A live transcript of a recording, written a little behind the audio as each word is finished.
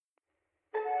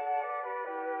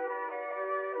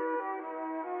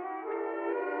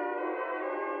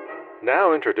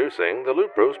Now introducing the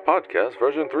Loot Bros Podcast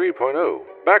version 3.0,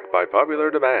 backed by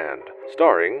popular demand,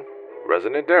 starring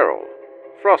Resident Daryl,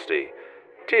 Frosty,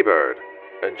 T-Bird,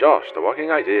 and Josh the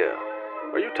Walking Idea.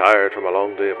 Are you tired from a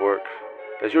long day of work?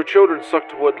 Has your children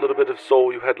sucked what little bit of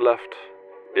soul you had left?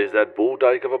 Is that bull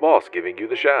dyke of a boss giving you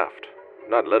the shaft?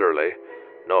 Not literally.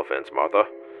 No offense, Martha.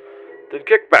 Then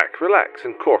kick back, relax,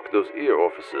 and cork those ear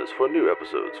orifices for new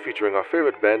episodes featuring our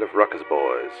favorite band of ruckus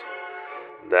boys.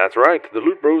 That's right, the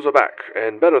Loot Bros are back,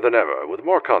 and better than ever, with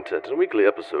more content and weekly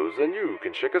episodes than you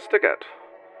can shake a stick at.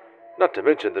 Not to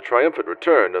mention the triumphant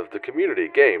return of the community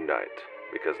game night,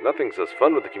 because nothing's as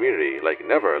fun with the community like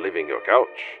never leaving your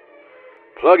couch.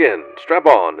 Plug in, strap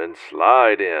on, and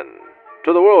slide in.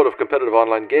 To the world of competitive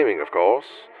online gaming, of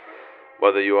course.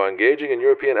 Whether you are engaging in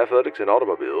European athletics and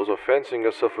automobiles or fancying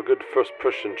yourself a good first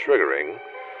push and triggering,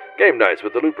 game nights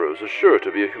with the Loot Bros are sure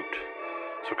to be a hoot.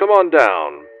 So come on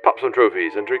down, pop some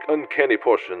trophies, and drink uncanny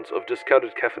portions of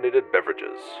discounted caffeinated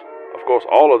beverages. Of course,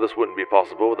 all of this wouldn't be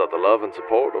possible without the love and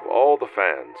support of all the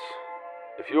fans.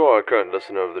 If you are a current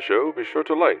listener of the show, be sure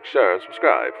to like, share, and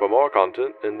subscribe for more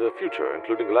content in the future,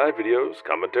 including live videos,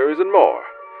 commentaries, and more.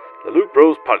 The Loot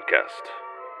Bros Podcast.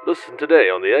 Listen today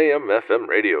on the AM/FM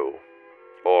radio,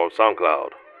 or SoundCloud,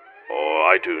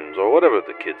 or iTunes, or whatever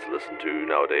the kids listen to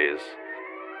nowadays.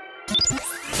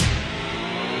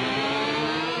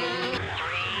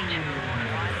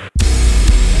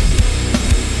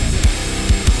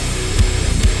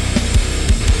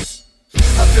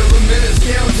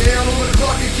 Countdown on the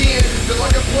clock again. Feel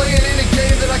like I'm playing in a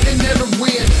game that I can never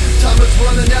win. Time is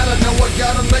running out, I know I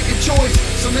gotta make a choice.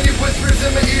 So many whispers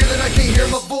in my ear that I can't hear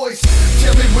my voice.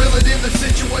 Tell me, will it end the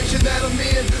situation that I'm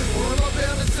in? Or am I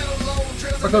bound to sit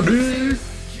alone?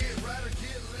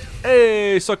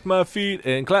 Hey, suck my feet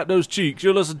and clap those cheeks.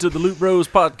 You're listening to the Loot Bros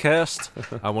Podcast.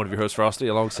 I'm one of your hosts, Frosty.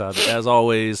 Alongside, as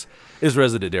always, is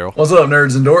Resident Daryl. What's up,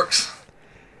 nerds and dorks?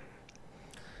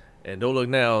 And don't look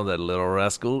now, that little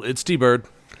rascal. It's T-Bird.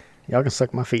 Y'all can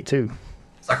suck my feet too.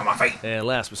 Suck on my feet. And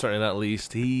last but certainly not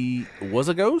least, he was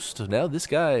a ghost. Now this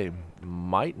guy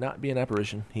might not be an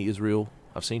apparition. He is real.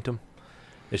 I've seen him.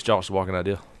 It's Josh the Walking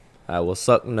Idea. I will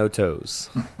suck no toes.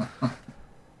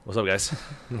 What's up, guys?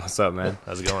 What's up, man?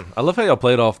 How's it going? I love how y'all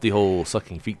played off the whole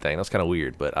sucking feet thing. That's kind of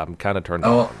weird, but I'm kind of turned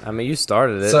on. I mean, you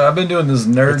started it. So I've been doing this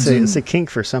It's a kink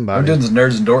for somebody. I'm doing this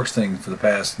nerds and dorks thing for the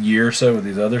past year or so with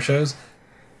these other shows,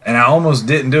 and I almost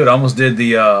didn't do it. I almost did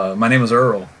the My Name is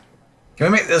Earl. Can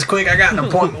we make this quick? I got an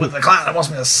appointment with the client that wants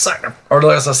me to suck, or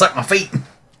less I suck my feet.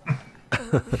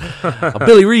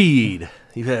 Billy Reed.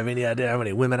 You have any idea how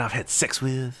many women I've had sex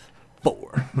with?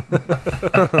 4.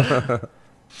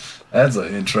 That's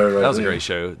an intro right there. That was a great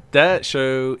show. That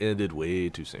show ended way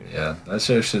too soon. Yeah, that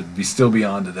show should still be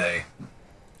on today.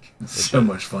 It's so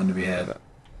much fun to be had.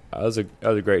 That was a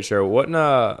great show.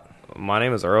 My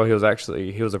Name is Earl. He was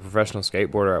a professional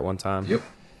skateboarder at one time. Yep.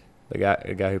 The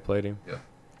guy who played him. Yep.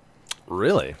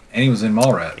 Really? And he was in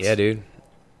Mallrats. Yeah, dude.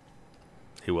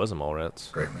 He was in Mallrats.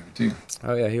 Great movie too.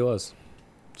 Oh yeah, he was.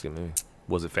 It's a good movie.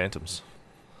 Was it Phantoms?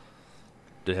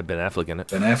 Did it have Ben Affleck in it?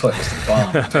 Ben Affleck was the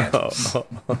bomb.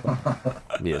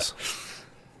 Phantoms. Yes.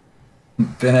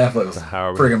 Ben Affleck was the How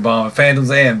are we- friggin' bomb.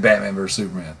 Phantoms and Batman vs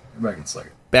Superman. Everybody can suck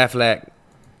it. Batfleck.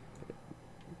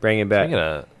 Bring it back.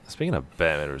 Speaking of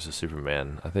Batman vs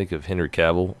Superman, I think of Henry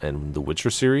Cavill and the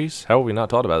Witcher series. How have we not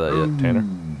talked about that yet, Tanner?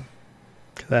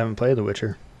 Because I haven't played The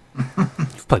Witcher.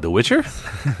 You've played The Witcher?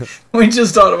 We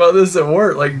just talked about this at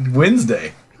work, like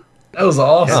Wednesday. That was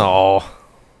awesome. Oh,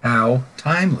 How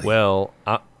timely. well,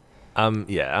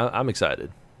 I'm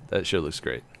excited. That show looks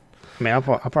great. I mean, I'll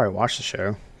probably watch the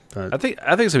show. But I think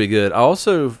it's gonna be good. I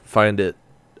also find it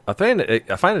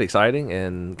exciting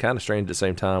and kind of strange at the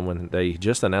same time when they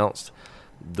just announced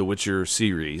the Witcher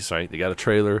series. Right, they got a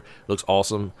trailer. Looks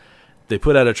awesome. They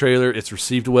put out a trailer. It's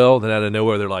received well. Then out of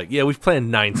nowhere, they're like, "Yeah, we've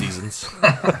planned 9 seasons."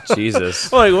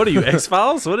 Jesus. Like, what are you,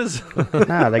 X-Files? What is?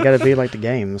 nah, they got to be like the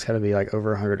game. It's got to be like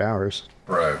over 100 hours.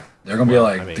 Bro, they're going to be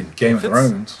like the Game of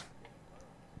Thrones.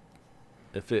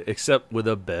 Except with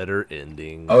a better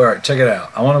ending. All right, check it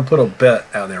out. I want to put a bet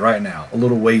out there right now. A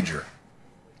little wager.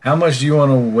 How much do you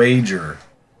want to wager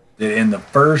that in the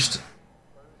first,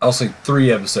 I'll say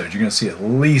 3 episodes, you're going to see at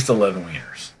least 11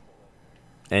 wieners?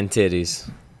 And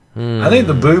titties. I think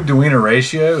the boob to wiener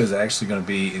ratio is actually going to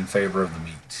be in favor of the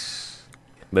meat.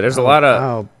 But there's a lot of.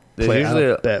 I'll There's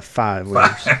usually bet 5 winners.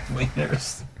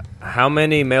 Wieners. how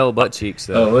many male butt cheeks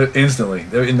though? Oh, instantly.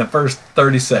 They're in the first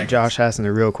 30 seconds. Josh asking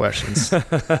the real questions.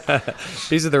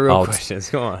 These are the real questions.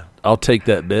 Go on. I'll take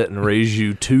that bet and raise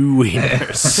you 2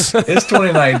 wieners. It's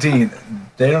 2019.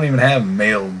 They don't even have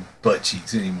male butt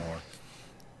cheeks anymore.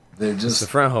 They're It's just the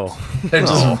front hole. they're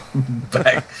just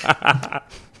back.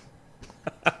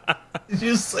 Did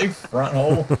you just say front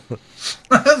hole?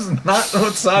 That's not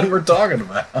what side we're talking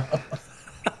about.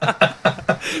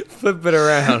 Flip it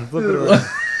around. Flip it around.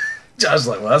 Josh's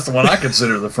like, well, that's the one I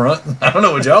consider the front. I don't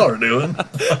know what y'all are doing.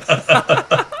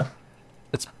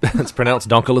 It's pronounced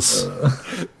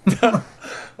Donkelos.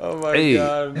 Oh my Hey,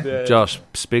 god, I'm dead. Josh,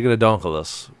 speaking of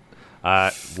Donkelos,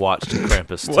 I watched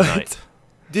Krampus tonight.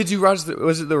 Did you watch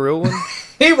was it the real one?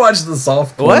 He watched the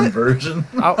soft porn What? version.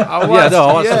 I Yeah, watched, no,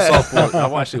 I watched yeah. the softball.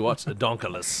 I actually watched the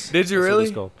Donkelos. Did you That's what really?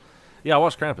 it's called. Yeah, I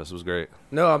watched Krampus. It was great.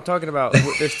 No, I'm talking about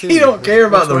there's two. He don't care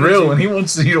about the Which did real you- one. He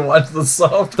wants you to watch the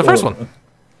soft The first porn. one.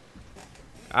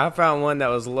 I found one that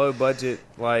was low budget,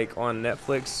 like on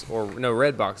Netflix or no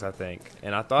Redbox, I think,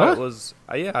 and I thought What? it was.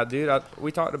 Yeah, dude,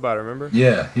 we talked about it. Remember?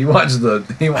 Yeah, he watched the.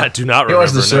 I do not He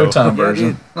watched the remember, no. Showtime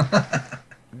version.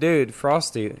 Dude,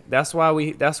 Frosty. That's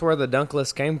why That's where the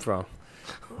Dunkless came from.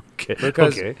 Okay.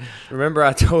 Because okay. remember,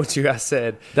 I told you, I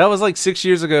said, That was like 6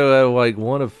 years ago, like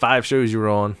one of 5 shows you were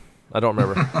on. I don't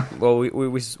remember. well,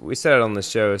 we said it on the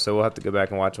show, so we'll have to go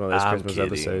back and watch one of those I'm Christmas kidding.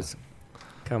 episodes.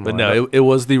 Come But on. no, it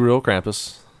was the real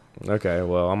Krampus. Okay,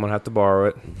 well, I'm gonna have to borrow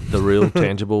it. The real,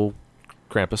 tangible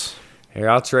Krampus. Here,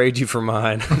 I'll trade you for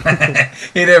mine.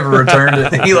 He never returned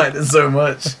it. He liked it so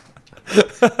much. He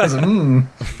said,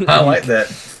 I like that.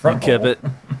 You Front kept hole. it. You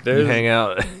There's, hang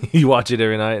out. You watch it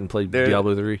every night and play There-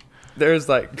 Diablo 3. there's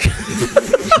like,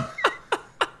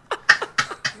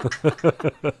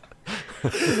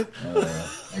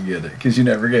 I get it, because you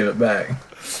never gave it back.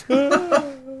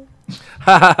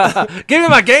 Give me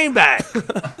my game back.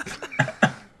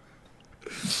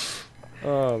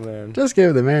 oh man, Just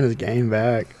give the man his game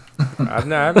back. I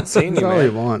haven't seen That's you, all man.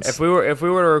 he wants. If we would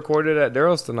have recorded at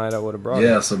Daryl's tonight, I would have brought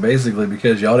Yeah, it. so basically,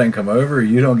 because y'all didn't come over,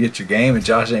 you don't get your game, and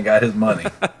Josh ain't got his money.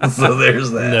 So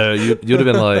there's that. No, you'd have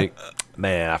been like,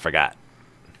 man, I forgot.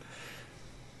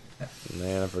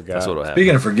 Man, I forgot. That's what will happen.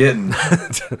 Speaking of forgetting,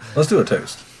 let's do a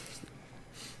toast.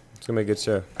 It's gonna be a good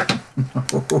show.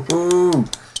 Ooh.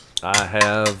 I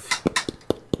have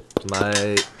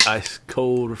my ice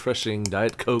cold, refreshing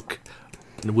Diet Coke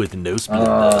with no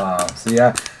Splenda. See,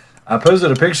 I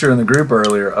posted a picture in the group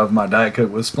earlier of my Diet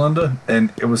Coke with Splenda,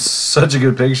 and it was such a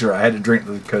good picture. I had to drink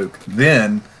the Coke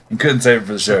then and couldn't save it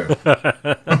for the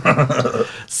show.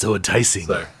 So enticing.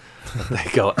 So, I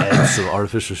think I'll add some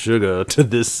artificial sugar to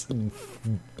this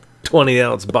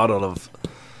 20-ounce bottle of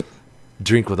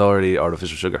drink with already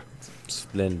artificial sugar.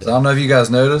 Splendid. I don't know if you guys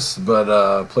noticed, but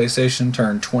PlayStation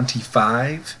turned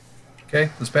 25. Okay,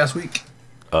 this past week.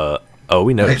 Oh,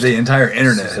 we noticed. The entire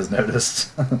internet has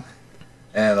noticed.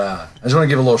 And I just want to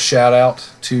give a little shout out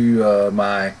to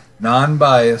my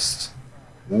non-biased,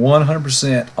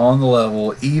 100% on the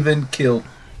level, even kill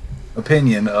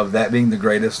opinion of that being the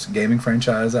greatest gaming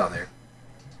franchise out there.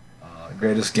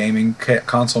 Greatest gaming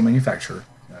console manufacturer.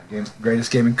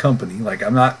 Greatest gaming company. Like,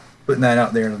 I'm not putting that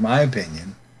out there as my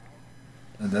opinion.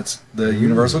 And that's the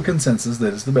universal consensus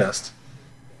that it's the best.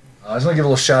 I just want to give a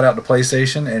little shout out to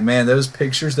PlayStation. And man, those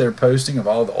pictures they're posting of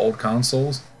all the old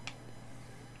consoles,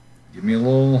 give me a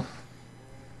little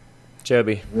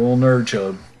Chubby. nerd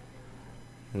chub.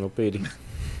 No pity.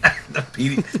 The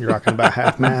Petey, You're rocking about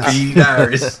half mass. Petey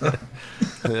Diaries.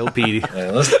 Little Petey.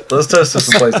 Yeah, let's toast to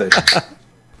some PlayStation.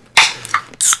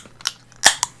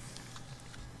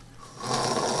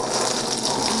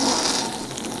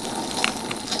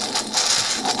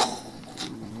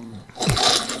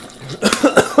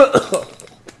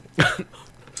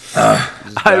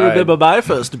 I remember my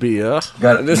first beer.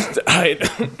 Got it. This died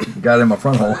Got it in my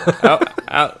front hole.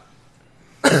 out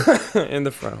in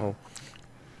the front hole.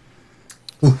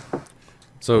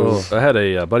 So I had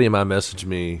a buddy of mine message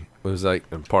me. It was like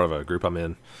part of a group I'm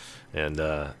in, and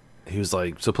he was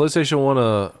like, "So PlayStation won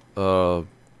a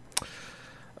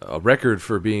record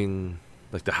for being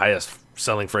like the highest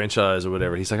selling franchise or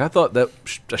whatever." He's like, "I thought that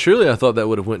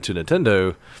would have went to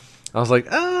Nintendo." I was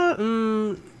like,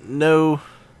 no.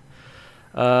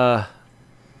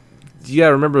 You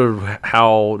gotta remember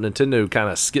how Nintendo kind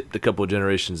of skipped a couple of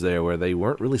generations there, where they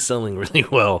weren't really selling really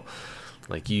well.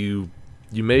 Like you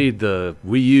made the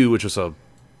Wii U, which was a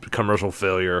commercial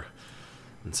failure,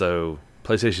 and so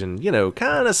PlayStation,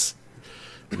 kind of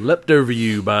leapt over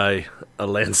you by a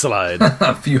landslide.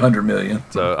 A few hundred million.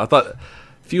 So I thought a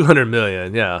few hundred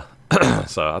million, yeah.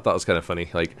 So I thought it was kind of funny.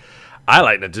 Like, I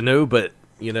like Nintendo, but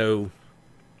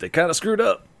they kind of screwed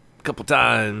up a couple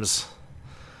times.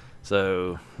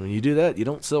 So when you do that, you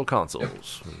don't sell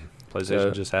consoles.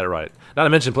 PlayStation just had it right. Not to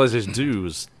mention PlayStation 2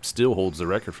 still holds the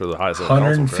record for the highest selling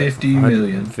console. 150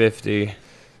 million. 50.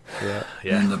 Yeah.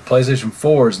 Yeah. And the PlayStation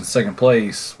 4 is in second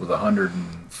place with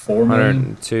 104 million.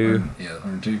 102. Yeah,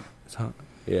 102.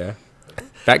 Yeah.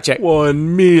 Fact check. $1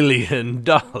 million.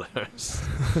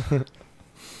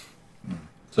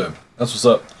 So that's what's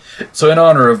up. So in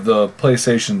honor of the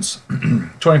PlayStation's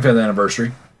 25th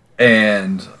anniversary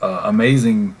and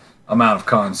amazing amount of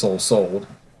consoles sold,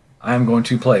 I am going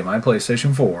to play my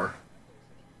PlayStation 4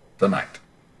 tonight.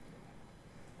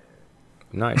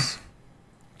 Nice.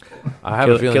 I have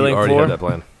a feeling you Killing already Floor? had that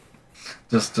plan.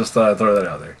 Just thought I'd throw that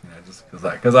out there, just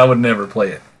because I would never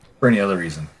play it for any other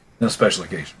reason, no special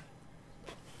occasion.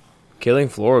 Killing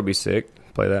Floor would be sick.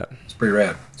 Play that. It's pretty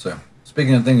rad. So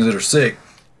speaking of things that are sick,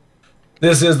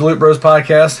 this is the Loot Bros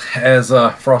podcast. As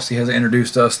Frosty has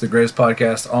introduced us, the greatest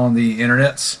podcast on the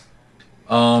internets.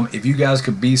 If you guys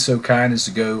could be so kind as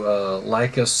to go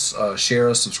like us, share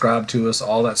us, subscribe to us,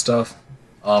 all that stuff.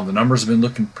 The numbers have been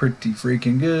looking pretty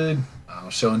freaking good. I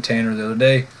was showing Tanner the other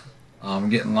day.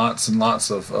 Getting lots and lots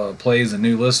of plays and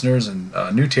new listeners and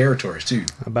new territories too.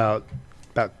 About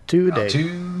 2 a day.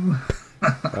 Two,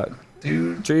 About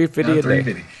 350 $350 a day.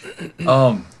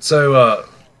 350. So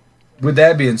with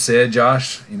that being said,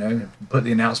 Josh, put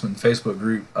the announcement in the Facebook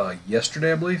group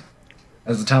yesterday, I believe,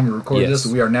 as the time we recorded Yes.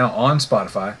 this. We are now on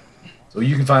Spotify. So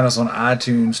you can find us on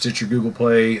iTunes, Stitcher, Google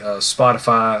Play,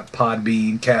 Spotify,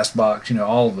 Podbean,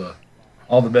 Castbox,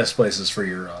 all the best places for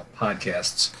your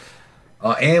podcasts.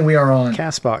 And we are on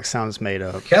Castbox sounds made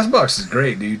up. Castbox is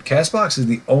great, dude. Castbox is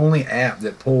the only app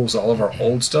that pulls all of our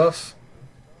old stuff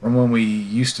from when we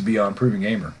used to be on Proven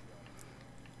Gamer.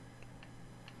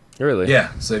 Really?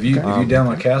 Yeah, so if you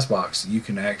download Castbox, you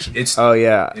can actually Oh,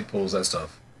 yeah. it pulls that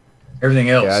stuff. Everything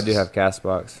else, Yeah, I do have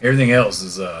Castbox. everything else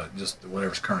is just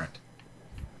whatever's current.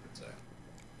 So,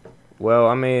 Well,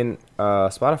 I mean,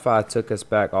 Spotify took us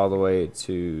back all the way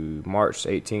to March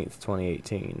 18th,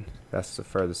 2018. That's the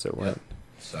furthest it went.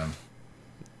 so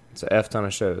It's a F ton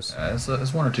of shows.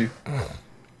 it's one or two.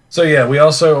 So yeah, we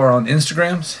also are on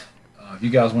Instagrams. If you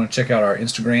guys want to check out our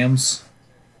Instagrams,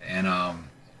 and I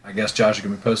guess Josh is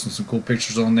gonna be posting some cool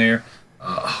pictures on there.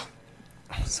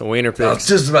 So wiener I was picks.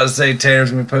 just about to say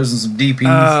Tanner's gonna be posting some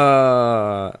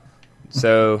DPs.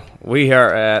 So we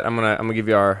are at. I'm gonna give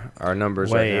you our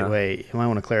numbers right now. Wait. You might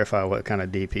want to clarify what kind of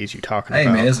DPs you're talking Hey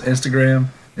about. man, it's Instagram,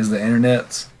 is the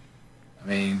internet's. I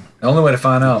mean, the only way to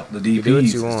find out the do what DPs you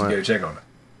is to want. go check on it.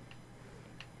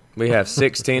 We have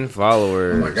 16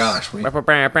 followers. Oh my gosh,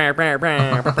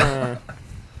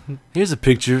 Here's a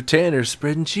picture of Tanner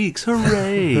spreading cheeks.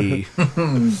 Hooray!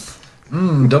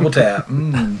 double tap,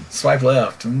 swipe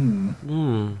left.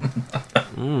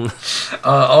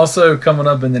 Also coming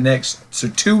up in the next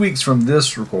 2 weeks from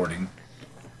this recording,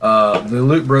 the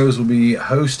Loot Bros will be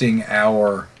hosting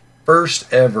our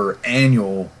first ever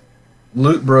annual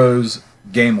Loot Bros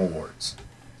Game Awards.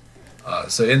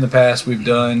 So in the past, we've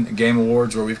done Game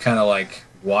Awards where we've kind of like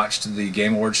watched the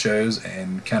Game Award shows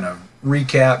and kind of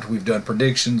recapped. We've done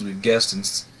predictions, we've guessed,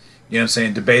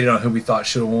 and debated on who we thought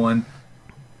should have won.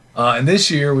 And this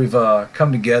year we've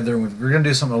come together and we're going to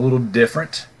do something a little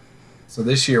different. So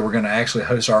this year we're going to actually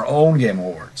host our own Game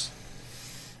Awards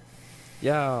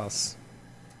Yes.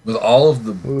 with all of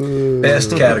the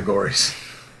best categories.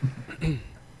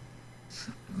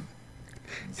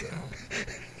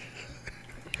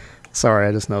 Sorry,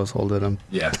 I just know it's holding them.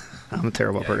 Yeah. I'm a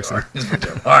terrible person.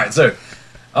 All right, so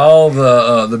all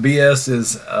the BS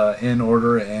is in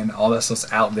order and all that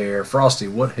stuff's out there. Frosty,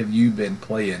 what have you been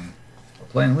playing or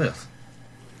playing with?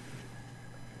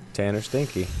 Tanner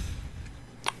Stinky.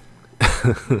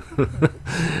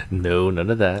 No, none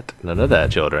of that. None of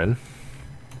that, children.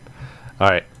 All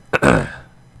right.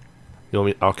 You want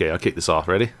me? Okay, I'll kick this off.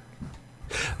 Ready?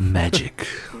 Magic.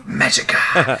 Magic.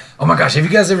 Oh my gosh, have you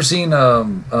guys ever seen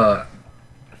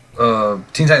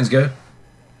Teen Titans Go?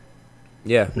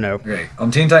 Yeah. No. Great.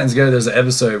 On Teen Titans Go, there's an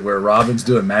episode where Robin's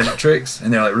doing magic tricks,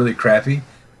 and they're like really crappy.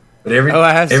 But every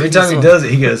I have every seen time this he one. does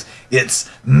it, he goes, "It's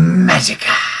magic."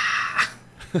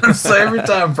 So every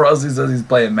time Frosty says he's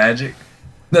playing magic,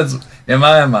 that's in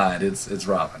my mind, it's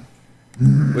Robin.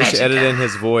 We should edit in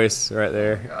his voice right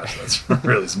there. Gosh, that's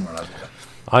really smart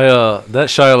idea. That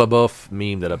Shia LaBeouf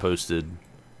meme that I posted,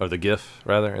 or the GIF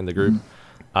rather, in the group,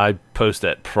 I post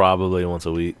that probably once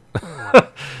a week.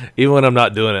 Even when I'm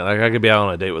not doing it, like I could be out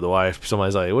on a date with a wife.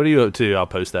 Somebody's like, "What are you up to?" I'll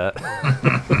post that.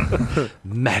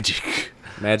 Magic.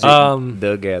 Magic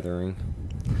the Gathering.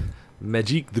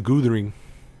 Magic the Gathering.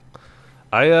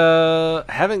 I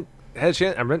haven't had a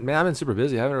chance. I've been super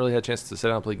busy. I haven't really had a chance to sit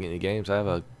down and play any games. I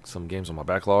have some games on my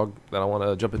backlog that I want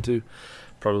to jump into.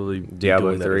 Probably be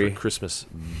Diablo doing that over 3. Christmas.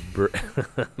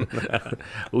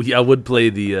 Well, yeah, I would play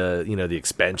the the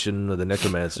expansion of the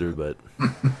Necromancer, but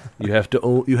You have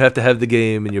to have the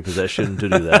game in your possession to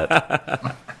do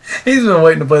that. He's been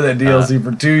waiting to play that DLC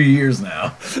for 2 years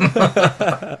now.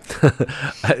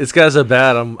 It's got so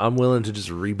bad. I'm willing to just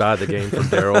rebuy the game from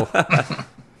Daryl.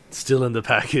 Still in the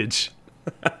package.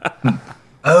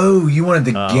 Oh, you wanted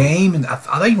the game, and I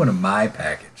thought you wanted my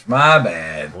package. My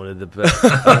bad. I wanted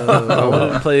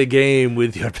to play a game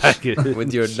with your package.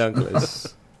 With your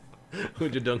Douglas.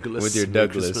 With your Dunkless. With your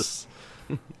Douglas.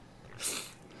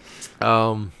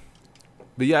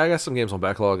 But yeah, I got some games on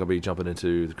backlog. I'll be jumping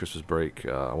into the Christmas break.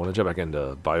 I want to jump back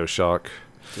into BioShock.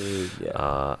 Dude, yeah.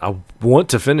 I want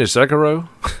to finish Sekiro,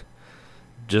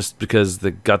 just because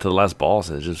they got to the last boss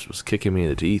and it just was kicking me in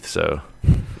the teeth. So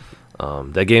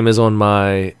that game is on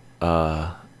my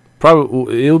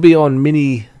probably it'll be on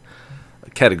many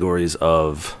categories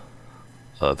of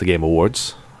the Game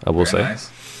Awards. I will say. Nice.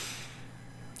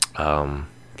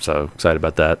 So excited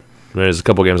about that. There's a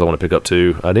couple games I want to pick up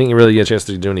too. I didn't really get a chance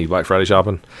to do any Black Friday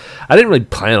shopping. I didn't really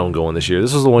plan on going this year.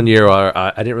 This was the one year where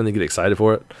I didn't really get excited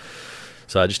for it,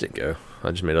 so I just didn't go.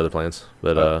 I just made other plans.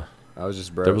 But I was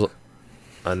just broke.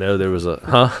 I know there was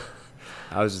a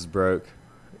I was just broke.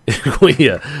 well,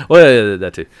 yeah,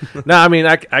 that too. No, I mean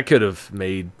I could have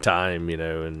made time,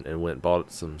 and went and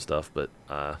bought some stuff, but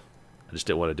I just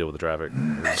didn't want to deal with the traffic.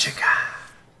 Magica.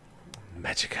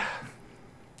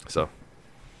 So.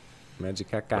 Magic.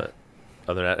 But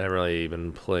other than that, I haven't really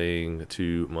been playing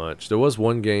too much. There was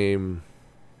one game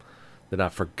that I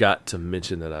forgot to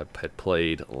mention that I had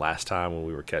played last time when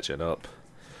we were catching up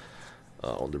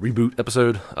on the reboot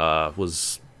episode.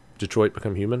 Was Detroit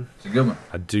Become Human? It's a good one.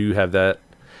 I do have that.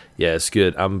 Yeah, it's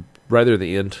good. I'm right there at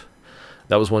the end.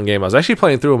 That was one game I was actually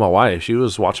playing through with my wife. She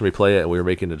was watching me play it, and we were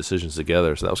making the decisions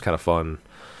together, so that was kind of fun.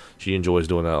 She enjoys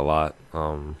doing that a lot.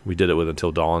 We did it with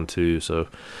Until Dawn too, so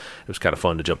it was kind of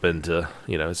fun to jump into.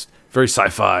 It's very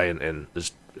sci-fi, and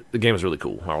the game is really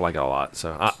cool. I like it a lot.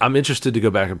 So I'm interested to go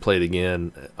back and play it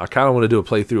again. I kind of want to do a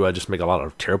playthrough. I just make a lot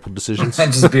of terrible decisions.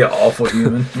 And just be an awful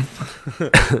human.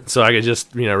 So I could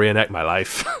just, reenact my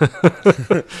life.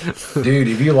 Dude,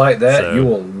 if you like that, So- you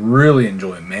will really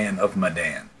enjoy Man of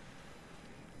Medan.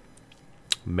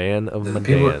 Man of The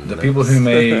Medan. people who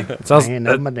made It sounds, Man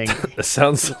that, of my dang. that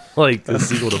sounds like the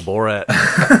sequel to Borat.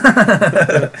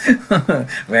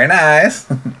 very nice.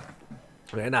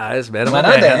 Very nice, Man of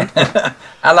Medan. Medan.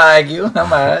 I like you. How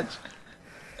much?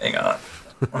 Hang on.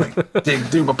 Let me dig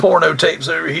through my porno tapes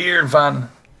over here and find.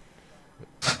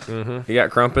 You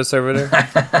got Crumpus over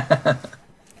there?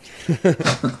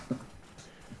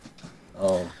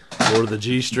 Oh, Or the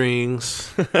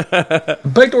G-strings.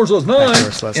 Backdoors was nine.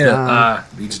 Backdoors was nine.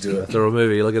 You just do it. Throw a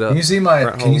movie. Look it up. Can you see my?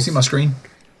 Front Can you holes. see my screen?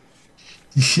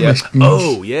 Yeah.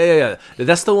 Oh, yeah.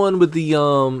 That's the one with the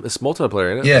it's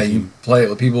multiplayer, isn't it? Yeah, you play it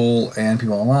with people and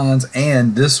people online.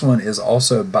 And this one is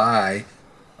also by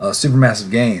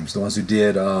Supermassive Games, the ones who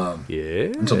did Yeah.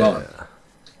 Until Dawn.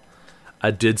 I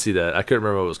did see that. I couldn't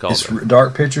remember what it was called. It's though.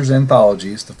 Dark Pictures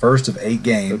Anthology. It's the first of 8 That's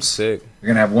games. sick. You're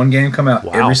gonna have one game come out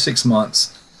Wow. every 6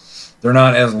 months. They're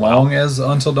not as long as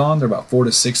Until Dawn. They're about 4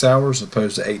 to 6 hours,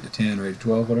 opposed to 8 to 10 or 8 to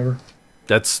 12, whatever.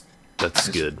 That's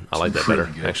good. I like that pretty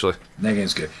better, good. actually. That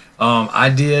game's good. I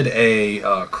did a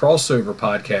crossover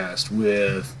podcast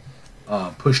with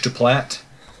Push to Plat.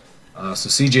 So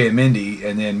CJ and Mindy,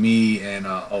 and then me and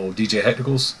old DJ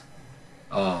Hecticals.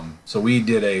 So we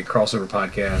did a crossover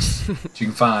podcast that you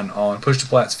can find on Push to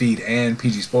Plat's feed and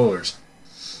PG Spoilers,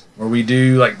 where we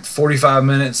do like 45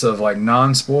 minutes of like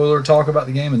non-spoiler talk about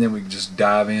the game, and then we just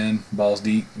dive in balls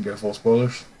deep and go full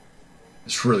spoilers.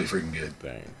 It's really freaking good.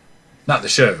 Dang. Not the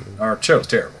show. Our show's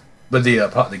terrible, but the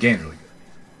game's really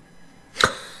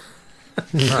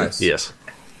good. Nice. Yes.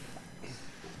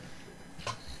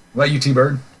 What about you,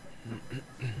 T-Bird?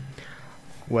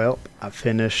 Well, I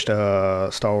finished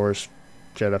Star Wars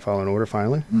Jedi Fallen Order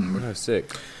finally. Oh, sick.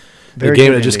 The Very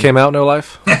game good that just ending. came out, No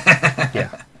Life?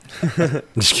 Yeah.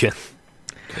 Just kidding.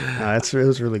 It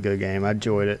was a really good game. I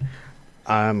enjoyed it.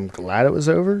 I'm glad it was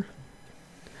over.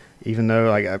 Even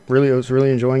though I was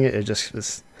really enjoying it. It just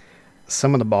was,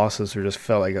 some of the bosses just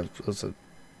felt like it was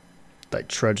like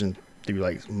trudging through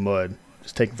like mud,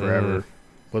 just taking forever.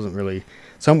 Wasn't really.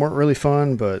 Some weren't really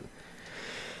fun, but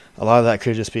a lot of that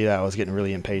could just be that I was getting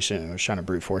really impatient and I was trying to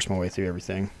brute force my way through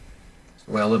everything.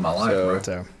 Well, I live my life, So- bro.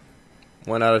 So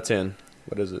 1 out of 10.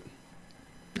 What is it?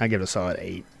 I give it a solid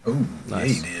 8. Oh,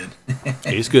 Nice. yeah, you did.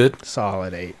 It's good.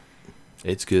 Solid 8.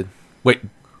 It's good. Wait.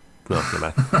 No, never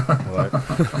mind.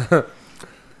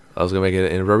 I was going to make an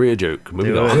inappropriate joke.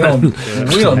 Moving Do it. on.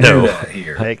 We don't No. do that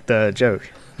here. Make the joke.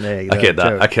 Make I the cannot.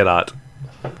 joke. I cannot.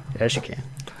 Yes, you can.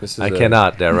 This is I a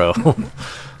cannot, Darrow.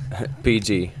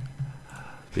 PG.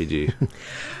 PG.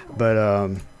 But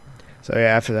So yeah,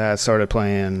 after that, I started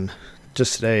playing.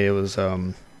 Just today, it was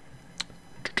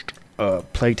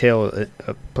Plague Tale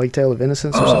of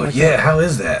Innocence. Or something Oh like yeah, that. how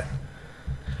is that?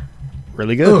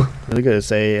 Really good, Ooh. really good.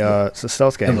 It's a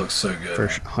stealth game. It looks so good. For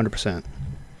 100%.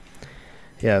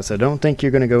 Yeah, so don't think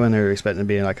you're going to go in there expecting to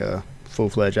be like a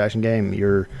full-fledged action game.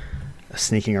 You're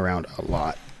sneaking around a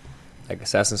lot. Like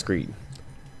Assassin's Creed.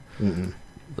 Mm-mm.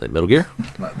 Like Metal Gear?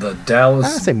 The Dallas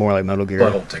I'd say more like Metal Gear.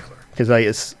 butthole tickler. Because like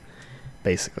it's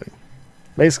basically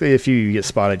if you get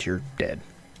spotted, you're dead.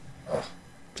 Oh.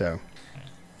 So,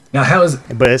 Now, how is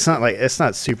but it's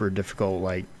not super difficult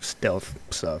like stealth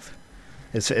stuff.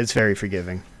 It's very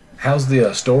forgiving. how's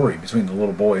the story between the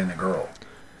little boy and the girl?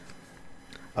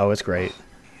 Oh, it's great.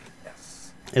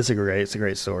 Yes. It's a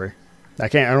great story. I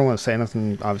don't want to say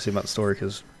nothing obviously about the story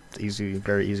because it's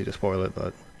very easy to spoil it,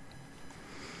 but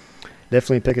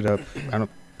definitely pick it up. I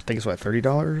think it's what,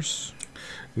 $30.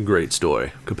 Great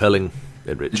story. Compelling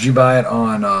and rich. Did you buy it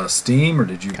on Steam or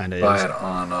did you Kinda buy is. it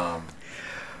on?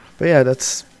 But yeah,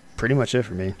 that's pretty much it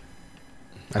for me.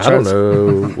 I don't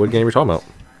know what game you're talking about.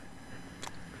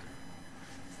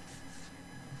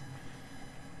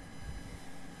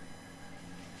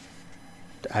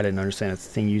 I didn't understand a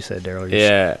thing you said, Daryl.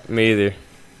 Yeah, me either.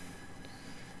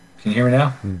 Can you hear me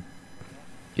now?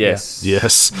 Yes.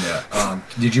 Yes. Yeah.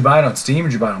 Did you buy it on Steam or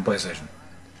did you buy it on PlayStation?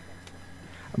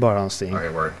 I bought it on Steam.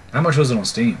 Okay, word. How much was it on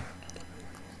Steam?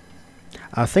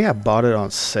 I think I bought it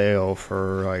on sale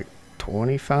for like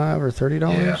 $25 or $30.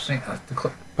 Yeah, I think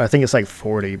But I think it's like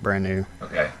 $40 brand new.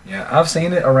 okay. Yeah, I've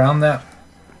seen it around that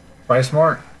price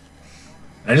mark.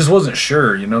 I just wasn't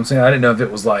sure. You know what I'm saying? I didn't know if it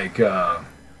was like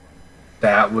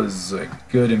that was a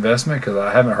good investment because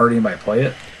I haven't heard anybody play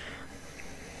it.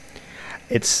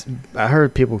 I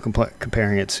heard people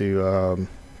comparing it to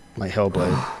like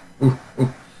Hellblade.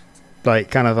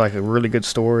 Like kind of like a really good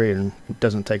story and it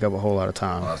doesn't take up a whole lot of Oh,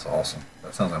 time. that's awesome.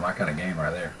 That sounds like my kind of game right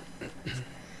there.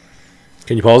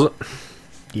 Can you pause it?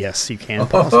 Yes, you can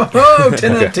pause. Oh,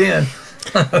 10 out of 10.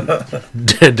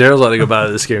 Daryl's about to go buy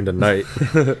this game tonight.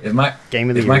 If my Game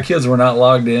of the if my year. kids were not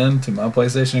logged in to my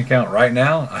PlayStation account right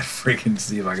now, I'd freaking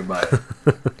see if I could buy it.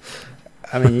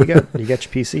 I mean, you got your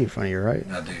PC in front of you, right?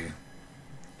 I do.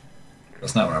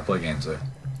 That's not when I play games, though.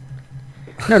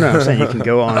 No, I'm saying you can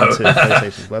go on to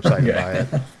PlayStation's website and Okay. buy it.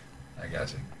 I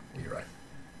got you. You're right.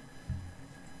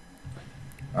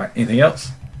 All right. Anything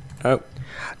else? Oh,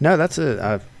 No, that's it.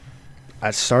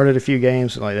 I started a few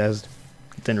games like that.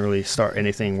 Didn't really start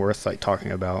anything worth like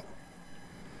talking about.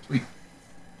 Sweet.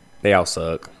 they all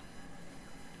suck.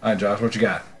 All right, Josh. What you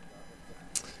got?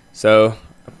 So,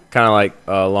 kind of like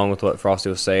along with what Frosty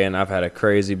was saying, I've had a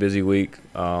crazy busy week.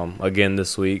 Again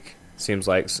this week. Seems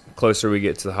like closer we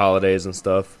get to the holidays and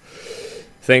stuff,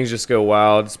 things just go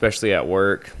wild, especially at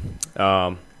work.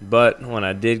 But when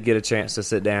I did get a chance to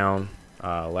sit down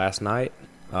last night,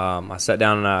 I sat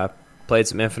down and I played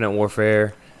some Infinite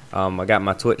Warfare. I got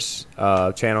my Twitch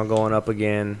channel going up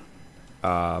again.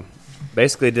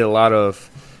 Basically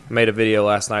made a video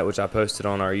last night, which I posted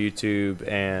on our YouTube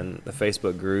and the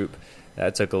Facebook group.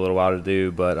 That took a little while to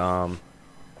do, but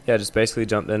yeah, just basically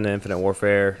jumped into Infinite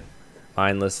Warfare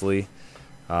mindlessly.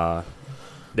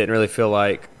 Didn't really feel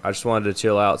like, I just wanted to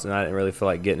chill out, and I didn't really feel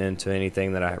like getting into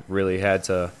anything that I really had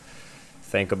to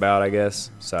think about, I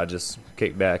guess. So I just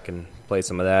kicked back and played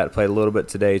some of that. Played a little bit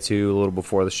today too, a little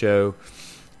before the show.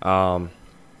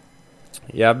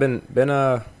 Yeah, I've been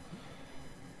I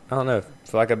don't know,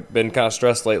 feel like I've been kind of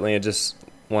stressed lately and just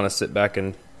want to sit back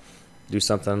and do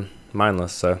something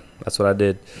mindless. So that's what I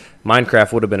did.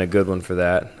 Minecraft would have been a good one for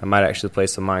that. I might actually play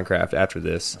some Minecraft after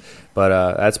this.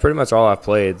 But that's pretty much all I've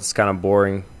played. It's kind of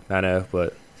boring, I know,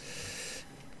 but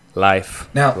life.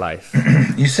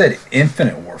 You said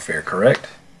Infinite Warfare, correct?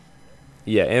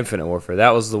 Yeah, Infinite Warfare.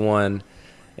 That was the one.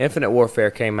 Infinite Warfare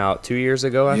came out 2 years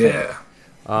ago, I think. Yeah.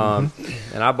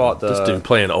 And I bought This the dude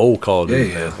playing old Call of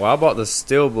Duty. Yeah. well, I bought the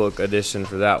Steelbook edition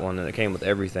for that one, and it came with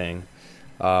everything.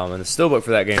 And the Steelbook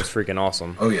for that game is freaking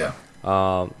awesome. Oh, yeah.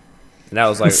 And that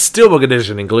was like Steelbook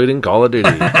edition, including Call of Duty.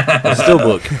 The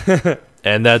Steelbook.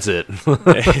 And that's it.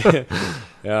 it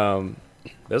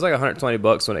was like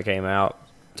 $120 when it came out.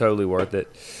 Totally worth it.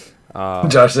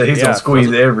 Josh said he's yeah, going to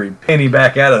squeeze every penny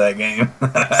back out of that game.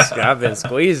 I've been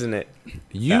squeezing it.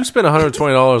 You spent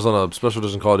 $120 on a special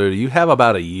edition Call of Duty. You have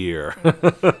about a year.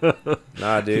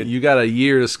 Nah, dude. You got a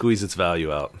year to squeeze its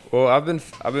value out. Well, I've been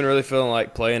really feeling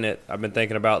like playing it. I've been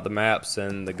thinking about the maps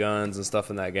and the guns and stuff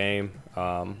in that game.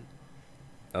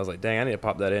 I was like, dang, I need to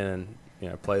pop that in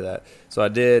and play that. So I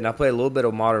did, and I played a little bit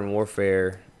of Modern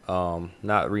Warfare,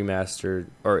 not remastered,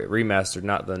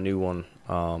 not the new one.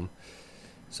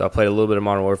 So I played a little bit of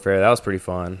Modern Warfare. That was pretty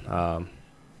fun.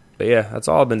 But yeah, that's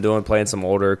all I've been doing, playing some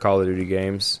older Call of Duty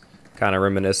games, kind of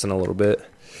reminiscing a little bit.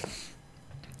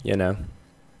 You know.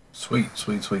 Sweet.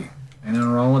 Ain't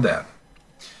nothing wrong with that.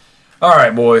 All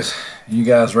right, boys. You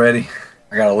guys ready?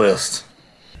 I got a list.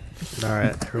 All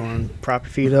right, everyone, prop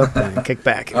your feet up and kick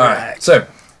back. And All relax. right.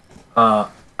 So,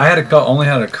 I only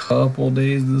had a couple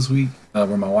days this week where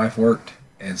my wife worked,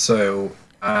 and so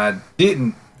I beat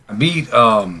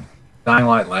Dying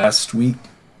Light last week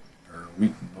or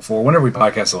week before, whenever we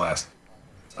podcasted last.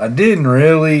 I didn't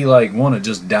really want to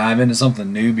just dive into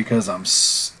something new because I'm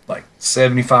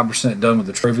 75% done with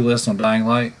the trophy list on Dying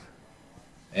Light,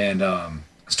 and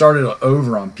started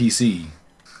over on PC.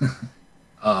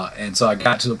 And so I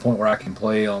got to the point where I can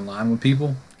play online with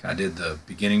people. I did the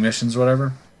beginning missions or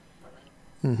whatever.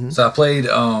 Mm-hmm. So I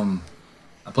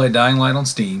played Dying Light on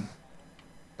Steam,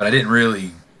 but I didn't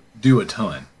really do a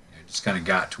ton. It just kind of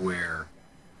got to where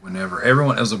whenever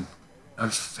everyone, it was a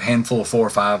handful of 4 or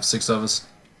 5, 6 of us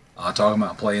talking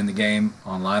about playing the game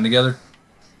online together.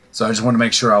 So I just wanted to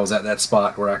make sure I was at that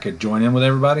spot where I could join in with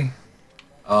everybody.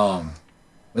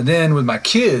 But then with my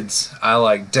kids, I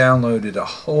downloaded a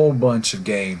whole bunch of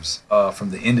games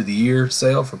from the end of the year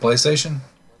sale for PlayStation.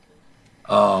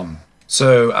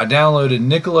 So I downloaded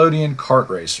Nickelodeon Kart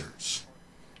Racers.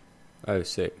 Oh,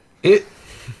 sick. It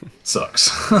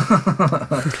sucks. You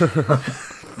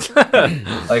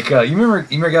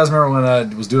guys remember when I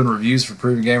was doing reviews for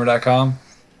ProvenGamer.com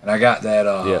and I got that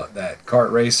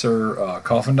kart racer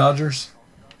Coffin Dodgers?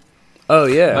 Oh,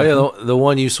 yeah. Oh, yeah, the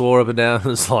one you swore up and down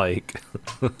was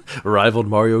rivaled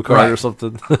Mario Kart Right. or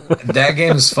something. That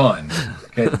game is fun.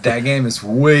 Okay, that game is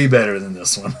way better than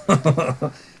this one.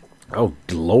 Oh,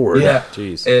 Lord. Yeah,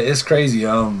 Jeez. It's crazy.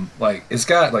 It's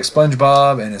got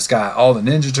SpongeBob, and it's got all the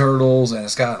Ninja Turtles, and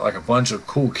it's got a bunch of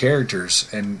cool characters.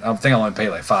 And I think I only paid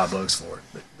 $5 for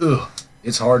it. But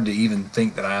it's hard to even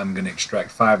think that I'm going to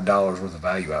extract $5 worth of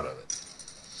value out of it.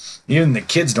 Even the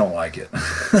kids don't like it.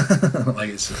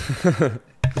 It's just,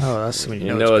 Oh, that's when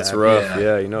You know it's bad. rough.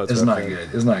 Yeah, you know it's rough. not good.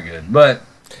 It's not good. But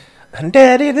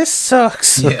Daddy, this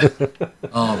sucks. yeah.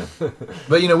 But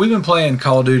we've been playing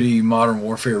Call of Duty Modern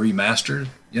Warfare Remastered,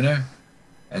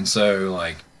 and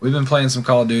so we've been playing some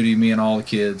Call of Duty, me and all the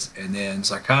kids, and then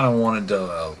so I kind of wanted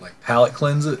to palate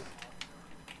cleanse it,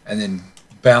 and then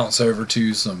bounce over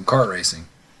to some kart racing.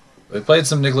 We played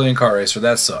some Nickelodeon Kart Racer.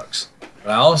 That sucks. But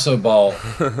I also bought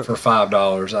for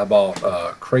 $5. I bought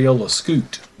Crayola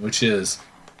Scoot, which is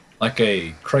like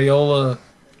a Crayola.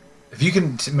 If you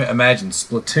can imagine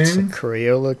Splatoon,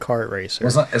 Crayola Kart Racer.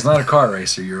 well, it's not a kart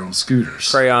racer. You're on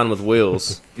scooters. Crayon with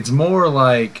wheels. It's more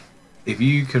like if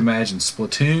you could imagine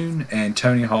Splatoon and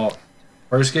Tony Hawk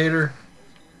Pro Skater,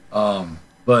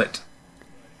 but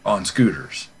on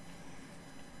scooters.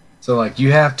 So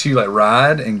you have to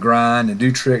ride and grind and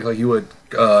do trick like you would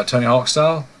Tony Hawk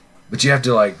style, but you have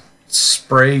to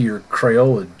spray your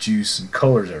Crayola juice and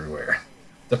colors everywhere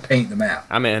to paint the map.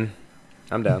 I'm in.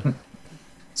 I'm down.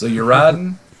 So you're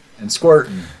riding and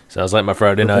squirting. Sounds like my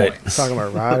Friday night. points. Talking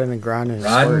about riding and grinding. And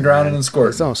Riding, squirting, grinding, man. and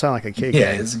squirting. This don't sound like a kid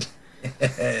Yeah, game.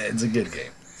 it's a good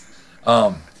game.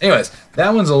 Anyways,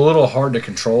 that one's a little hard to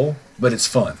control, but it's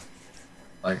fun.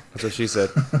 That's what she said.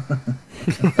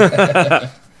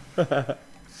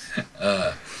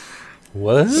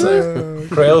 What? So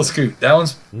Crayola Scoot, that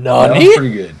one's Nani?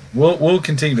 pretty good. We'll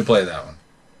continue to play that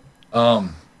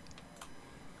one.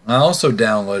 I also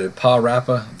downloaded Pa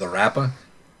Rappa the Rappa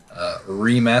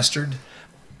remastered.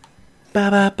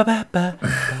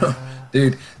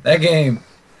 Dude, that game,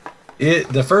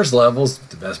 the first level's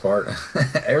the best part.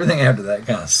 Everything after that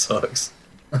kind of sucks.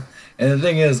 And the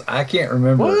thing is, I can't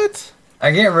remember. What?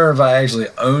 I can't remember if I actually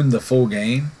owned the full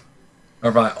game or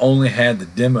if I only had the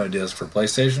demo disc for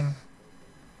PlayStation.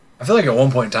 I feel like at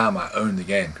one point in time I owned the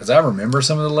game because I remember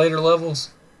some of the later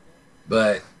levels,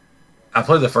 but I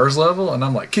played the first level and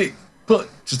I'm like, kick, punch,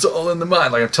 it's all in the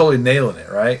mind. I'm totally nailing it,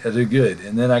 right? I do good.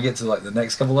 And then I get to the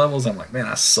next couple levels, I'm like, man,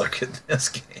 I suck at this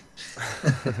game.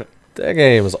 That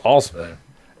game is awesome. So,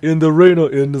 In the rain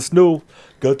or in the snow,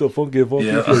 got the funky flow.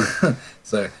 yeah.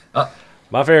 So,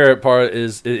 My favorite part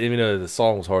is, even though the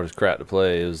song was hard as crap to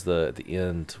play, it was the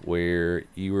end where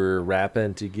you were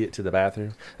rapping to get to the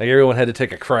bathroom. Everyone had to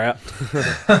take a crap,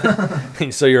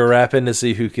 so you're rapping to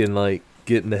see who can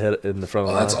get in the front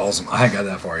of the that's line. awesome. I ain't got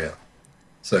that far yet.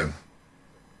 So,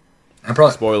 I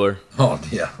probably. Spoiler. Oh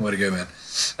yeah, way to go, man!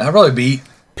 I probably beat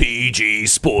PG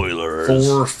spoilers.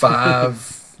 4 or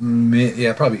 5.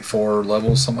 Yeah, probably 4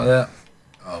 levels, something like that.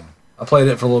 I played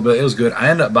it for a little bit. It was good. I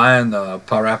ended up buying the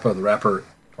Pa Rappa the Rapper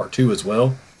Part 2 as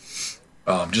well,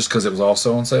 just because it was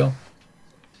also on sale.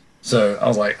 So I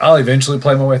was like, I'll eventually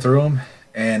play my way through them.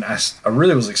 and I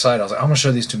really was excited. I was like, I'm gonna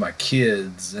show these to my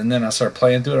kids, and then I started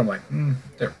playing through it. I'm like,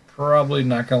 they're probably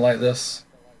not gonna like this.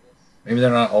 Maybe they're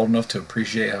not old enough to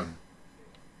appreciate how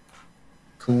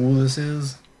cool this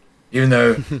is. Even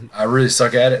though I really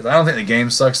suck at it. I don't think the game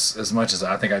sucks as much as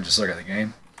I think I just suck at the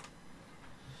game.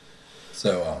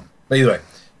 So, but either way,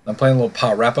 I'm playing a little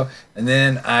Parappa. And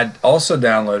then I also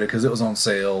downloaded, because it was on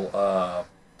sale,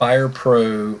 Fire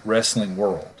Pro Wrestling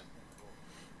World.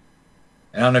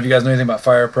 And I don't know if you guys know anything about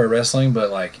Fire Pro Wrestling, but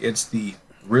like it's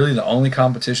really the only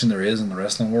competition there is in the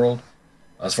wrestling world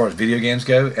as far as video games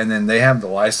go. And then they have the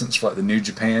license for like the New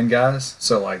Japan guys.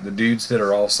 So like the dudes that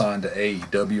are all signed to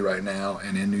AEW right now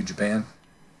and in New Japan.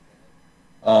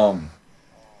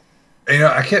 You know,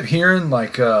 I kept hearing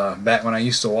like back when I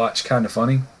used to watch Kinda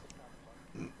Funny,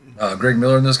 Greg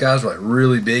Miller and those guys were like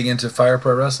really big into Fire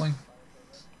Pro Wrestling.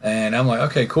 And I'm like,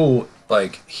 okay, cool.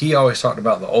 Like he always talked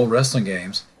about the old wrestling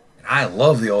games. And I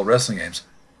love the old wrestling games.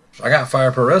 So I got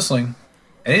Fire Pro Wrestling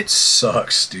and it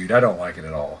sucks, dude. I don't like it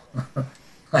at all.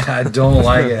 I don't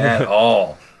like it at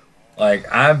all. Like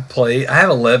I have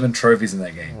 11 trophies in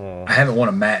that game. I haven't won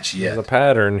a match yet. There's a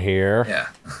pattern here.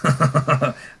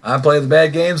 Yeah. I play the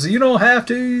bad games, so you don't have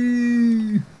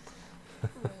to.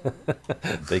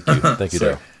 Thank you, So,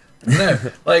 Dale.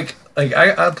 no, like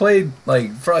I played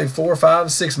like probably 4,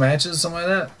 5, 6 matches, something like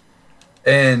that,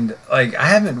 and like I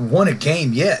haven't won a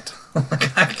game yet.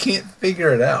 Like I can't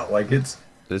figure it out. Like Is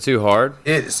it too hard?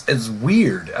 it's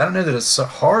weird. I don't know that it's so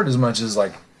hard as much as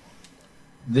like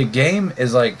the game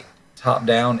is like top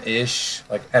down ish,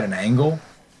 like at an angle,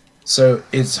 so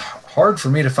it's hard for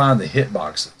me to find the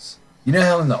hitboxes. You know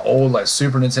how in the old like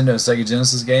Super Nintendo and Sega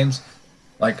Genesis games,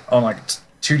 like on like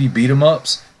 2D beat 'em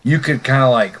ups, you could kind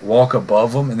of like walk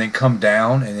above them and then come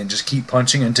down and then just keep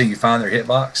punching until you find their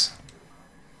hitbox.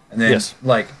 And then Yes.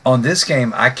 like on this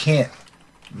game, I can't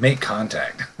make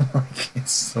contact. Like,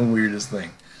 it's the weirdest thing.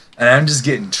 And I'm just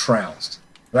getting trounced.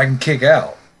 But I can kick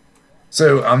out.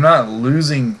 So I'm not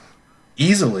losing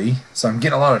easily. So I'm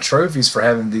getting a lot of trophies for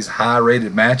having these high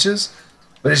rated matches.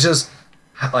 But it's just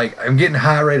like I'm getting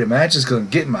high rated matches because I'm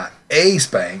getting my A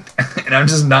spanked and I'm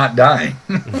just not dying.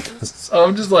 So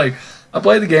I'm just like, I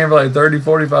played the game for like 30,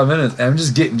 45 minutes and I'm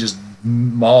just getting just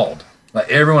mauled. Like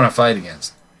everyone I fight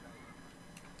against.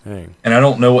 Dang. And I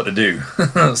don't know what to do.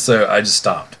 So I just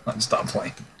stopped. I just stopped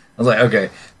playing. I was like, okay,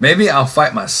 maybe I'll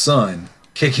fight my son,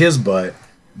 kick his butt,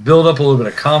 build up a little bit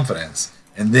of confidence,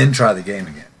 and then try the game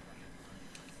again.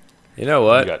 You know You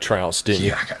what? got trounced, didn't you?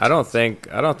 Yeah, I got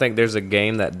I don't think there's a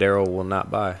game that Daryl will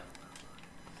not buy.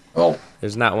 Well,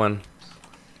 There's not one.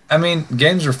 I mean,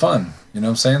 games are fun. You know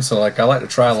what I'm saying? So, like, I like to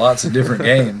try lots of different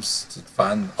games to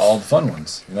find all the fun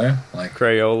ones, you know? Like,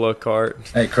 Crayola Kart.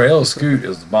 hey, Crayola Scoot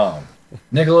is the bomb.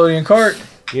 Nickelodeon Kart,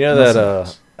 You know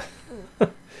that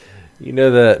you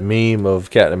know that meme of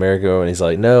Captain America and he's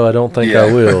like, "No, I don't think I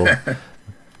Yeah. will."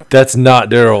 That's not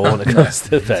Daryl when it comes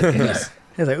to that game.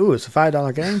 He's like, ooh, it's a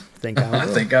 $5 game. Think I I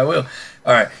will. think I will.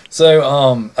 All right.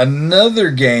 So, another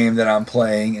game that I'm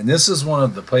playing, and this is one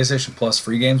of the PlayStation Plus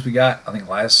free games we got, I think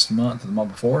last month or the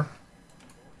month before.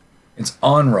 It's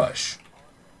Onrush.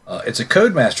 It's a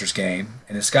Codemasters game,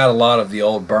 and it's got a lot of the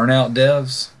old Burnout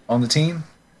devs on the team.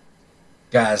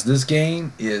 Guys, this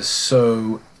game is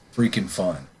so freaking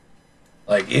fun.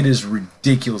 Like, it is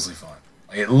ridiculously fun.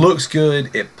 Like, it looks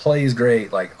good. It plays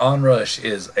great. Like, Onrush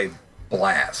is a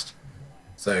blast.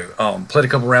 So, played a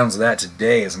couple rounds of that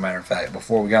today, as a matter of fact,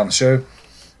 before we got on the show.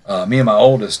 Me and my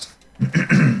oldest,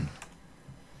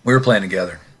 we were playing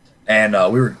together. And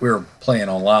we were playing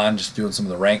online, just doing some of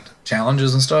the ranked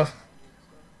challenges and stuff.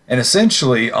 And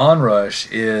essentially, Onrush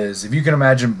is, if you can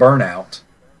imagine Burnout,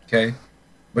 okay?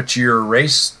 But your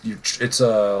race, it's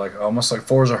like almost like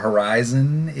Forza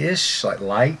Horizon-ish, like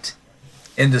light,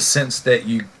 in the sense that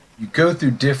you go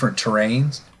through different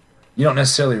terrains. You don't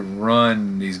necessarily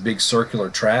run these big circular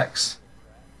tracks.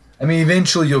 I mean,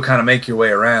 eventually you'll kind of make your way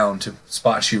around to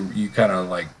spots you kind of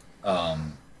like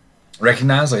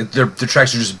recognize. Like the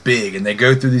tracks are just big, and they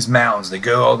go through these mountains, they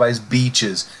go all by these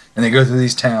beaches, and they go through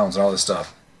these towns and all this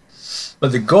stuff.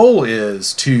 But the goal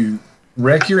is to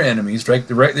wreck your enemies, wreck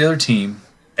the other team,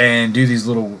 and do these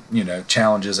little,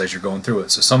 challenges as you're going through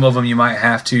it. So some of them you might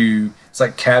have to, it's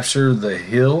like capture the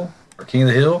hill, or King of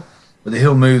the Hill, but the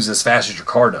hill moves as fast as your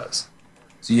car does.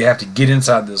 So you have to get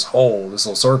inside this hole, this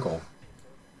little circle,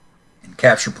 and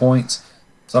capture points.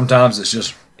 Sometimes it's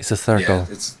just, It's a circle.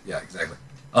 yeah, exactly.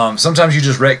 Sometimes you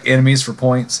just wreck enemies for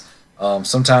points.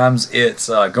 Sometimes it's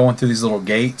going through these little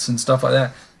gates and stuff like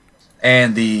that.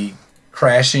 And the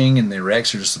crashing and the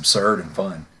wrecks are just absurd and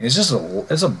fun. It's just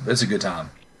it's a good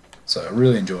time. So I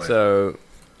really enjoy it. So,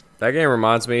 That game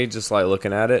reminds me, just like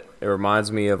looking at it, it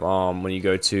reminds me of when you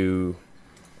go to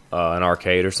an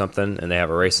arcade or something and they have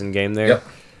a racing game there. Yep.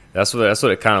 That's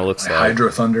what it kind of looks like.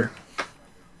 Hydro Thunder.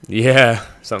 Yeah,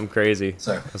 something crazy.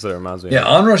 So That's what it reminds me yeah,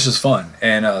 of. Onrush is fun,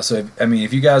 and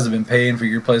if you guys have been paying for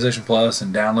your PlayStation Plus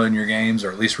and downloading your games,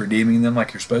 or at least redeeming them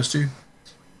like you're supposed to,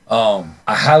 I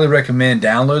highly recommend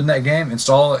downloading that game,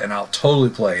 install it, and I'll totally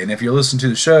play. And if you're listening to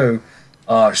the show,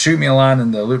 shoot me a line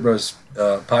in the Loot Bros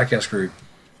podcast group,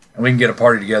 and we can get a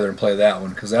party together and play that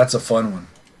one, because that's a fun one.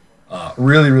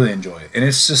 Really, really enjoy it. And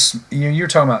it's just, you're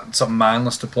talking about something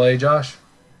mindless to play, Josh.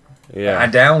 Yeah. I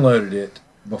downloaded it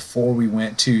before we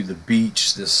went to the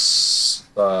beach this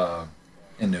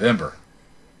in November.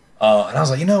 And I was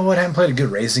like, you know what? I haven't played a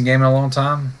good racing game in a long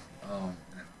time.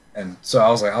 And so I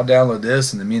was like, I'll download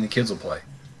this, and then me and the kids will play.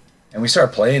 And we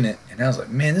started playing it, and I was like,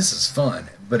 man, this is fun.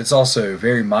 But it's also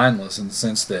very mindless in the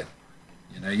sense that,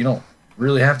 you don't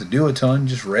really have to do a ton,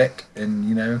 just wreck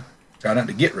and, try not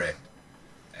to get wrecked.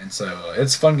 And so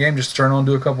it's a fun game just to turn on,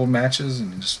 do a couple of matches,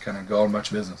 and just kind of go on a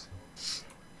bunch of business.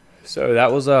 So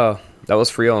that was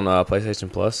free on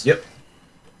PlayStation Plus? Yep.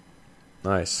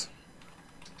 Nice.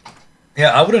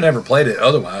 Yeah, I would have never played it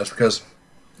otherwise, because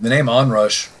the name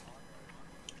Onrush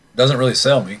doesn't really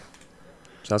sell me.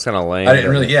 Sounds kind of lame. I didn't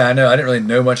really, I know, I didn't really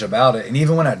know much about it. And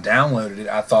even when I downloaded it,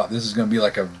 I thought this is going to be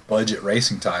like a budget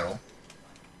racing title.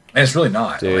 And it's really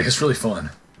not. Dude. Like, it's really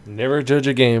fun. Never judge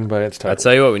a game by its I title.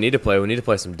 tell you what, we need to play. We need to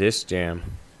play some Disc Jam.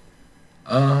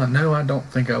 No, I don't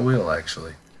think I will,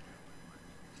 actually.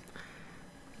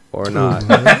 Or not.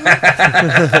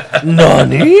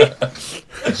 Nani?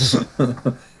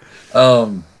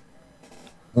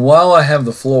 While I have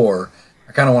the floor,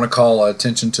 I kind of want to call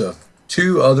attention to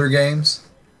 2 other games,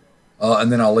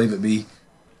 and then I'll leave it be.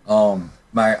 I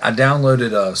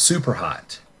downloaded Super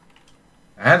Hot.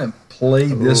 I haven't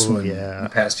played this Ooh, one yeah. in the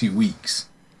past few weeks,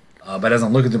 but as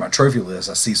I'm looking through my trophy list,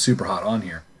 I see Super Hot on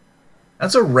here.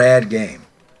 That's a rad game.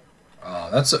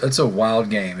 It's a wild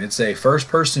game. It's a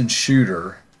first-person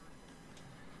shooter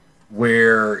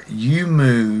where you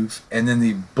move, and then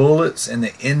the bullets and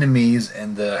the enemies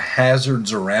and the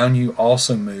hazards around you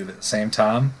also move at the same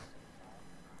time.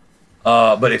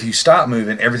 But if you stop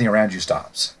moving, everything around you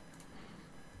stops.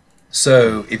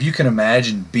 So if you can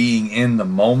imagine being in the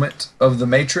moment of the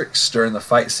Matrix during the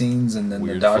fight scenes and then the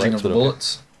Weird dodging flex, of the but okay.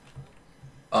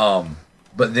 bullets,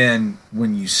 but then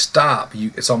when you stop,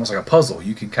 it's almost like a puzzle.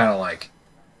 You can kind of like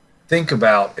think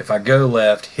about, if I go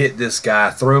left, hit this guy,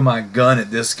 throw my gun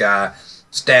at this guy,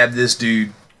 stab this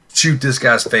dude, shoot this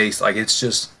guy's face. Like, it's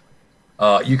just,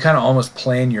 you kind of almost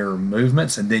plan your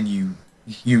movements, and then you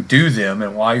do them,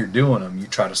 and while you're doing them, you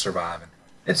try to survive. And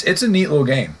it's a neat little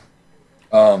game.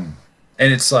 And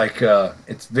it's like,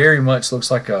 it's very much looks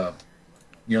like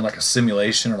like a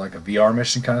simulation or like a VR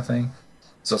mission kind of thing.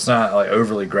 So it's not like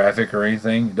overly graphic or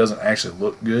anything. It doesn't actually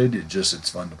look good. It's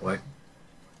fun to play.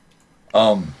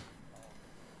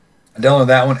 I downloaded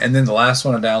that one, and then the last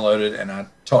one I downloaded, and I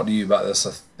talked to you about this,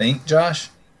 I think, Josh.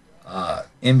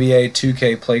 NBA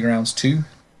 2K Playgrounds 2.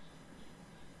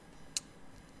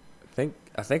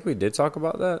 I think we did talk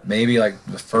about that. Maybe like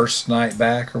the first night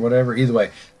back or whatever. Either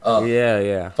way,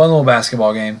 Yeah. fun little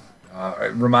basketball game.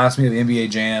 It reminds me of NBA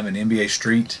Jam and NBA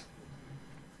Street.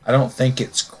 I don't think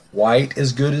it's quite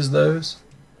as good as those,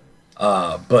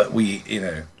 but we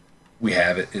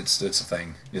have it. It's a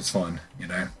thing. It's fun,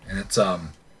 and it's I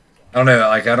don't know.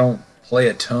 Like, I don't play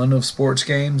a ton of sports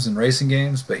games and racing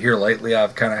games, but here lately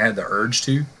I've kind of had the urge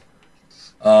to.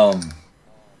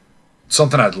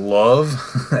 Something I'd love,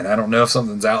 and I don't know if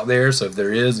something's out there, so if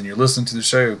there is and you're listening to the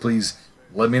show, please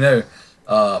let me know.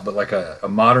 But like a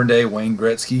modern day Wayne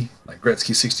Gretzky, like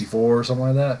Gretzky 64 or something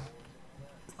like that.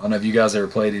 I don't know if you guys ever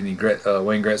played any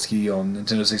Wayne Gretzky on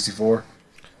Nintendo 64.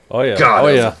 Oh yeah. God, oh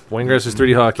that was yeah. Wayne Gretzky's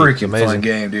 3D hockey. Freaking Amazing. fun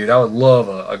game, dude. I would love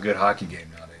a good hockey game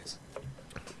nowadays.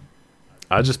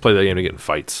 I just play that game to get in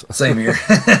fights. Same here.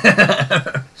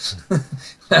 That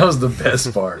was the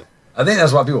best part. I think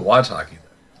that's why people watch hockey.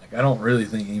 Like, I don't really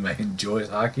think anybody enjoys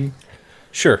hockey.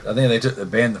 Sure. I think they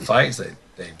banned the fights.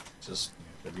 They just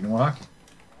there'd be no more hockey.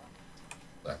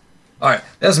 So, all right,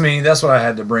 that's me. That's what I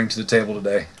had to bring to the table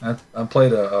today. I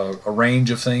played a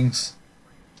range of things.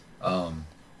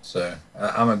 So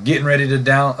I'm getting ready to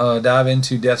dive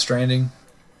into Death Stranding.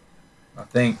 I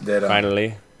think that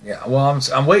Finally. yeah. Well,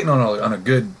 I'm waiting on a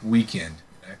good weekend.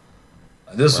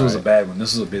 This was a Right. bad one.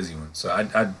 This was a busy one. So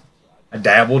I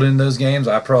dabbled in those games.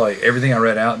 I probably, everything I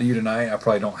read out to you tonight, I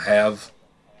probably don't have,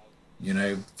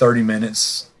 30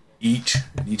 minutes each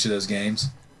in each of those games.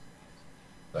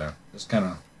 So just kind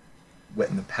of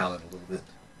wetting the palate a little bit.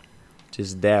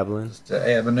 Just dabbling. So,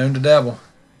 hey, I've been known to dabble.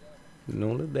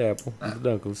 No, the dabble. The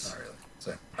Dunkles. Not really.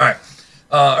 So, all right.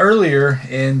 Earlier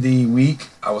in the week,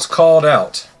 I was called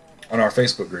out on our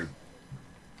Facebook group.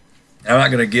 I'm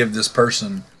not going to give this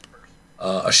person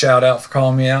a shout out for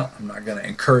calling me out. I'm not going to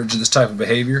encourage this type of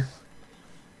behavior.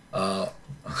 But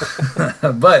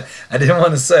I did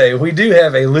want to say we do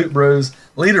have a Loot Bros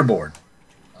leaderboard.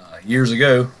 Years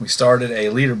ago, we started a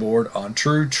leaderboard on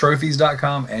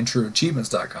TrueTrophies.com and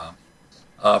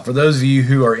TrueAchievements.com. For those of you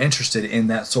who are interested in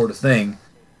that sort of thing,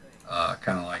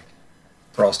 kind of like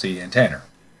Frosty and Tanner.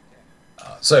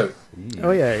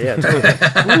 Oh yeah,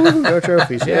 totally. Woo, go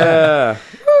trophies, yeah.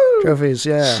 Trophies,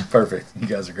 yeah. Perfect. You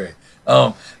guys are great.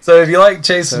 So if you like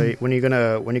chasing, So when are you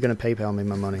gonna PayPal me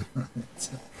my money?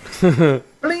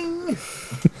 bling,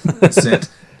 sent.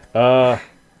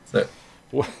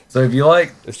 So if you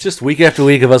like, It's just week after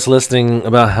week of us listening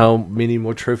about how many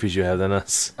more trophies you have than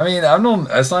us. I mean, I'm not.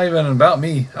 It's not even about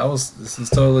me. This is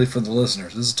totally for the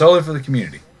listeners. This is totally for the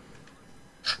community.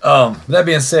 That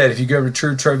being said, if you go over to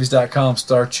TrueTrophies.com,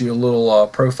 start your little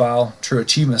profile.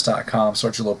 TrueAchievements.com,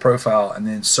 start your little profile, and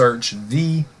then search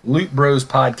the Loot Bros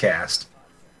podcast.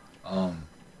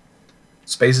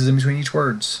 Spaces in between each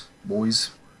words,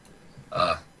 boys.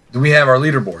 We have our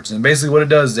leaderboards, and basically what it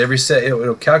does is every set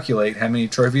it'll calculate how many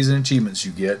trophies and achievements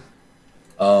you get,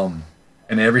 and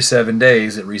every 7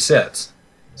 days it resets.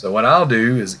 So what I'll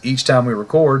do is each time we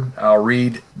record, I'll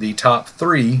read the top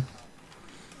 3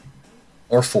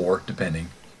 or 4, depending,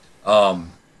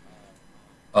 on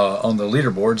the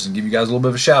leaderboards and give you guys a little bit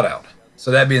of a shout out.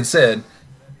 So that being said,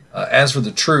 as for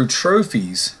the True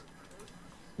Trophies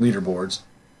leaderboards,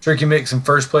 Tricky Mix in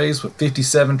first place with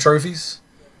 57 trophies.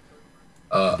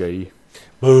 Gay.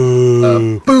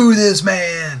 Boo this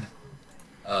man!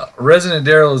 Resident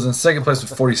Daryl is in second place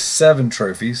with 47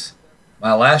 trophies.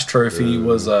 My last trophy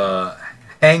was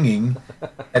hanging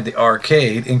at the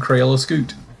arcade in Crayola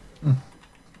Scoot.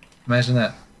 Imagine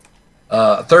that.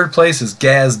 Third place is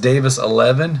Gaz Davis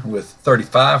 11 with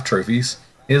 35 trophies.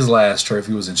 His last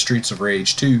trophy was in Streets of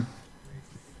Rage 2.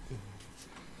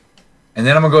 And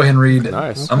then I'm going to go ahead and read.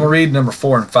 Nice. I'm going to read number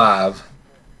 4 and 5.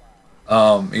 You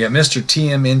got Mr.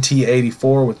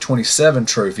 TMNT84 with 27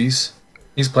 trophies.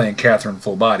 He's playing Catherine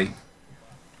full body.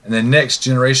 And then Next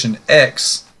Generation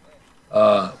X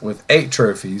with 8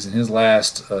 trophies. And his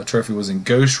last trophy was in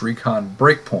Ghost Recon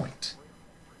Breakpoint.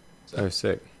 Oh,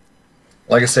 sick.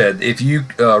 Like I said, if you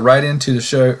write into the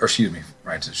show,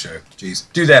 jeez,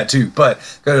 do that too. But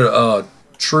go to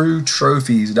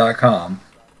TrueTrophies.com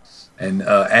and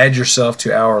add yourself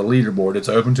to our leaderboard. It's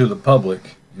open to the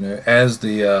public. You know, as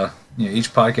the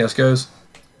each podcast goes,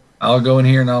 I'll go in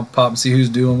here and I'll pop and see who's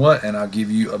doing what, and I'll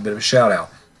give you a bit of a shout out.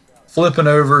 Flipping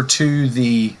over to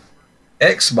the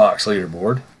Xbox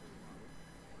leaderboard,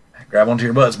 grab onto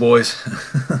your butts, boys.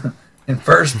 In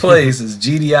first place is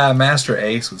GDI Master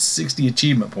Ace with 60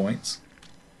 achievement points.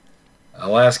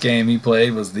 Last game he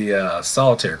played was the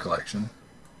Solitaire Collection.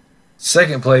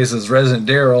 Second place is Resident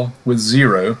Daryl with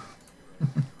 0.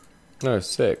 Oh,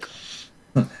 sick.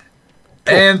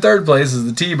 And third place is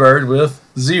the T-Bird with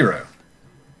 0.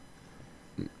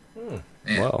 Man,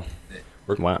 Wow.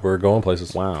 We're going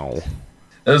places. Wow.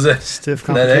 that was Stiff that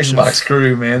competition. Xbox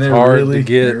crew, man. They're Hard to really,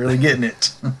 get. they're really getting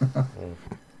it.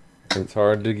 It's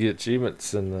hard to get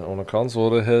achievements on a console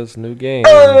that has new games.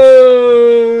 All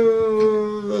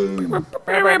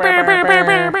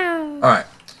right,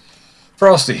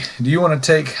 Frosty, do you want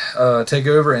to take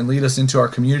over and lead us into our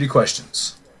community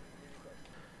questions?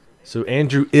 So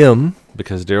Andrew M,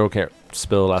 because Daryl can't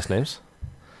spell last names.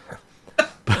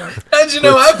 How'd you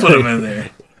know I put him in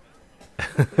there?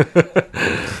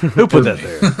 Who put that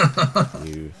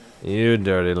there? You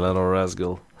dirty little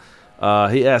rascal.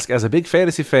 He asked, as a big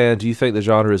fantasy fan, do you think the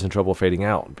genre is in trouble fading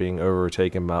out, being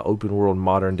overtaken by open-world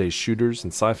modern-day shooters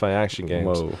and sci-fi action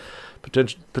games? Whoa.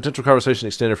 Potential conversation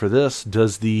extender for this,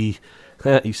 does the...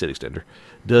 you said extender.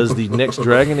 Does the next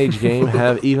Dragon Age game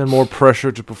have even more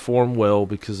pressure to perform well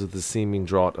because of the seeming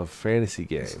drought of fantasy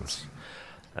games?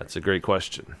 That's a great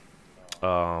question.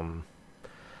 I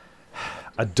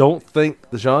don't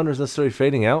think the genre is necessarily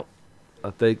fading out.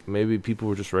 I think maybe people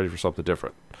were just ready for something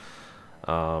different.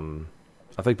 I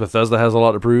think Bethesda has a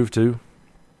lot to prove too.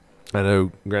 I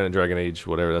know, granted, Dragon Age,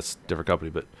 whatever, that's a different company,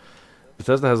 but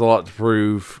Bethesda has a lot to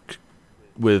prove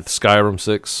with Skyrim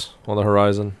 6 on the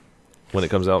horizon when it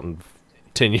comes out in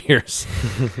 10 years.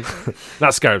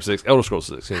 Not Skyrim 6, Elder Scrolls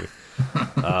 6. Excuse me.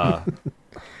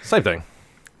 Same thing,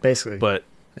 Basically, but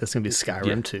it's gonna be Skyrim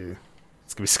Yeah. 2.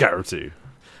 it's going to be Skyrim 2.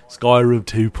 Skyrim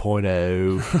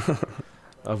 2.0.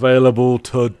 Available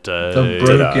today. The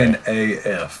Broken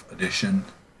AF edition.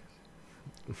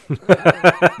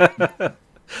 The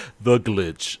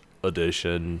glitch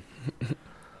edition.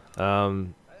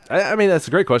 I mean, that's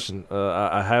a great question.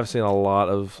 I have seen a lot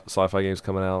of sci-fi games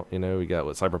coming out. You know, we got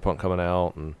Cyberpunk coming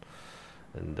out, and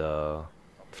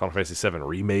Final Fantasy VII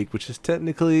Remake, which is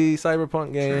technically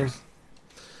Cyberpunk game.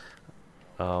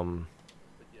 Sure.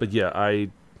 But yeah, I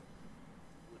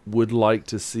would like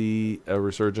to see a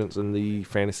resurgence in the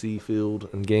fantasy field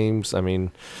and games. I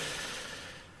mean,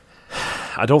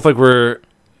 I don't think we're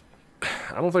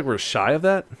shy of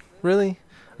that, really.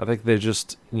 I think they're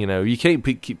just, you know, you can't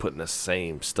keep putting the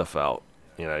same stuff out.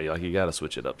 You know, like you got to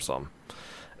switch it up some.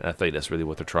 And I think that's really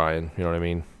what they're trying. You know what I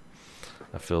mean?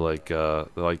 I feel like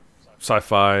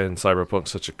sci-fi and cyberpunk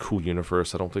such a cool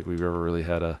universe. I don't think we've ever really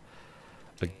had a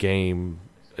game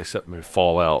except maybe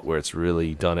Fallout where it's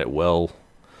really done it well.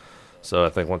 So I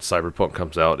think once Cyberpunk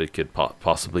comes out, it could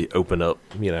possibly open up,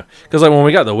 you know. Because like when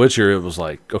we got The Witcher, it was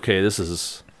like, okay, this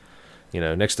is, you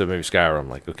know, next to maybe Skyrim,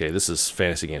 like, okay, this is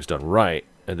fantasy games done right.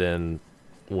 And then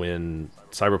when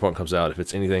Cyberpunk comes out, if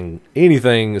it's anything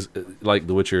is like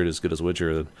The Witcher, as good as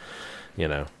Witcher, then, you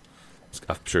know,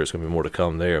 I'm sure it's going to be more to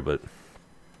come there. But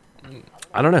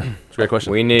I don't know. It's a great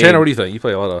question. Tanner, what do you think? You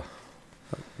play a lot of...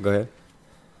 Go ahead.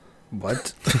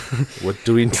 What? What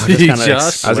do we need,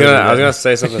 Josh? I was gonna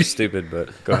say something stupid,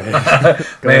 but go ahead.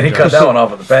 Man, he cut that one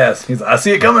off at the pass. He's like, I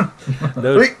see it coming.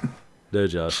 No,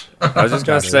 Josh. I was just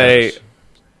gonna say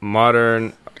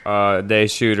modern day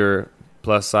shooter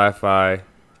plus sci-fi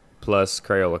plus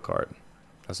Crayola card.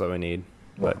 That's what we need.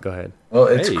 But go ahead. Well,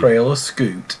 it's Crayola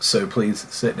Scoot, so please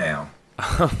sit down.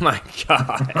 Oh my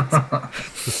god!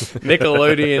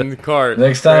 Nickelodeon card.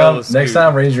 Next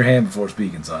time, raise your hand before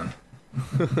speaking, son.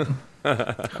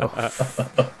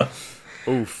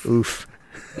 Oof.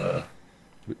 What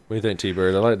do you think,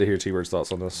 T-Bird? I'd like to hear T-Bird's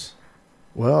thoughts on this.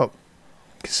 Well,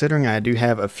 considering I do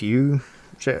have a few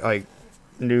like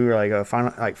new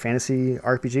final like fantasy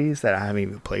RPGs that I haven't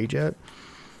even played yet,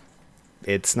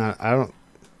 it's not. I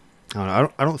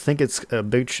don't think it's a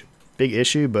big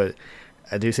issue, but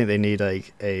I do think they need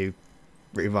like a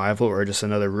revival or just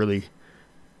another really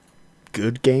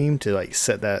good game to like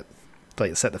set the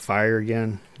fire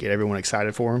again, get everyone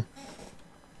excited for them.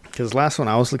 Because the last one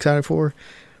I was excited for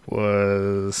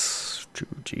was,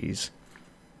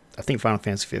 I think Final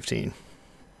Fantasy 15.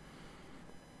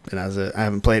 And I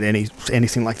haven't played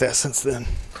anything like that since then.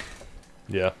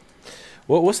 Yeah.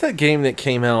 Well, what's that game that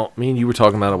came out? Me and you were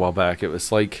talking about it a while back. It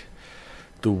was like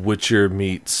The Witcher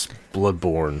meets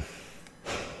Bloodborne.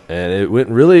 And it went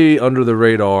really under the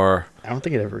radar. I don't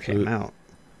think it ever came out.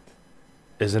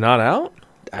 Is it not out?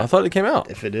 I thought it came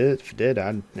out. If it did,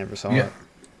 I never saw it.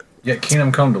 Yeah,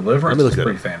 Kingdom Come Deliverance is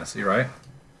pretty fantasy, right?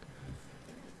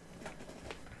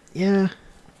 Yeah.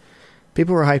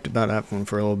 People were hyped about that one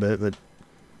for a little bit, but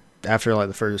after like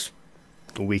the first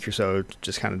week or so, it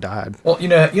just kind of died. Well, you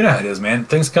know how it is, man.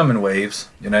 Things come in waves.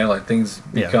 You know, like things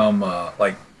become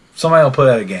like somebody will put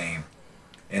out a game,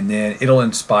 and then it'll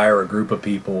inspire a group of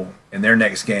people in their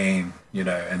next game. You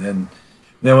know, and then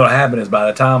what'll happen is by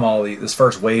the time this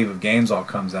first wave of games all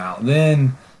comes out,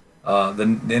 then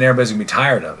everybody's gonna be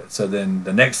tired of it. So then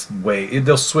the next wave,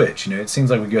 they'll switch. You know, it seems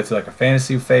like we go through like a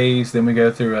fantasy phase, then we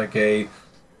go through like a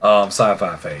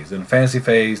sci-fi phase, then a fantasy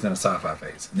phase, then a sci-fi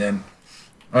phase, and then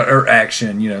or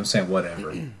action. You know what I'm saying?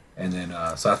 Whatever. And then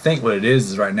so I think what it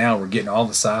is right now we're getting all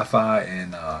the sci-fi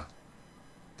and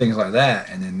things like that,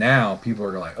 and then now people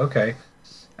are like, okay,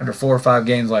 after 4 or 5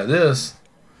 games like this.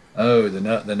 Oh,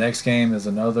 the next game is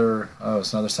it's another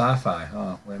sci-fi.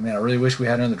 Oh, well, man, I really wish we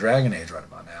had another Dragon Age right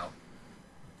about now.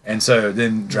 And so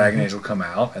then Dragon Age will come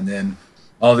out, and then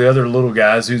all the other little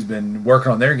guys who's been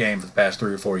working on their game for the past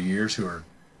 3 or 4 years who are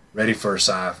ready for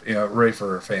ready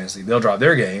for fantasy, they'll drop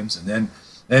their games, and then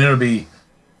it'll be,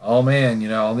 oh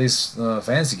man, all these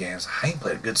fantasy games. I ain't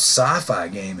played a good sci-fi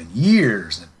game in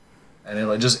years, and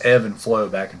it'll just ebb and flow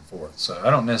back and forth. So I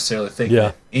don't necessarily think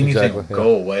that anything will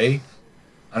go away.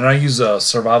 And I use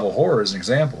survival horror as an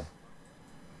example.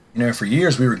 For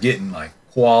years we were getting like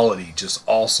quality, just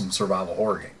awesome survival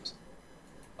horror games.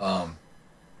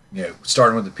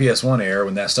 Starting with the PS1 era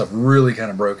when that stuff really kind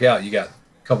of broke out. You got a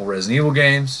couple Resident Evil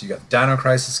games, you got Dino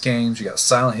Crisis games, you got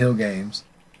Silent Hill games.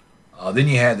 Then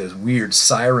you had those weird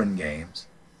Siren games.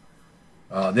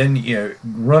 Then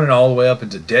running all the way up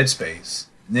into Dead Space.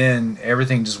 And then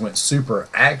everything just went super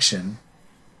action.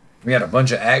 We had a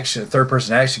bunch of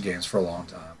third-person action games for a long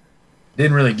time.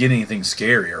 Didn't really get anything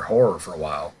scary or horror for a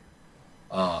while.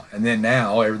 And then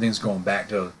now everything's going back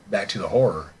to the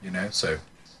horror, So,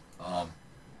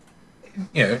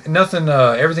 nothing.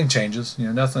 Everything changes.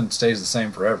 Nothing stays the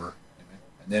same forever.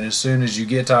 And then as soon as you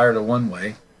get tired of one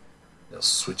way, they'll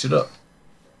switch it up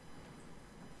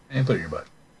and put it in your butt.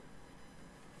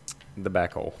 the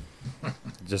back hole.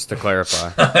 Just to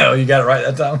clarify. Oh, you got it right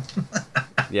that time.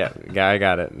 Yeah, I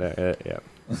got it. Yeah.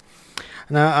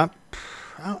 No,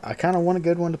 I kind of want a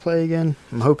good one to play again.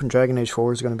 I'm hoping Dragon Age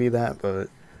 4 is going to be that, but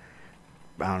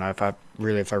I don't know if I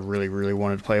really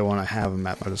wanted to play one. I have them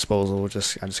at my disposal. I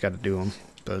just got to do them.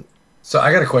 But So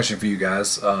I got a question for you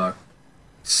guys.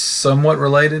 Somewhat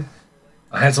related.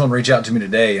 I had someone reach out to me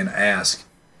today and ask,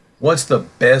 what's the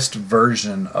best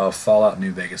version of Fallout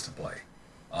New Vegas to play?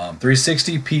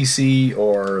 360, PC,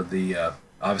 or the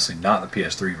obviously not the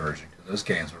PS3 version, because those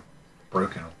games were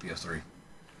broken with PS3.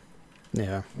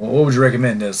 yeah, Well, what would you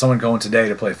recommend to someone going today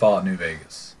to play Fallout New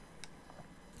Vegas?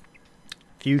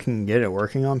 if you can get it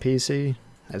working on PC,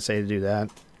 I'd say to do that.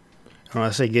 And when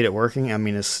I say get it working, I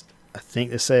mean I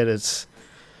think they said it's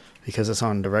because it's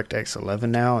on DirectX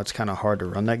 11 now. It's kind of hard to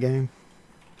run that game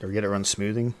or get it run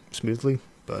smoothly.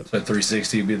 But So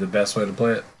 360 would be the best way to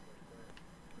play it?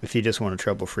 if you just want a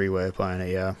trouble-free way of playing it,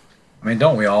 yeah. I mean,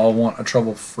 don't we all want a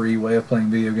trouble-free way of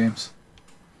playing video games?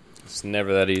 It's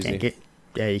never that easy.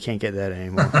 You can't get that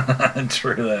anymore.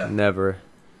 True that. Never.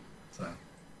 So. All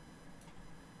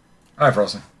right,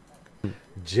 Frosty.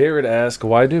 Jared asked,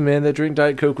 why do men that drink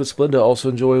Diet Coke with Splenda also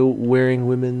enjoy wearing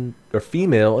women or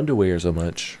female underwear so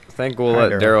much? I think we'll Hi,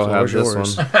 let Daryl, Daryl have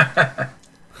floor's this yours.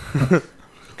 one.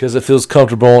 Because it feels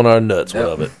comfortable on our nuts. Yep. We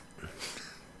love it.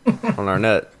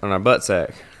 on our butt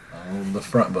sack. On the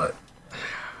front butt.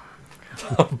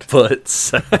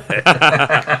 Butts.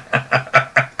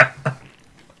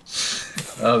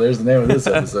 Oh, there's the name of this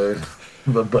episode.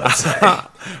 The butt sack.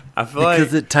 I feel like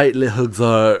Because it tightly hugs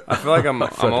our... I feel like I'm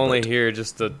only here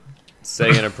just to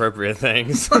say inappropriate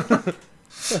things.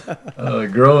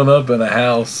 Growing up in a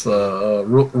house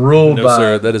ruled No, by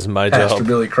sir, that is my Pastor job.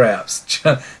 Billy Craps,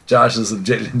 Josh has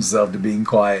subjected himself to being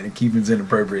quiet and keeping his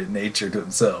inappropriate nature to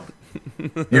himself. He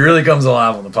really comes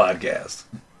alive on the podcast.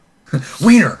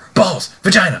 Wiener, balls,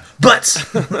 vagina, butts.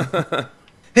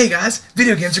 Hey guys,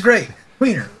 video games are great.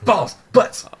 Wiener, balls,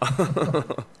 butts.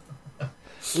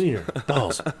 Wiener,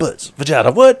 balls, butts,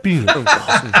 vagina, what? Balls,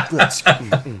 butts.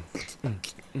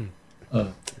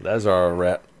 That's our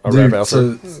rap. Our rap Dude,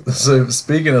 outro. so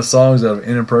speaking of songs that have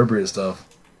inappropriate stuff,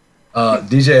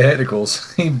 DJ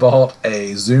Hecticals, he bought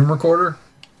a Zoom recorder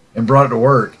and brought it to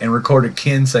work and recorded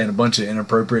Ken saying a bunch of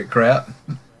inappropriate crap,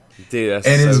 Dude, that's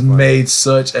and so has funny. made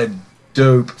such a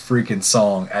dope freaking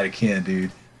song out of Ken,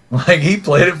 dude. Like, he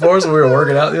played it for us when we were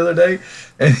working out the other day,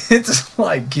 and it's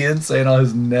like Ken saying all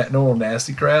his normal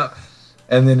nasty crap,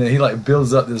 and then he like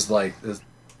builds up this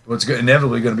what's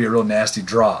inevitably going to be a real nasty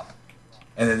drop,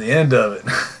 and at the end of it,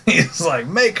 he's like,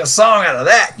 "Make a song out of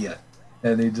that, you,"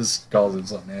 and he just calls him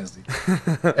something nasty.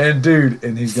 And dude,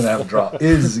 and he's gonna have a drop. It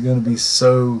is gonna be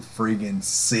so freaking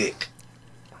sick.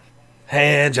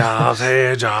 Hand jobs,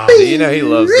 hand jobs. You know he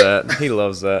loves that. He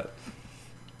loves that.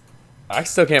 I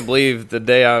still can't believe the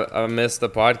day I missed the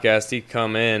podcast, he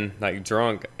come in like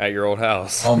drunk at your old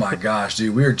house. Oh my gosh,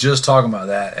 dude, we were just talking about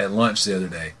that at lunch the other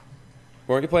day.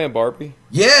 Weren't you playing Barbie?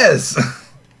 Yes.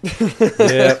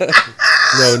 Yeah.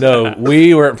 No,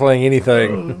 we weren't playing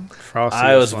anything. Frosty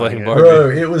I was playing it. Barbie. Bro,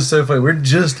 it was so funny. We're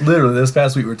just literally this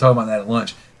past week we were talking about that at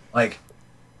lunch. Like,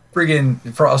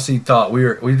 friggin' Frosty thought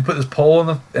we put this poll in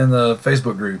the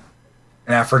Facebook group,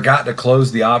 and I forgot to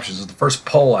close the options. It was the first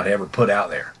poll I'd ever put out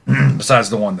there, besides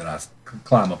the one that I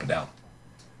climb up and down.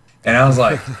 And I was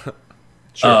like,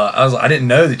 I didn't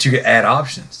know that you could add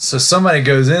options. So somebody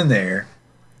goes in there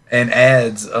and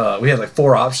adds. We had like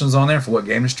 4 options on there for what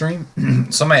game to stream.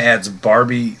 Somebody adds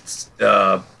Barbie,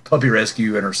 Puppy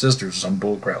Rescue, and her sisters, or some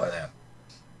bull crap like that.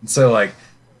 And so like,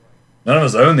 none of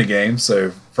us own the game,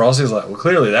 so Frosty's like, well,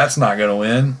 clearly that's not going to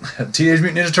win. Teenage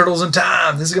Mutant Ninja Turtles in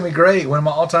Time. This is going to be great. One of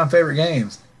my all-time favorite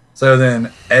games. So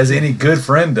then, as any good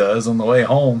friend does on the way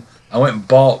home, I went and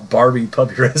bought Barbie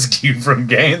Puppy Rescue from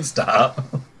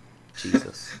GameStop.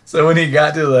 Jesus. So when he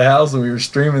got to the house and we were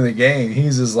streaming the game,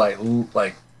 he's just like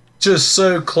just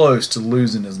so close to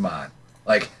losing his mind.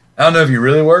 Like, I don't know if you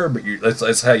really were, but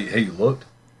that's how you looked.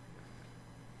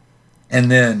 And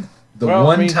then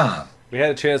time. We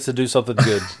had a chance to do something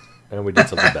good, and we did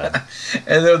something bad.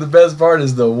 And then the best part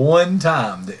is the one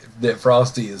time that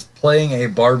Frosty is playing a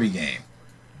Barbie game,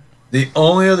 the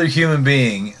only other human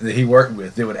being that he worked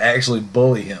with that would actually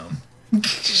bully him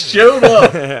showed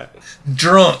up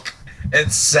drunk and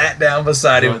sat down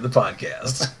beside him at the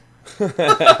podcast.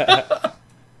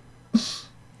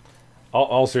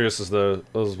 All seriousness, though,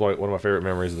 that was like one of my favorite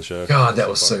memories of the show. God, that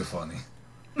was so funny.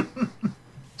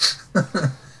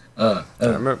 I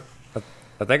remember.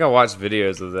 I think I watched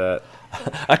videos of that.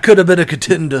 I could have been a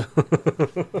contender.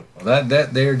 Well,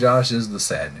 that there, Josh, is the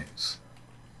sad news.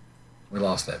 We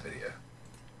lost that video.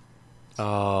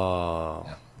 Oh,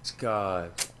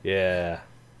 God. Yeah.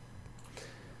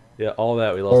 Yeah, all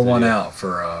that we lost. Pour to one do. out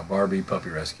for Barbie Puppy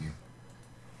Rescue.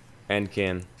 And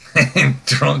Ken.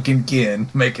 Drunken Ken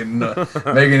making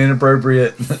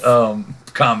inappropriate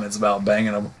comments about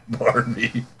banging a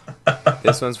Barbie.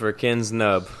 This one's for Ken's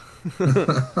nub.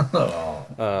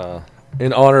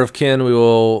 In honor of Ken, we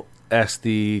will ask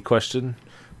the question,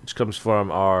 which comes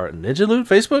from our Ninja Loot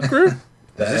Facebook group.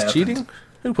 That Is this happened. cheating?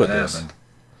 Who put That this? happened.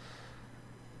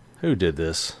 Who did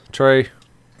this? Trey?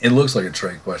 It looks like a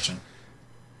Trey question.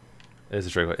 It's a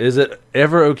Trey question. Is it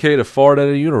ever okay to fart at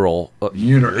a funeral?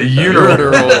 Urinal.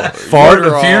 Fart at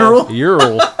a funeral?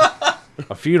 Urinal.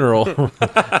 A funeral.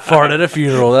 Fart at a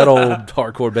funeral. That old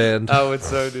hardcore band. I would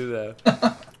so do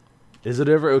that. Is it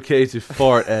ever okay to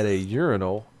fart at a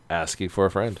urinal asking for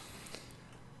a friend?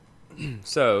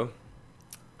 So,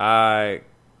 I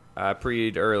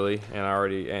preed early, and I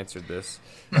already answered this.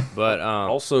 But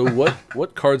Also,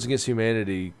 what Cards Against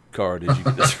Humanity card did you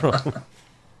get this from?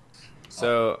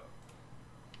 So,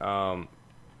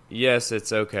 yes,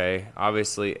 it's okay.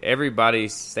 Obviously, everybody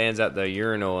stands at the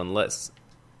urinal and lets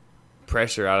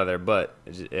pressure out of their butt.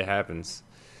 It happens.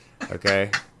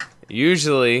 Okay.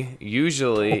 Usually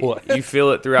What? you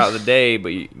feel it throughout the day, but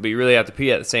you really have to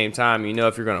pee at the same time. You know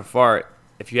if you're gonna fart.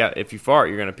 If you fart,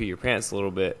 you're gonna pee your pants a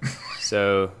little bit.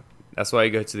 So that's why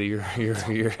you go to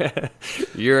the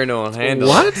urinal and handle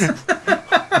it.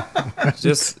 What?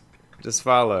 Just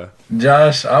follow.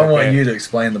 Josh, I want Okay. you to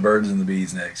explain the birds and the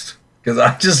bees next. Because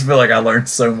I just feel like I learned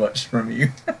so much from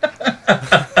you.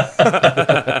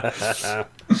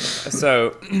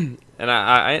 So, and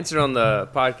I answered on the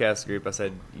podcast group. I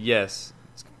said yes,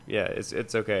 yeah,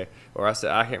 it's okay. Or I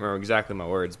said I can't remember exactly my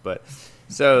words, but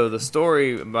so the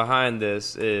story behind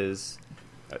this is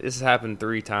this happened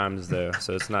 3 times though,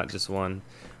 so it's not just one.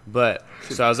 But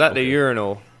so I was at the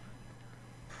urinal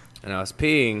and I was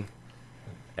peeing,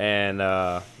 and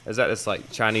I was at this like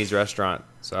Chinese restaurant,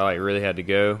 so I like really had to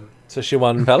go.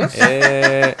 Szechuan Palace?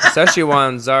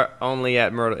 Szechuan's are only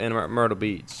at Myrtle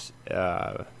Beach.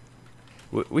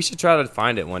 We should try to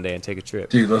find it one day and take a trip.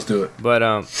 Dude, let's do it. But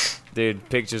dude,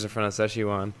 pictures in front of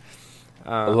Szechuan.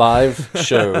 A live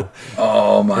show.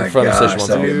 Oh my In front of gosh, Szechuan.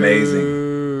 that'd be amazing.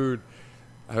 Dude,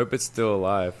 I hope it's still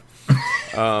alive.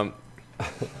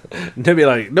 They'd be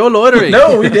like, no loitering.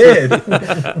 No, we did.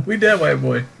 We did, white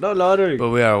boy. No loitering.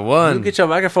 But we are You one. get your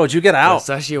microphones. You get But out.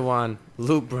 Szechuan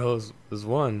Loop Bros is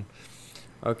one.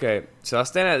 Okay, so I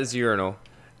stand at this urinal,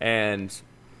 and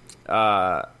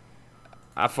I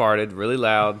farted really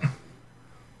loud,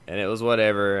 and it was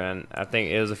whatever. And I think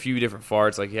it was a few different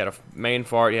farts. Like, he had a main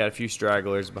fart, he had a few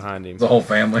stragglers behind him. The whole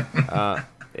family.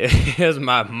 It was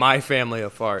my family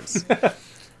of farts.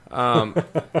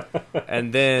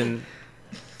 And then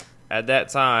at that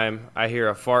time, I hear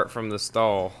a fart from the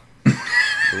stall.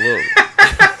 Look.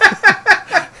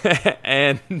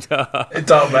 And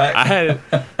Talk back.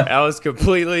 I was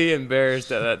completely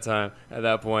embarrassed at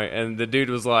that point, and the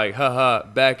dude was like, haha,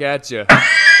 back at you. And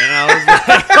I was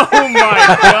like, oh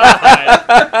my god.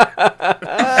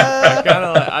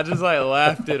 I just like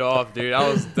laughed it off, dude. I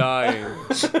was dying.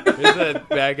 He said,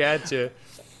 back at you.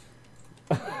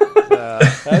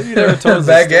 Have you never told us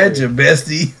Back this at story? you,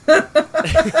 bestie.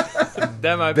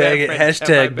 That my Back best at,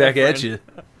 friend- hashtag my back best at friend.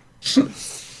 you.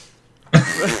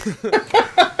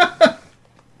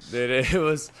 Dude, it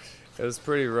was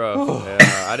pretty rough.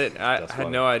 Yeah, I had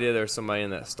no idea there was somebody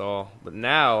in that stall, but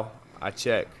now I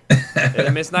check. I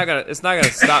mean, it's not gonna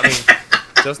stop me.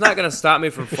 So it's not gonna stop me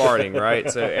from farting, right?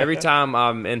 So every time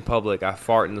I'm in public, I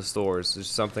fart in the stores. It's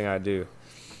something I do.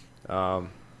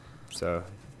 So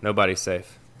nobody's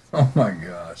safe. Oh my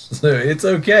gosh. So it's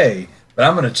okay, but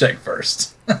I'm going to check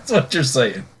first. That's what you're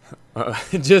saying.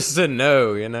 Just to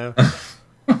know, you know.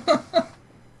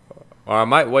 Or I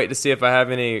might wait to see if I have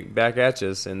any back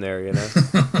atches in there, you know.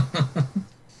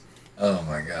 Oh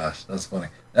my gosh, that's funny.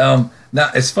 Now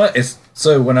it's fun. It's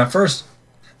so when I first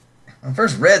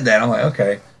read that, I'm like,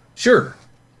 okay, sure.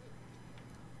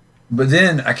 But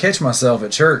then I catch myself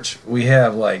at church. We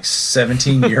have like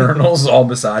 17 urinals all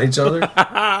beside each other,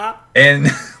 and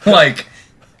like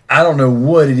I don't know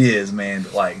what it is, man.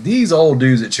 But like these old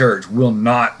dudes at church will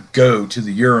not go to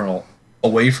the urinal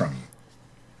away from you.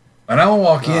 And I will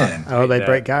walk in. Oh, they that.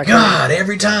 break guy. God,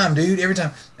 every time, dude, every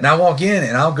time. And I walk in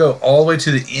and I'll go all the way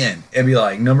to the end and be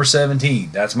like, number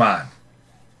 17, that's mine.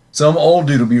 Some old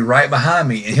dude will be right behind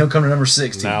me and he'll come to number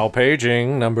 16. Now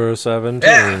paging number 17.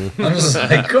 Yeah. I'm just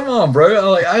like, come on,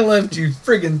 bro. I left you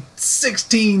friggin'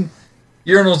 16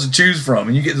 urinals to choose from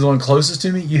and you get the one closest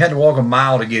to me. You had to walk a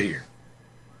mile to get here.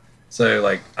 So,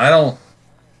 like, I don't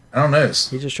I don't know. He's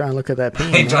just trying to look at that pen.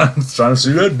 He man. trying to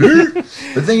see that dirt.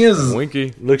 The thing is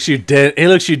Winky. Looks you dead. He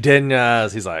looks you dead in the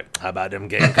eyes. He's like, "How about them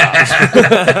Gamecocks?"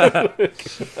 I'm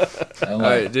All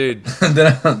like, right, dude.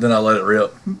 then I let it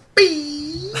rip.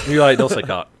 You're like, "Don't say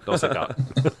cock. Don't say cock."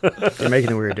 You're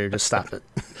making it weird, dude. Just stop it.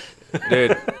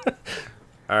 Dude.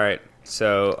 All right.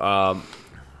 So,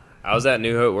 I was at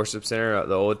New Hope Worship Center,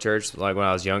 the old church, like when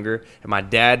I was younger. And my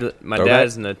dad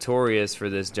is notorious for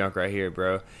this junk right here,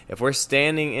 bro. If we're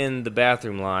standing in the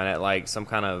bathroom line at like some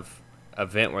kind of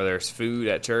event where there's food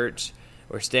at church,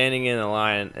 we're standing in the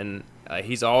line, and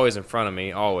he's always in front of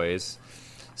me, always.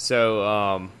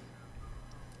 So,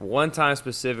 one time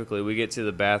specifically, we get to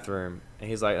the bathroom, and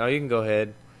he's like, "Oh, you can go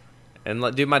ahead."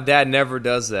 And dude, my dad never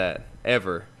does that,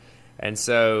 ever. And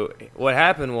so what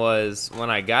happened was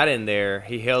when I got in there,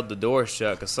 he held the door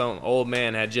shut because some old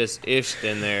man had just ished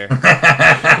in there.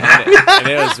 and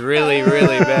it was really,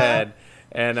 really bad.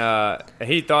 And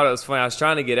he thought it was funny. I was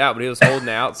trying to get out, but he was holding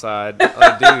it outside.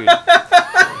 Like, dude,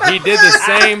 he did the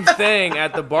same thing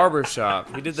at the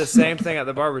barbershop.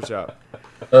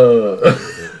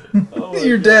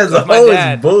 Your dad's My always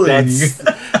dad. bullying you.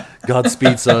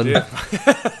 Godspeed, son.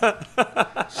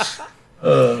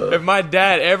 If my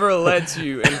dad ever lets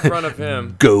you in front of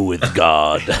him, Go with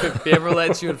God. if he ever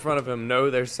lets you in front of him, know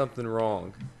there's something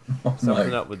wrong.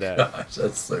 Something up with that. Gosh,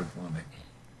 that's so funny.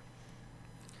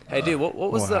 Hey, dude, what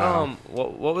was Wow.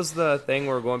 what was the thing we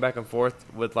were going back and forth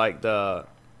with, like the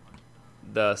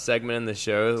segment in the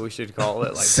show that we should call it,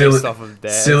 like based off of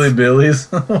dad? Silly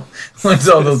Billies. Like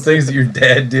all those things that your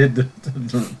dad did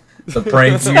to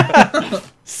prank you.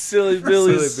 Silly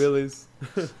Silly Billies.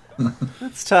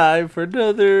 It's time for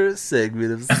another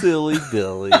segment of Silly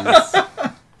Billies.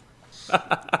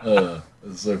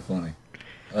 It's so funny.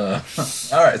 All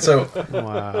right, so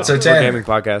Wow. so Gaming Tanner,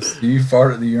 podcast. do you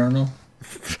fart at the urinal?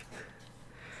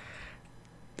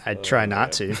 I try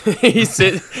not to.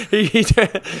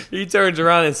 He turns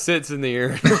around and sits in the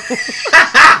urinal.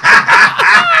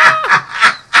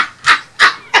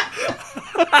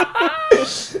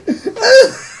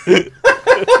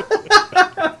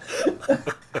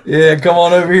 Yeah, come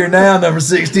on over here now, number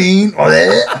 16.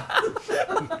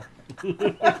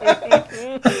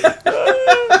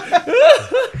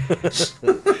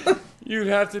 You'd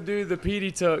have to do the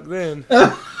Petey tuck then.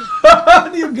 How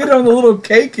do you get on the little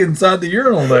cake inside the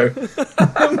urinal, though?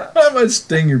 That might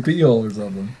sting your pee hole or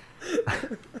something.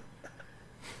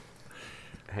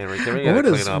 Henry, can we get a What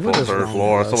is- clean up what on is third wrong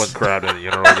floor? with us? Someone crabbed in the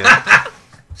urinal again.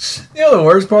 You know the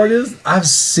worst part is I've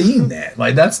seen that.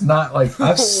 Like that's not like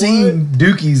I've seen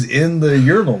dookies in the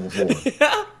urinal before.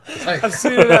 Like, I've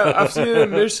seen it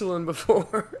in Michelin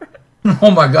before.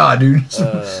 oh my god, dude!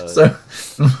 So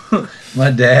my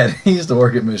dad, he used to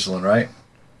work at Michelin, right?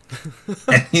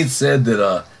 And he said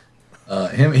that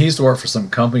he used to work for some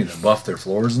company that buffed their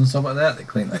floors and stuff like that. They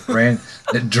cleaned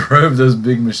that drove those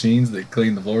big machines that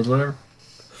cleaned the floors, whatever.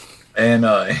 And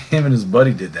him and his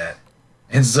buddy did that.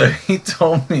 And so he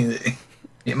told me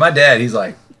that my dad,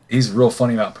 he's real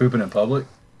funny about pooping in public.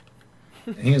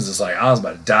 And he was just like, I was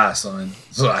about to die, son.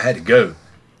 So I had to go.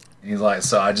 And he's like,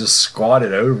 so I just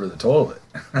squatted over the toilet.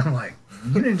 I'm like,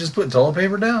 you didn't just put toilet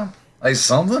paper down? Like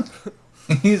something?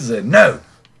 He said, no,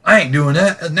 I ain't doing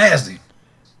that. That's nasty.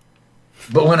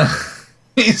 But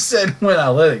he said when I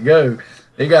let it go,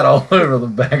 it got all over the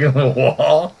back of the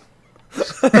wall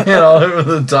and all over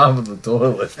the top of the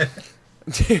toilet.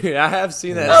 Dude, I have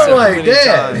seen that I'm so like, many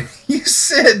Dad, times. you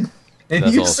said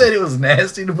That's you awesome. said it was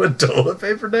nasty to put toilet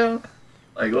paper down?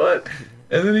 Like what?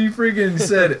 And then he freaking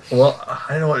said, well, I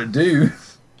didn't know what to do.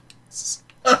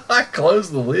 I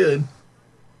closed the lid.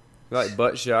 Like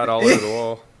butt shot all over the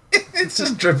wall. It's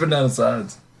just dripping down the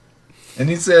sides. And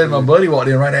he said, my buddy walked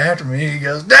in right after me. He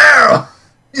goes, Daryl!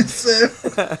 He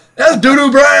said, that's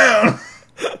Doo-Doo Brown!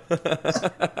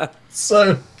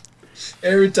 So,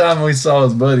 every time we saw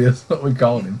his buddy, that's what we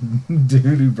called him.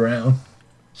 Doo-Doo Brown.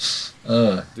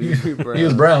 Doo-Doo Brown. He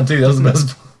was brown, too. That was the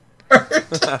best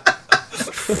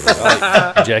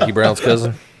part. Jackie Brown's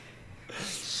cousin.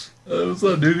 What's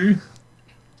up, Doo-Doo?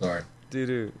 Sorry.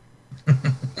 Dude.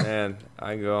 Man,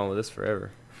 I can go on with this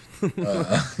forever.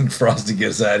 Frosty, get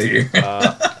us out of here.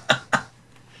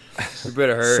 You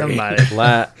better hurry. Somebody.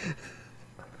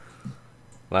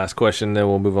 Last question, then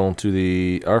we'll move on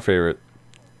to our favorite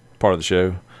part of the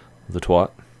show, the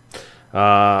twat.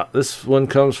 This one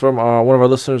comes from one of our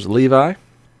listeners, Levi.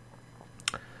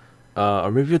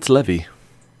 Or maybe it's Levy,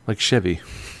 like Chevy.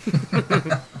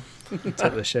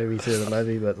 Took the Chevy to the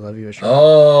levee, but the levee was short.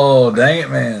 Oh, dang it,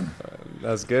 man.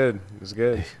 That's good. That's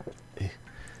good.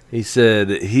 He said,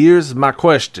 here's my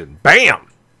question. Bam!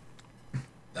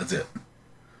 That's it.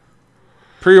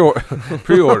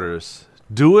 Pre-orders.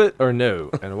 Do it or no,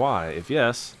 and why? If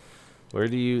yes, where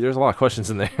do you? There's a lot of questions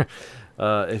in there.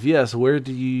 If yes, where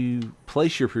do you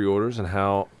place your pre-orders, and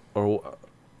how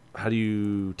do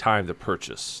you time the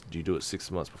purchase? Do you do it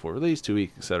 6 months before release, 2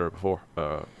 weeks, etc. before?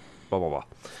 Blah blah blah.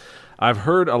 I've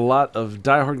heard a lot of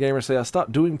diehard gamers say I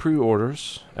stopped doing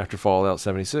pre-orders after Fallout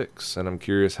 76, and I'm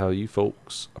curious how you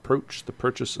folks approach the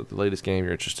purchase of the latest game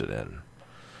you're interested in.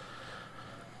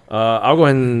 I'll go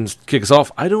ahead and kick us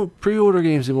off. I don't pre-order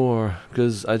games anymore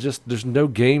because there's no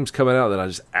games coming out that I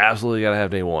just absolutely gotta have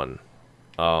day one.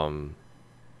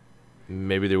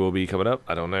 Maybe there will be coming up.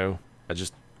 I don't know.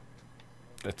 It's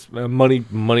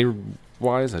money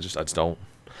wise. I just don't.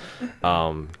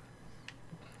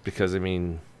 Because I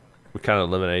mean, we kind of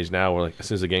live in an age now where like as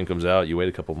soon as the game comes out, you wait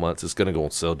a couple months, it's gonna go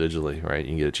on sale digitally, right?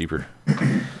 You can get it cheaper.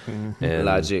 And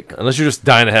Logic. Unless you're just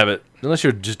dying to have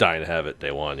it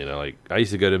day one, like I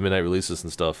used to go to midnight releases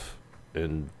and stuff,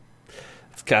 and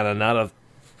it's kind of not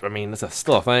it's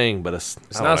still a thing, but it's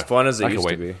not as fun as it used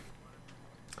to be.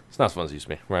 It's not as fun as it used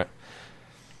to be, right?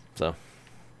 So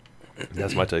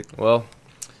that's my take. Well,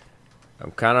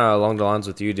 I'm kind of along the lines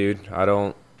with you, dude.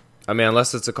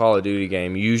 Unless it's a Call of Duty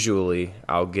game, usually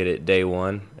I'll get it day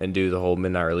one and do the whole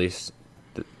midnight release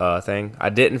thing. I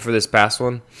didn't for this past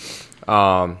one.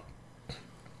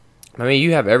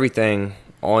 You have everything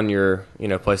on your,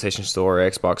 PlayStation Store or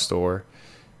Xbox Store,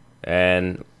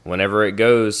 and whenever it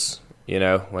goes, you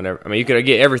could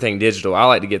get everything digital. I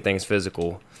like to get things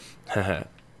physical. Get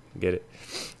it?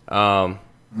 No,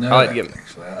 I like to get.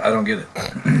 Actually, I don't get it.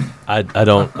 I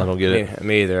don't get it.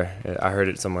 Me either. I heard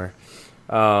it somewhere.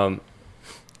 I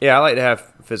like to have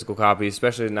physical copies,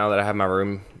 especially now that I have my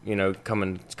room,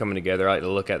 coming together. I like to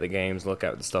look at the games, look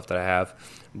at the stuff that I have.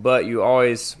 But you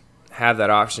always have that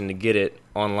option to get it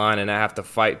online and not have to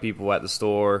fight people at the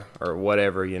store or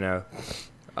whatever,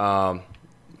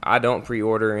 I don't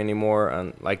pre-order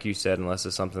anymore, like you said, unless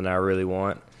it's something that I really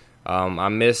want.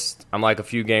 I'm like a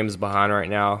few games behind right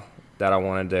now that I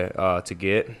wanted to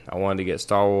get. I wanted to get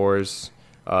Star Wars,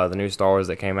 the new Star Wars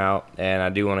that came out, and I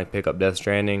do want to pick up Death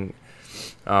Stranding.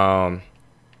 So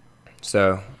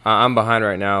I'm behind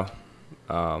right now.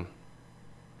 But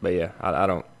yeah, I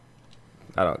don't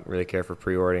really care for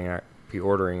pre-ordering,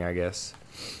 I guess.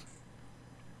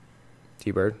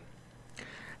 T-Bird?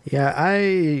 Yeah,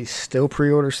 I still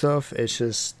pre-order stuff.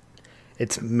 It's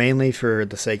mainly for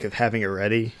the sake of having it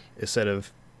ready instead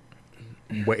of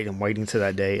waiting to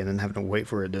that day and then having to wait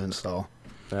for it to install.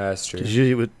 That's true.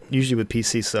 Usually with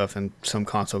PC stuff and some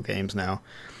console games now,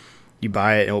 you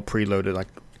buy it and it'll preload it like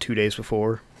 2 days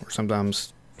before or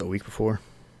sometimes a week before.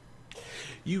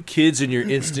 You kids and your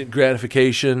instant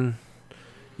gratification,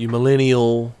 you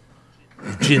millennial,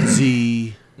 Gen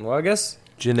Z, Well, I guess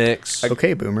Gen X.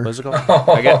 Okay, boomer. What's it called?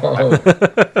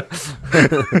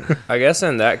 I guess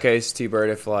in that case, T-Bird,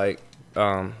 if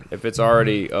it's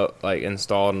already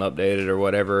installed and updated or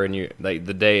whatever, and you the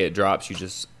day it drops, you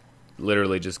just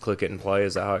literally just click it and play.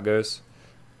 Is that how it goes?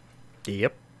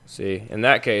 Yep. See, in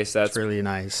that case, that's really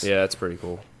nice. Yeah, that's pretty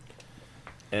cool.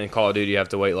 And in Call of Duty, you have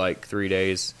to wait 3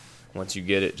 days once you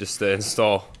get it just to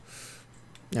install.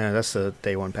 Yeah, that's the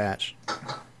day one patch.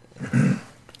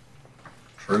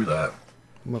 True that.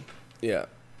 Yeah.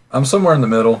 I'm somewhere in the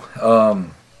middle.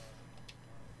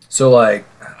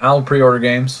 I'll pre-order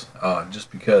games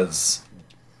just because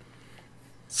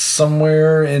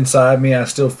somewhere inside me I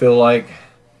still feel like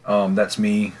that's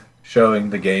me showing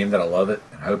the game that I love it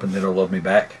and hoping that it'll love me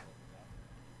back.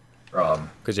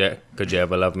 Could you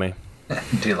ever love me?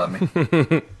 Do you love me?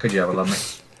 Could you ever love me?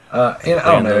 And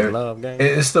I don't know.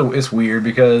 It's weird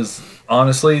because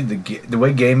honestly, the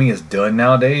way gaming is done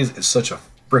nowadays is such a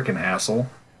freaking hassle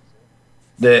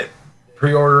that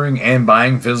pre-ordering and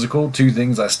buying physical, two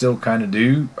things I still kind of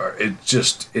do. It's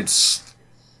just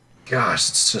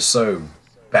so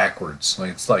backwards.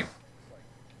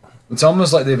 It's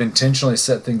almost like they've intentionally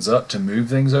set things up to move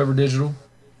things over digital,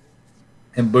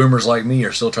 and boomers like me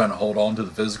are still trying to hold on to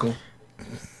the physical.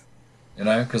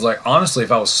 Because honestly,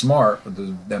 if I was smart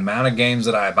with the amount of games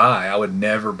that I buy, I would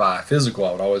never buy physical.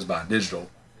 I would always buy digital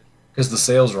because the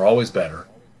sales are always better.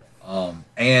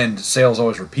 And sales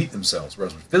always repeat themselves.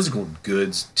 Whereas with physical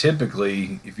goods,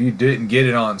 typically, if you didn't get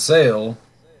it on sale,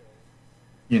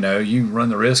 you run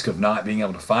the risk of not being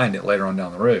able to find it later on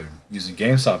down the road. Using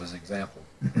GameStop as an example.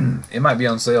 It might be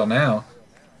on sale now,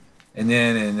 and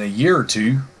then in a year or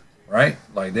two, right?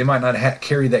 They might not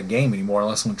carry that game anymore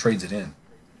unless someone trades it in.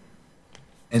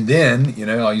 And then,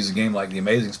 I'll use a game like The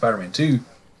Amazing Spider-Man 2.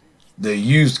 The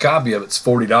used copy of it's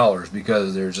 $40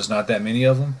 because there's just not that many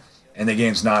of them, and the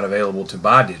game's not available to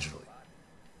buy digitally.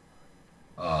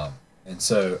 And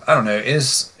so, I don't know.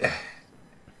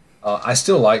 I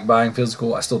still like buying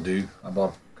physical. I still do. I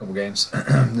bought a couple games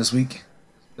this week,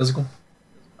 physical.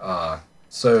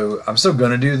 So I'm still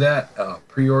gonna do that.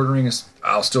 Pre-ordering is.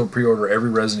 I'll still pre-order every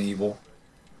Resident Evil.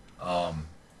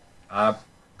 I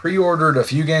pre-ordered a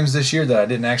few games this year that I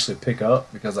didn't actually pick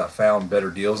up because I found better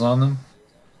deals on them.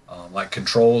 Like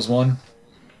Control is one.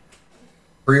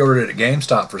 Pre-ordered it at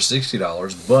GameStop for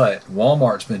 $60, but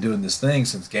Walmart's been doing this thing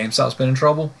since GameStop's been in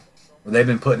trouble, where they've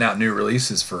been putting out new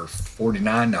releases for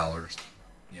 $49,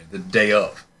 the day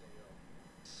of.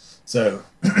 So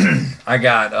I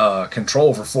got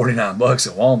Control for $49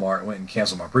 at Walmart and went and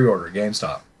canceled my pre-order at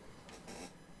GameStop.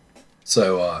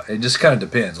 So it just kind of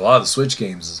depends. A lot of the Switch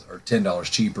games are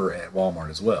 $10 cheaper at Walmart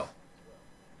as well.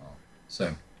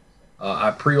 So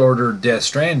I pre-ordered Death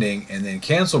Stranding and then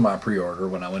canceled my pre-order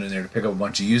when I went in there to pick up a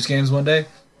bunch of used games one day.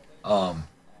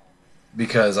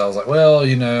 Because I was like, well,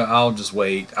 I'll just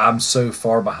wait. I'm so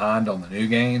far behind on the new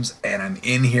games, and I'm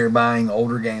in here buying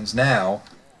older games now.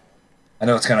 I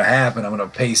know it's going to happen. I'm going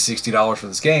to pay $60 for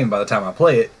this game. By the time I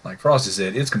play it, like Frosty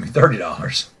said, it's going to be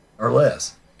 $30 or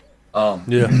less.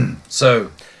 Yeah. So,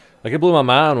 like, it blew my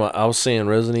mind when I was seeing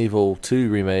Resident Evil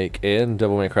 2 remake and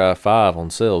Devil May Cry 5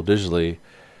 on sale digitally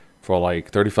for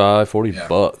like $35-40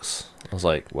 bucks. I was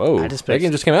like, whoa, that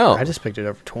game just came out. I just picked it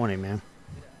up for $20, man.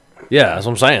 Yeah, that's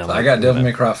what I'm saying. I got Devil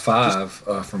May Cry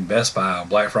 5 from Best Buy on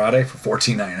Black Friday for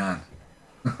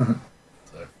 $14.99.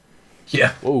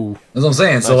 Yeah. Whoa. That's what I'm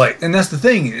saying. Nice. So, and that's the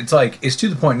thing. It's like, it's to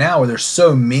the point now where there's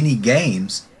so many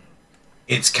games,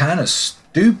 it's kind of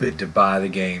stupid to buy the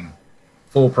game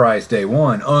full price day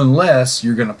one unless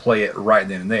you're going to play it right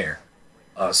then and there.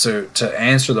 So, to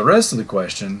answer the rest of the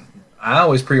question, I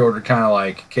always pre-order kind of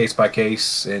like case by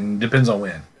case and depends on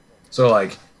when. So,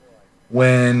 like,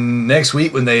 when next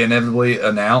week, when they inevitably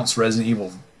announce Resident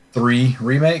Evil 3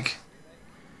 Remake,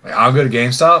 I'll go to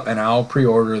GameStop and I'll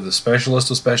pre-order the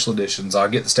specialist of special editions. I'll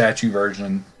get the statue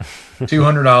version,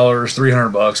 $200,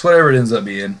 $300, whatever it ends up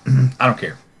being. I don't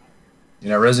care.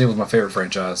 Resident Evil is my favorite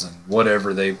franchise, and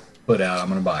whatever they put out, I'm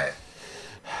going to buy it.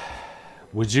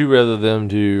 Would you rather them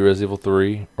do Resident Evil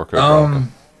 3 or Code Veronica?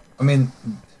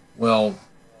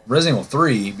 Resident Evil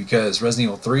 3, because Resident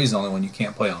Evil 3 is the only one you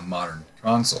can't play on modern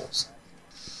consoles.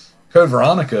 Code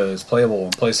Veronica is playable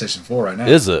on PlayStation 4 right now.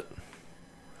 Is it?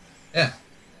 Yeah.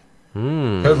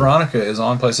 Code Veronica is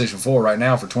on PlayStation 4 right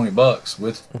now for $20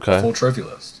 with a full trophy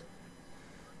list.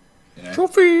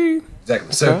 Trophy!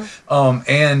 Exactly. So,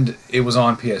 and it was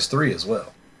on PS3 as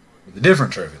well, with a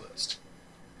different trophy list.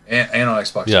 And on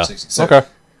Xbox 360. So, okay.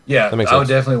 Yeah, that makes I sense.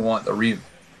 would definitely want the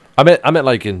I meant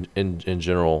like in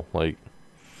general, like,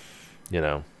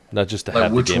 not just to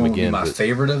have the game again. Which one would be my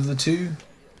favorite of the two?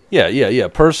 Yeah.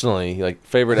 Personally, like,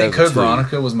 favorite I think out of the Code two.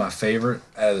 Veronica was my favorite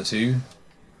out of the two.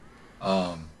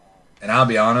 And I'll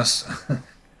be honest,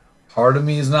 part of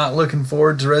me is not looking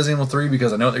forward to Resident Evil 3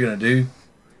 because I know what they're going to do.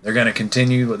 They're going to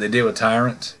continue what they did with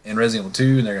Tyrant in Resident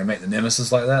Evil 2, and they're going to make the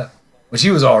Nemesis like that, which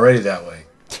he was already that way.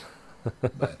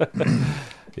 But,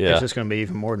 yeah. It's just going to be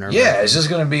even more nervous. Yeah, it's just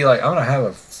going to be like, I'm going to have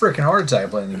a freaking heart attack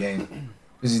playing the game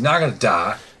because he's not going to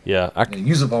die. Yeah. I can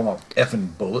use up all my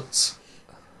effing bullets.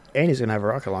 And he's going to have a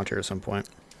rocket launcher at some point.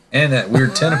 And that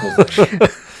weird tentacle thing.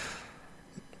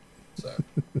 So.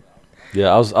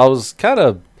 Yeah, I was kind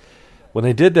of, when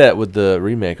they did that with the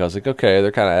remake, I was like, okay,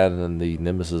 they're kind of adding in the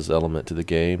Nemesis element to the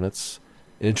game. That's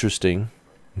interesting,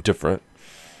 different.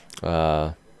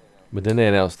 But then they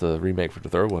announced the remake for the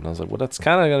third one. I was like, well, that's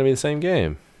kind of going to be the same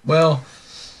game. Well,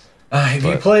 if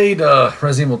you played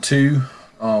Resident Evil 2,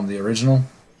 the original,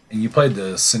 and you played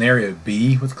the Scenario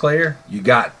B with Claire, you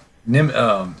got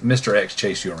Mr. X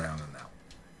chase you around in that.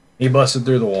 He busted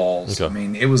through the walls. Okay. I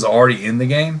mean, it was already in the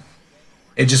game.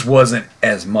 It just wasn't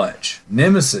as much.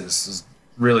 Nemesis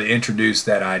really introduced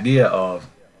that idea of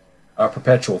a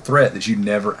perpetual threat that you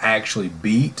never actually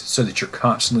beat so that you're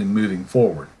constantly moving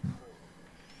forward.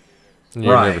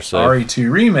 Right. RE2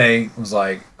 Remake was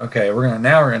like, okay, we're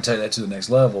gonna take that to the next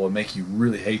level and make you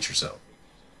really hate yourself.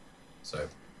 So,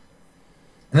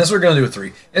 and that's what we're gonna do with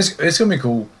 3. It's gonna be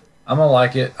cool. I'm gonna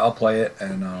like it. I'll play it,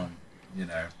 and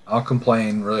I'll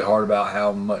complain really hard about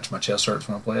how much my chest hurts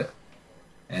when I play it.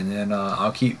 And then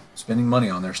I'll keep spending money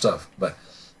on their stuff. But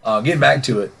getting back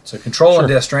to it, so Control and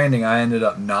Death Stranding, I ended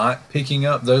up not picking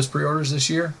up those pre-orders this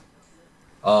year.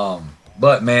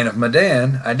 But Man of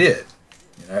Medan, I did.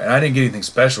 And I didn't get anything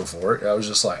special for it. I was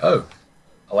just like, oh,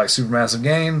 I like Supermassive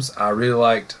Games. I really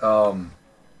liked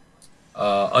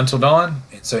Until Dawn.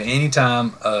 And so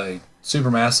anytime a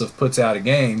Supermassive puts out a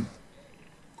game,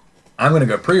 I'm going to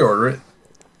go pre-order it,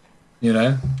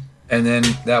 And then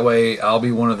that way I'll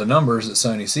be one of the numbers that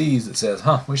Sony sees that says,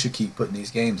 we should keep putting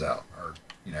these games out. Or,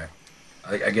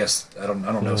 I guess I don't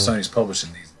know if Sony's publishing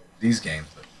these games,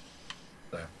 but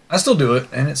so I still do it,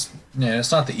 and it's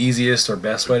not the easiest or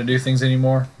best way to do things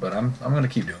anymore. But I'm gonna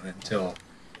keep doing it until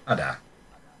I die.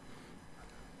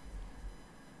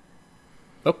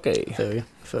 Okay.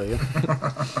 Feel you.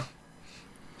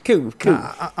 Cool.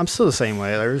 I'm still the same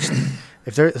way.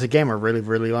 If there's a game I really,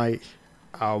 really like,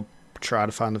 I'll try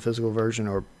to find the physical version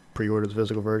or pre-order the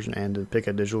physical version and to pick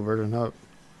a digital version up.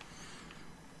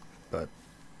 But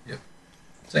Yep,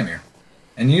 same here.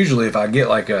 And usually, if I get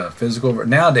like a physical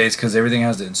nowadays, because everything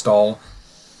has to install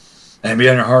and be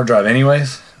on your hard drive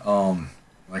anyways,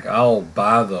 like I'll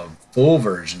buy the full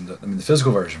version, the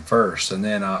physical version first, and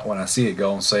then when I see it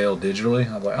go on sale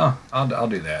digitally, I'm like, I'll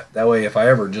do that. That way, if I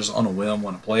ever just on a whim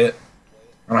want to play it,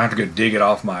 I don't have to go dig it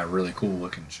off my really cool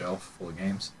looking shelf full of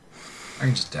games. I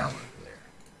can just download it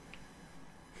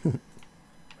there.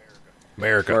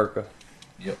 America.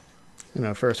 Yep,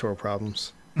 first world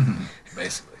problems.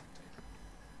 basically.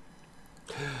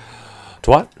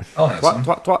 Twat? I'll have some.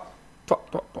 Twat.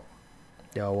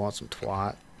 Y'all want some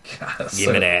twat? God,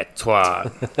 Give me that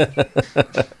twat.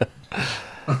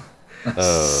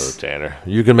 Oh, Tanner.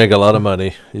 You can make a lot of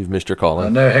money. You've missed your I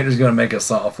calling. know Hater's going to make a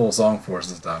full song for us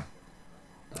this time.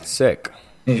 Sick.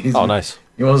 Oh, nice.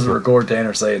 He wants to record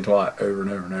Tanner saying twat over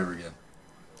and over and over again.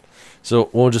 So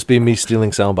it won't just be me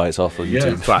stealing sound bites off of Yeah.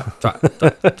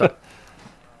 YouTube.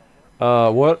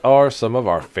 Twat. What are some of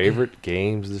our favorite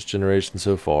games this generation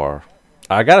so far?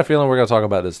 I got a feeling we're going to talk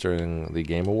about this during the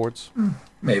Game Awards,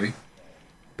 Maybe.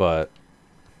 but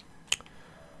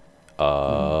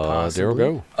there we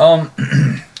go.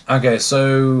 Okay,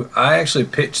 so I actually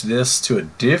pitched this to a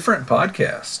different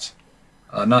podcast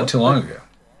not too long ago.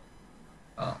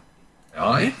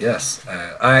 Yes.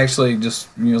 I actually just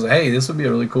was like, hey, this would be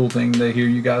a really cool thing to hear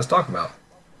you guys talk about.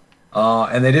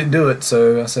 And they didn't do it,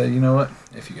 so I said, you know what?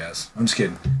 If you guys. I'm just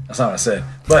kidding. That's not what I said.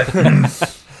 But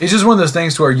it's just one of those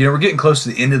things to where, we're getting close to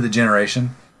the end of the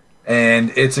generation.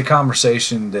 And it's a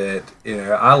conversation that,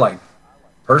 I like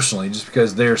personally, just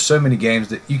because there are so many games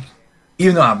that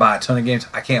even though I buy a ton of games,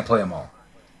 I can't play them all.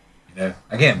 I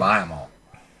can't buy them all.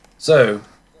 So,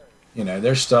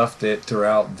 there's stuff that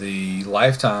throughout the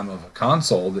lifetime of a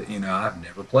console that, I've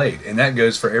never played. And that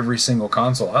goes for every single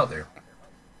console out there.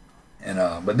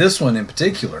 And but this one in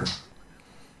particular,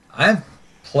 I've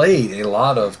played a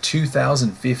lot of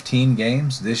 2015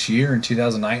 games this year in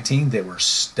 2019 that were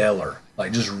stellar.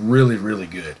 Like, just really, really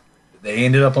good. They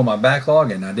ended up on my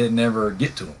backlog, and I didn't ever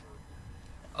get to them.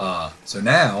 So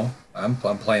now I'm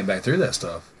playing back through that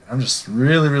stuff. I'm just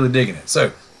really, really digging it.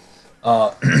 So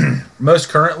most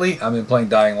currently, I've been playing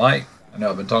Dying Light. I know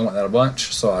I've been talking about that a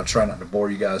bunch, so I'll try not to bore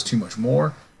you guys too much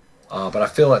more. But I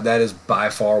feel like that is by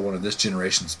far one of this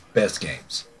generation's best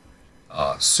games.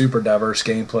 Super diverse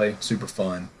gameplay, super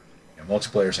fun.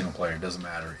 Multiplayer, single player, it doesn't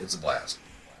matter. It's a blast.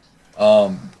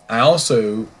 I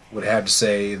also would have to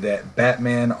say that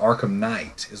Batman Arkham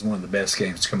Knight is one of the best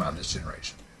games to come out this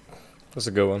generation. That's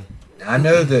a good one. I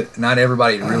know that not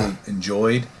everybody really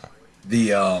enjoyed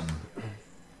the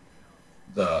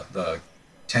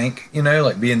tank,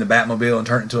 like being the Batmobile and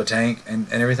turn it into a tank and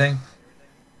everything.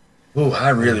 Ooh, I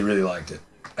really, really liked it.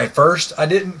 At first, I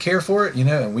didn't care for it,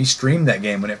 and we streamed that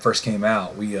game when it first came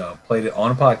out. We played it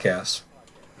on a podcast.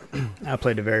 I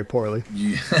played it very poorly.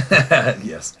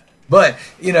 Yes. But,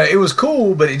 it was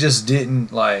cool, but it just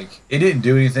didn't, it didn't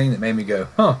do anything that made me go,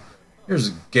 here's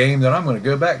a game that I'm going to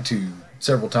go back to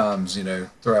several times,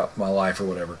 throughout my life or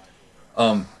whatever.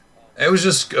 It was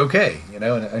just okay,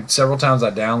 and several times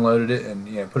I downloaded it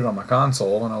and, put it on my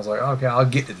console, and I was like, okay, I'll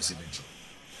get to this eventually.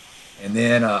 And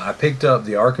then I picked up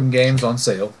the Arkham games on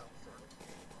sale,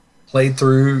 played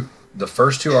through the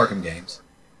first two Arkham games,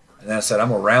 and then I said, I'm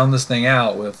going to round this thing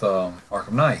out with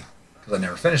Arkham Knight, because I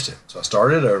never finished it. So I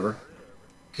started it over.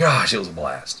 Gosh, it was a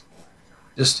blast.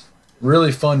 Just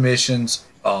really fun missions.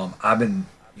 I've been,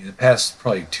 the past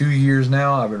probably 2 years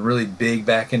now, I've been really big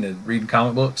back into reading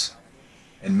comic books,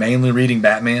 and mainly reading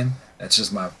Batman. That's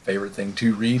just my favorite thing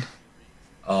to read.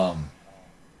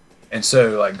 And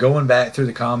so, going back through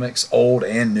the comics, old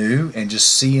and new, and just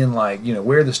seeing,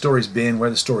 where the story's been, where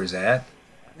the story's at,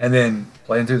 and then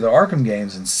playing through the Arkham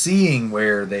games and seeing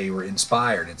where they were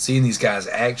inspired, and seeing these guys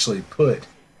actually put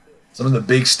some of the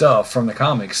big stuff from the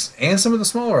comics and some of the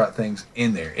smaller things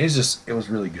in there. It was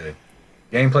really good.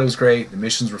 Gameplay was great. The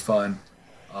missions were fun.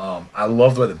 I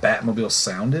love the way the Batmobile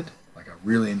sounded. I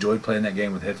really enjoyed playing that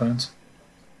game with headphones.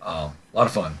 A lot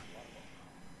of fun.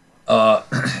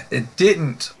 It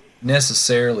didn't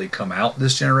necessarily come out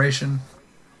this generation,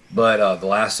 but The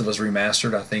Last of Us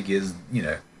Remastered, I think, is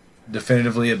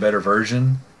definitively a better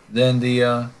version than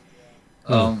the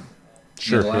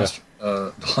Sure,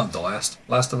 the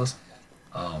Last of Us.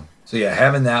 So yeah,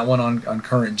 having that one on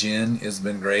current gen has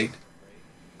been great.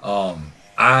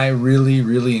 I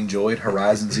really enjoyed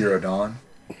Horizon Zero Dawn.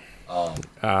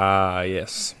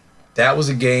 Yes. That was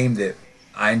a game that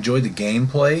I enjoyed the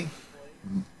gameplay.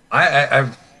 I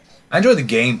enjoyed the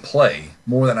gameplay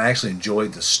more than I actually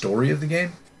enjoyed the story of the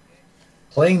game.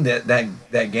 Playing that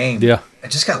game, Yeah. I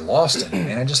just got lost in it,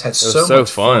 man. I just had It was so so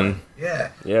much fun. Yeah.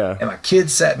 Yeah. And my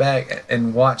kids sat back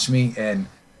and watched me, and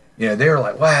they were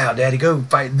like, "Wow, Daddy, go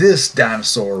fight this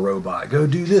dinosaur robot. Go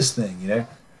do this thing,"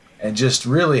 and just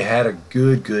really had a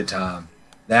good time.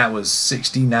 That was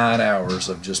 69 hours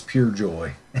of just pure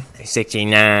joy.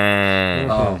 69.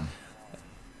 I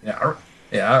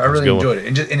really good one. enjoyed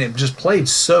it, and it just played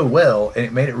so well, and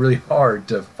it made it really hard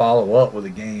to follow up with a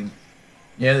game,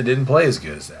 that didn't play as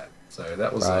good as that. So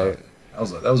that was Right. that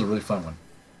was a really fun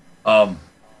one.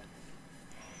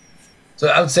 So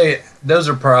I would say those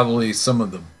are probably some of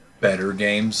the better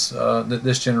games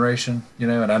this generation,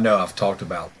 and I know I've talked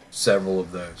about several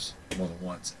of those more than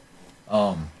once.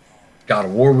 God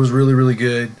of War was really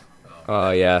good.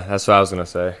 Yeah, that's what I was gonna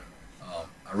say.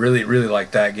 I really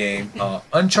liked that game.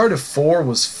 Uncharted 4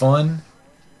 was fun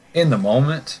in the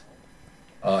moment,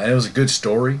 and it was a good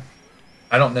story.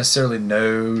 I don't necessarily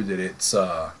know that it's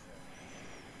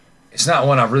not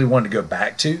one I really wanted to go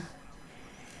back to.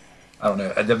 I don't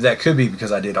know. That could be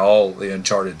because I did all the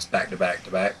Uncharted's back to back.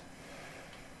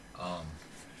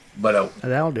 But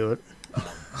That'll do it.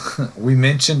 we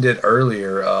mentioned it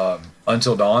earlier,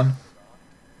 Until Dawn.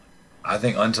 I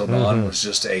think Until Dawn was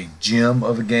just a gem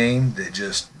of a game that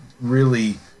just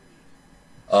really,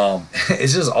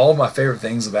 it's just all of my favorite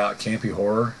things about campy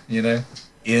horror,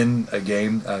 in a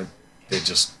game. I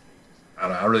don't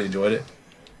know, I really enjoyed it.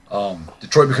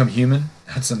 Detroit Become Human,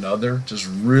 that's another just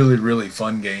really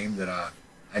fun game that I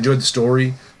enjoyed the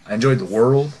story. I enjoyed the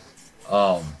world.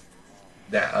 I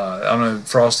don't know,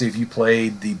 Frosty, if you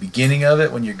played the beginning of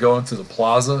it when you're going through the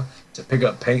plaza to pick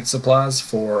up paint supplies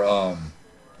for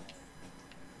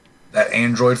that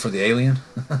android for the alien,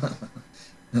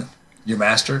 your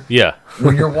master. Yeah.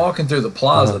 When you're walking through the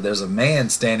plaza, there's a man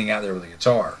standing out there with a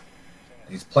guitar.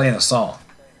 He's playing a song.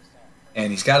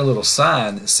 And he's got a little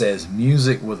sign that says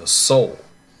 "Music with a Soul,"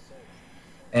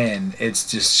 and it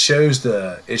just shows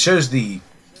the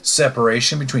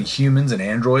separation between humans and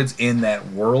androids in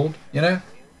that world,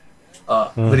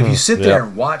 But if you sit there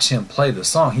and watch him play the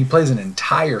song, he plays an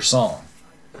entire song,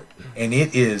 and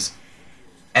it is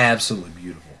absolutely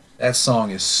beautiful. That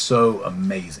song is so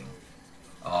amazing,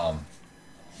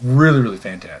 really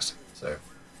fantastic. So,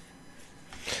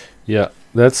 Yeah,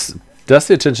 that's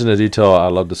the attention to detail I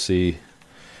love to see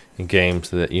in games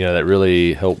that that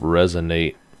really help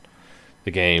resonate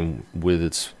the game with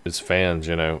its fans.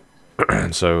 And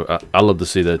so I love to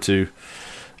see that too.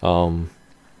 And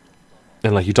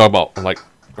like you talk about like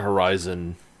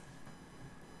Horizon,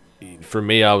 for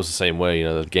me I was the same way.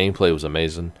 The gameplay was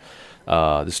amazing.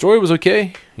 The story was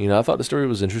okay. I thought the story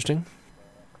was interesting,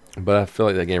 but I feel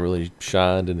like that game really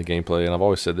shined in the gameplay. And I've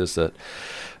always said this, that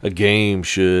a game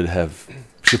should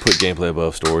put gameplay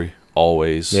above story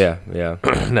always. Yeah.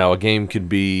 Now a game can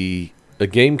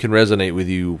resonate with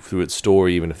you through its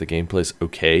story even if the gameplay's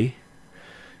okay.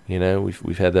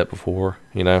 We've had that before.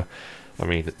 I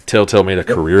mean, Telltale made a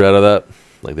career out of that.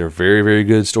 Like they're very very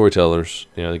good storytellers.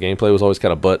 The gameplay was always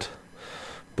kind of but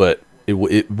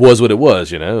it was what it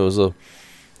was. It was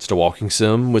just a walking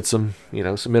sim with some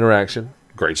some interaction.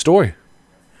 Great story.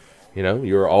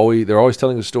 They're always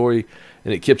telling a story,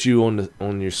 and it kept you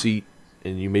on your seat,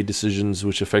 and you made decisions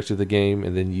which affected the game,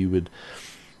 and then you would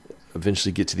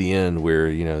eventually get to the end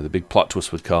where the big plot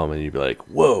twist would come, and you'd be like,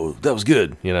 "Whoa, that was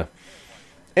good,"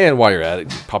 And while you're at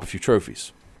it, you pop a few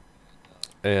trophies.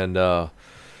 And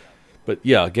but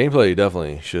yeah, gameplay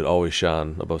definitely should always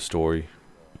shine above story.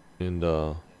 And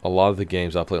a lot of the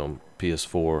games I played on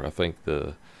PS4, I think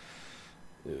it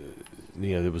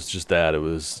was just that. It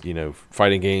was,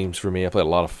 fighting games for me. I played a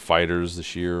lot of fighters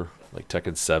this year, like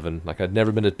Tekken 7. Like I'd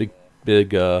never been a big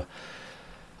Tekken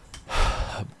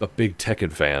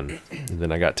fan. And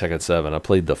then I got Tekken 7. I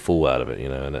played the fool out of it,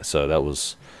 and so that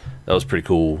was pretty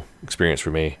cool experience for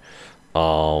me.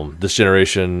 This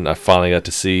generation, I finally got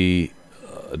to see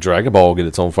Dragon Ball get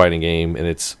its own fighting game, and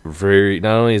it's not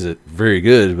only is it very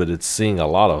good, but it's seeing a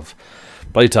lot of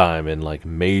playtime in like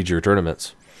major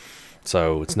tournaments.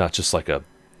 So it's not just like a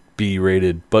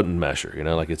B-rated button masher,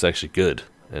 like it's actually good,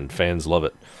 and fans love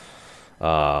it.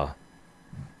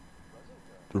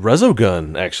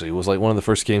 Resogun actually was like one of the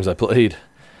first games I played.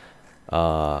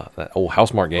 That old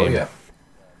Housemarque game. oh yeah.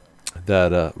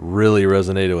 that really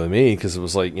resonated with me, because it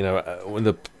was like, when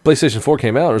the PlayStation 4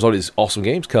 came out, there was all these awesome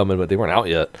games coming, but they weren't out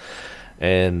yet.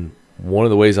 And one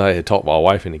of the ways I had talked my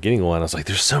wife into getting one, I was like,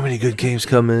 there's so many good games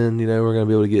coming, we're going to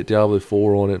be able to get Diablo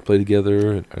 4 on it, play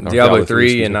together. And Diablo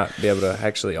 3 and not be able to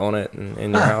actually own it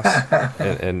in your house.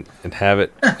 and have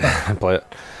it and play it.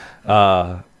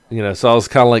 So I was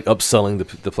kind of like upselling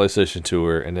the PlayStation to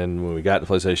her. And then when we got the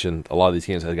PlayStation, a lot of these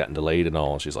games had gotten delayed and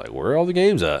all. And she's like, where are all the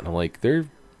games at? And I'm like, they're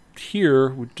here.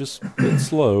 We're just been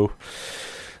slow.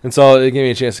 And so it gave me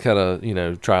a chance to kind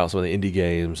of, try out some of the indie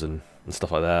games and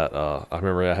stuff like that. I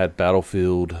remember I had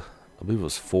Battlefield, I believe it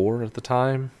was 4 at the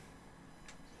time.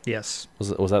 Yes.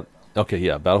 Was that? Okay,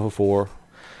 yeah, Battlefield 4,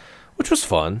 which was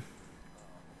fun.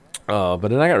 But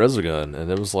then I got Resogun, and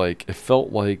it was like, it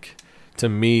felt like, to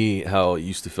me, how it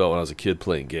used to feel when I was a kid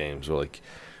playing games. Or like,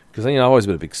 because I've always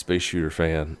been a big space shooter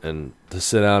fan, and to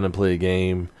sit down and play a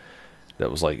game that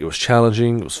was like, it was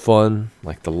challenging, it was fun,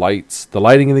 like the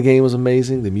lighting in the game was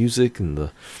amazing, the music and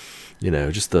the,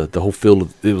 just the whole feel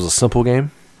of, it was a simple game,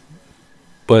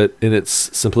 but in its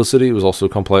simplicity, it was also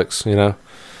complex, in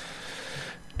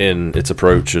its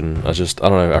approach, and I don't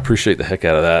know, I appreciate the heck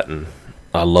out of that, and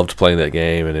I loved playing that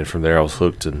game, and then from there I was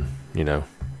hooked, and,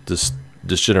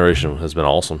 this generation has been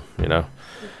awesome, and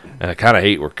I kind of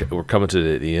hate we're coming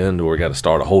to the end where we got to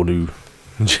start a whole new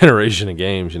generation of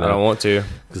games, I don't want to,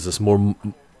 because there's more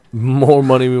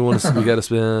money we got to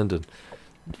spend, and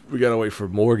we got to wait for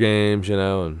more games,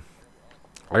 and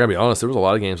I gotta be honest, there was a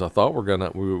lot of games I thought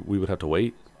we would have to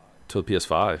wait till the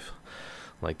PS5,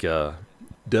 like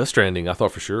Death Stranding. I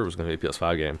thought for sure it was gonna be a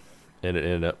PS5 game, and it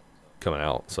ended up coming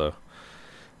out. So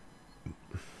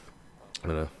I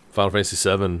don't know. Final Fantasy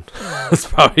VII is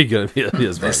probably gonna be a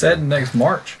PS5. They said next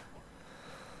March.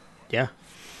 Yeah.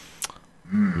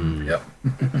 Yep.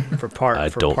 I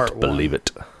don't believe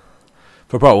it.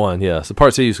 For part 1, yeah. So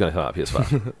part 2 is gonna come out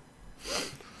PS5,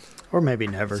 or maybe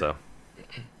never. So.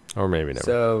 Or maybe never.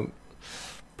 So,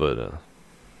 but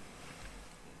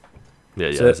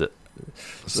that's it.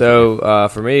 So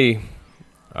for me,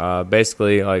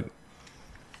 basically, like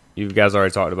you guys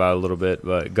already talked about it a little bit,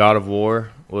 but God of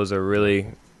War was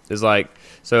I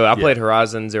played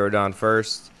Horizon Zero Dawn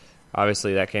first.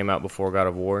 Obviously, that came out before God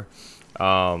of War,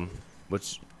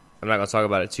 which I'm not gonna talk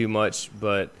about it too much,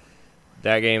 but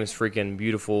that game is freaking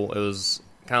beautiful. It was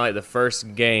kind of like the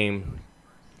first game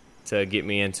to get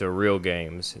me into real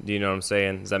games. Do you know what I'm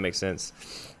saying? Does that make sense?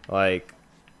 Like,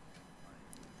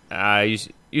 I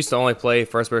used to only play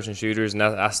first-person shooters, and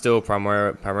I still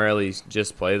primarily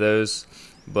just play those.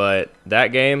 But that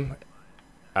game,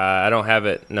 I don't have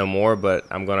it no more, but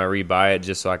I'm going to rebuy it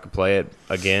just so I can play it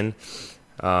again.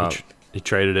 You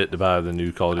traded it to buy the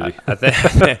new Call of Duty? I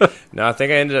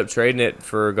think I ended up trading it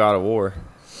for God of War.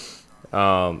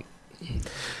 But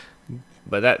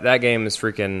that game is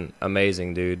freaking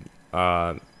amazing, dude.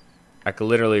 I could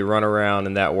literally run around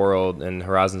in that world in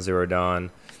Horizon Zero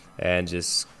Dawn and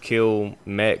just kill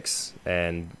mechs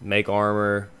and make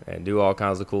armor and do all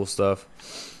kinds of cool stuff.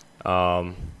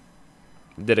 Did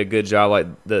a good job. Like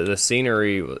the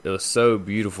scenery, it was so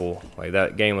beautiful. Like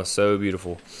that game was so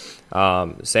beautiful.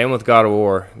 Same with God of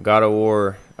War. God of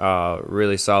War,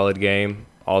 really solid game.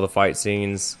 All the fight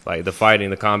scenes, like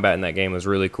the combat in that game was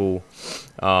really cool.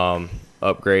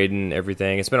 Upgrading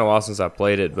everything. It's been a while since I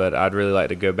played it, but I'd really like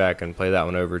to go back and play that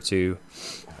one over too.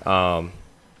 The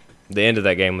end of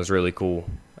that game was really cool.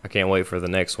 I can't wait for the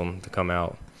next one to come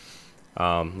out.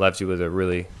 Left you with a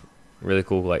really, really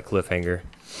cool like cliffhanger.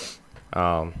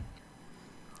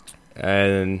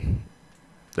 And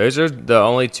those are the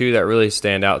only two that really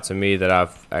stand out to me that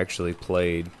I've actually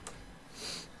played.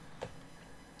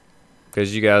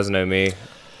 Because you guys know me,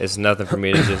 it's nothing for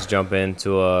me to just jump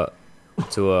into a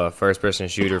first-person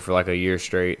shooter for like a year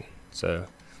straight. So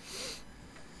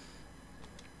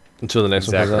until the next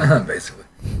one comes out, basically.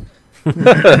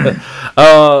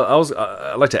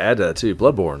 I'd like to add to that too.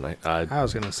 Bloodborne. I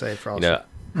was gonna say Frosty.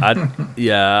 I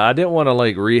didn't want to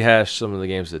like rehash some of the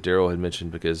games that Daryl had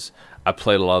mentioned because I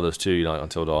played a lot of those too. Like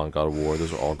Until Dawn, God of War.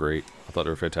 Those were all great. I thought they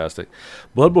were fantastic.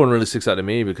 Bloodborne really sticks out to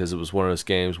me because it was one of those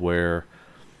games where,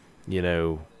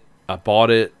 I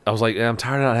bought it. I was like, I'm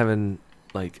tired of not having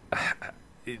like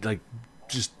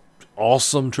just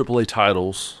awesome AAA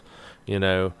titles,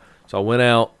 So I went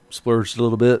out, splurged a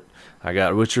little bit. I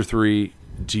got Witcher 3,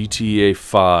 GTA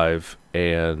 5,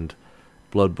 and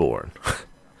Bloodborne.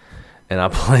 And I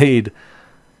played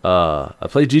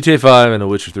GTA 5 and The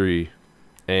Witcher 3,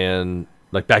 and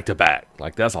like back to back.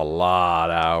 Like that's a lot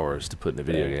of hours to put into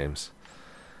video games.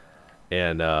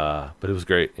 And but it was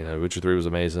great. Witcher 3 was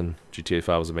amazing. GTA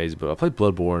 5 was amazing. But I played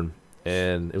Bloodborne,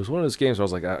 And it was one of those games where I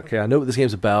was like, okay, I know what this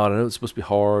game's about. I know it's supposed to be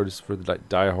hard. It's for the like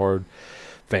diehard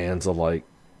fans of like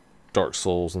Dark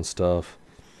Souls and stuff.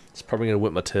 It's probably gonna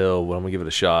whip my tail, but I'm gonna give it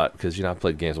a shot because I've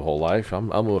played games my whole life. I'm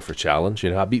looking for a challenge.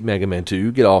 I beat Mega Man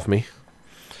 2. Get off me.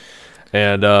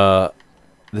 And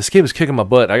this game was kicking my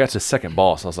butt. I got to the second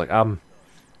boss. I was like, I'm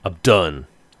done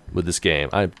with this game.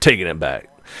 I'm taking it back.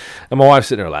 And my wife's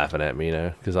sitting there laughing at me,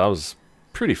 because I was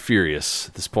pretty furious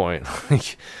at this point. I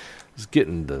was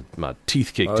getting my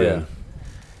teeth kicked in.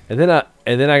 And then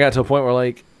I got to a point where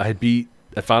like I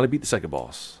finally beat the second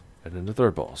boss. And then the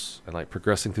third boss, and like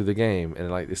progressing through the game, and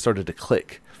like it started to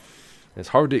click. And it's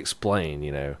hard to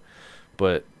explain,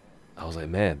 but I was like,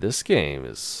 man, this game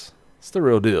it's the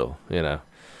real deal, So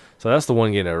that's the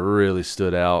one game that really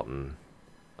stood out and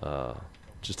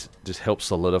just helped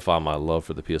solidify my love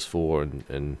for the PS4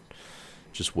 and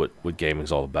just what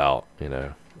gaming's all about,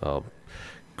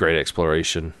 Great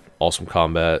exploration, awesome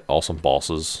combat, awesome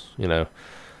bosses,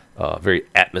 very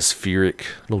atmospheric,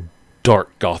 little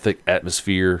dark gothic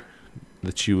atmosphere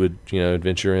that you would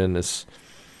adventure in. It's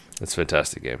a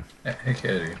fantastic game. Heck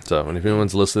yeah, dude. So if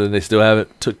anyone's listening, they still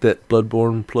haven't took that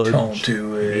Bloodborne plug. Don't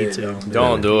do it.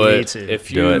 Don't do it. If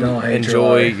you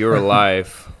enjoy your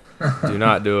life, do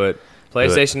not do it.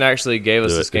 PlayStation actually gave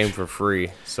us this game for free.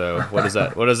 So what does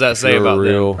that say about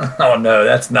real. them? Oh no,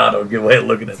 that's not a good way of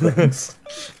looking at things.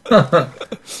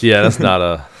 Yeah, that's not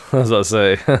a. I was about to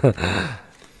say.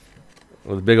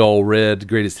 With a big old red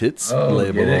greatest hits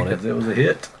label on it. It was a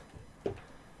hit.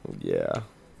 Yeah.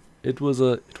 It was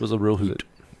a real hoot.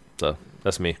 So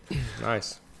that's me.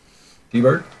 Nice.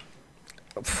 T-Bird?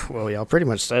 Well, y'all pretty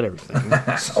much said everything.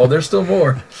 Oh, there's still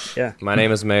more. Yeah. My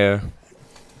name is Mayo.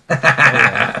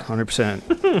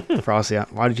 100%. Frosty,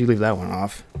 why did you leave that one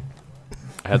off?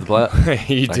 I had the plat.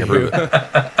 You I can prove do.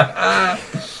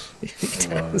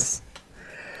 it.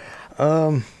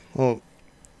 Well,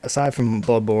 aside from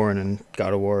Bloodborne and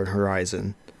God of War and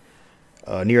Horizon,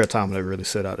 Nier Automata really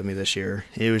stood out to me this year.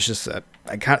 It was just that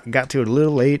I got to it a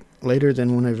little later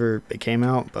than whenever it came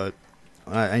out, but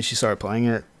when I actually started playing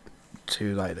it,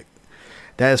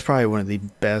 that is probably one of the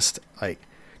best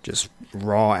just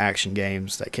raw action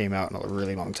games that came out in a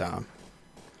really long time.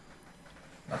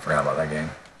 I forgot about that game.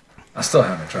 I still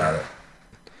haven't tried it.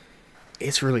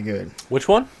 It's really good. Which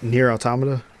one? Nier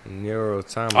Automata. Nier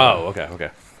Automata. Oh,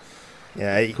 okay.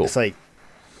 Yeah, Cool. It's like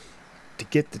to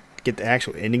get the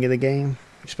actual ending of the game,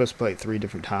 you're supposed to play it 3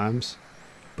 different times,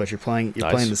 but you're playing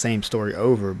the same story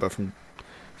over, but from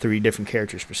 3 different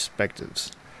characters'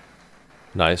 perspectives.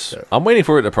 Nice. So, I'm waiting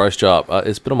for it to price drop.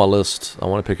 It's been on my list. I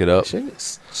want to pick it up. Should be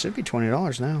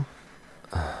 $20 now.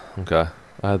 Okay.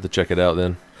 I have to check it out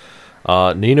then.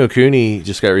 Ni no Kuni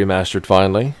just got remastered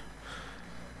finally.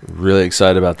 Really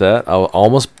excited about that. I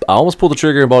almost pulled the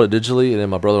trigger and bought it digitally, and then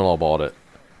my brother-in-law bought it.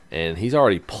 And he's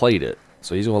already played it,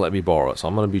 so he's going to let me borrow it. So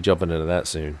I'm going to be jumping into that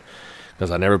soon.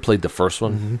 Because I never played the first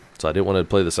one, so I didn't want to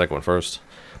play the second one first.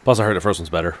 Plus, I heard the first one's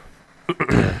better.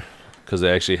 Because they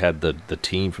actually had the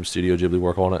team from Studio Ghibli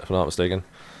work on it, if I'm not mistaken.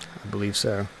 I believe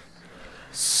so.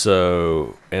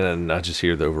 So, and then I just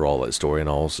hear the overall story and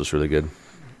all. It's just really good.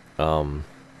 So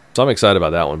I'm excited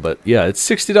about that one. But yeah, it's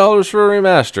 $60 for a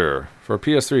remaster for a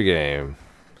PS3 game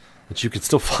that you can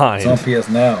still find. It's on PS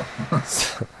Now.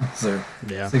 So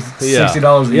Yeah.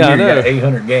 $60 a year, I you know. got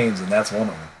 800 games, and that's one of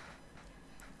them.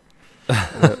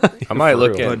 I might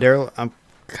look But at. Daryl, I'm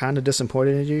kind of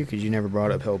disappointed in you because you never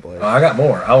brought up Hellblade. I got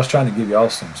more. I was trying to give y'all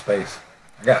some space.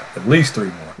 I got at least 3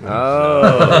 more.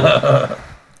 Oh.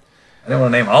 I didn't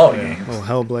want to name all the games. Well,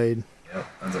 Hellblade, Yep,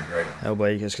 that's a great one.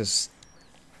 Hellblade, because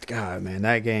God, man,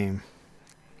 that game,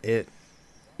 you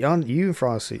and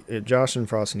Frosty, Josh and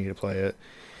Frosty need to play it.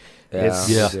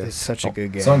 It's such a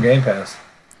good game. It's on Game Pass.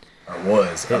 Or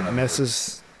was. I don't It know.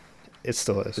 messes. It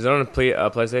still is. Is it on a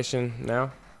PlayStation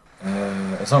now?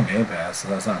 It's on Game Pass, so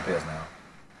that's not on PS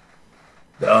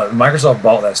Now. Microsoft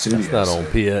bought that studio. That's not on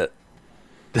so- PS.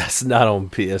 That's not on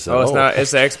PS at Oh, it's all. not.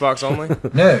 It's the Xbox only.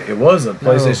 No, it was a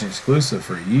PlayStation exclusive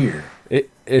for a year.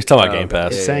 It's talking about Oh, Game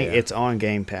Pass. It's saying it's on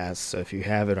Game Pass, so if you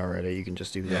have it already, you can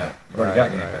just do Yeah, that. I've already got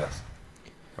Right, Game right. Pass.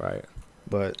 Right.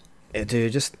 But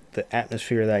dude, just the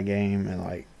atmosphere of that game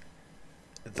and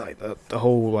the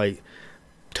whole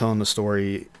telling the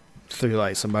story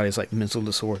through somebody's mental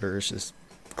disorder is just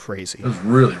crazy. It was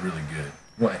really, really good.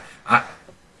 What?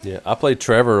 Yeah, I played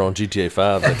Trevor on GTA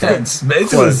 5. That time. It's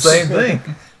basically the same thing.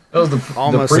 That was the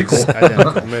Almost prequel.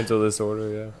 identical. Mental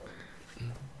disorder.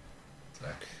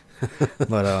 Yeah.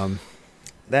 But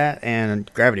that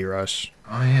and Gravity Rush.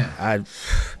 Oh yeah.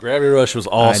 Gravity Rush was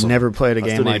awesome. I never played a I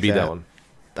game still need like to beat that. that one.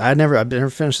 I've never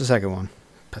finished the second one.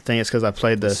 I think it's because I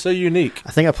played It's so unique.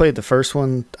 I think I played the first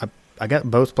one. I got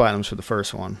both platinums for the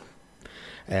first one,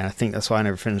 and I think that's why I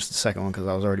never finished the second one because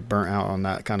I was already burnt out on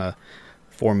that kind of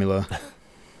formula.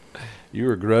 You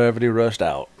were gravity rushed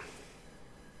out.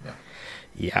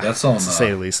 Yeah, That's on to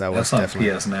say the least. That was that's on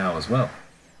definitely. PS Now as well.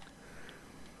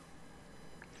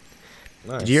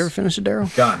 Nice. Did you ever finish it,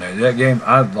 Daryl? God no, that game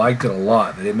I liked it a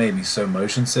lot, but it made me so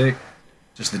motion sick.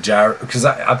 Just the gyro, because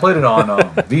I played it on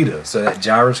Vita, so that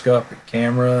gyroscopic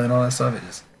camera and all that stuff, it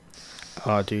just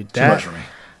Oh, dude, too much that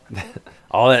for me.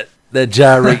 All that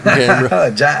gyrating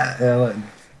camera. Yeah, like,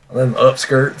 them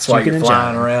upskirts while Chicken you're and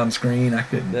flying jive. around the screen. I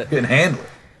couldn't handle it.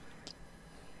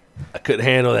 I couldn't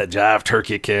handle that jive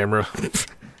turkey camera.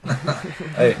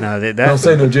 Hey, no, don't that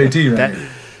say no JT right that here.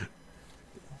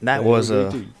 that was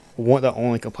the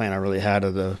only complaint I really had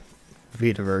of the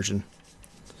Vita version.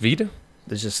 Vita?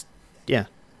 It's just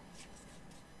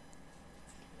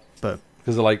but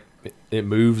Because it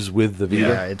moves with the Vita.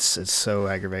 yeah, it's so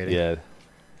aggravating. Yeah,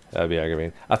 that'd be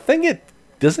aggravating. I think it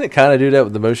doesn't kind of do that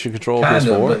with the motion control Kind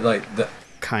PS4. of, but like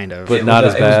Kind of. But not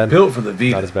as It bad. was built for the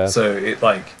Vita, Not as bad. so it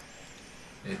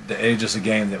was just a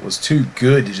game that was too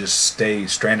good to just stay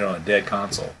stranded on a dead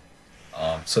console.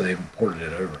 So they ported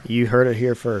it over. You heard it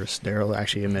here first. Daryl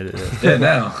actually admitted it. Yeah,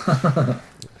 now.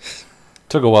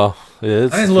 Took a while. Yeah,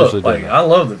 it's I mean, look, officially like done. I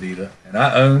love the Vita, and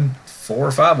I own 4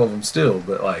 or 5 of them still.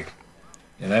 But like,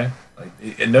 and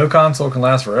no console can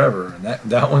last forever, and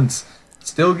that one's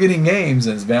still getting games,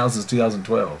 and it's been out since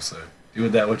 2012. So do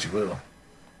with that what you will.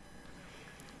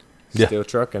 Yeah. Still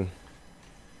trucking.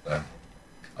 I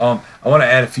want to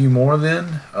add a few more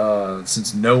then,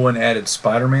 since no one added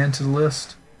Spider-Man to the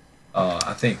list.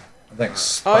 I think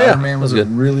Spider-Man was a That's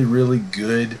good. really, really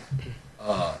good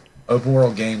open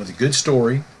world game with a good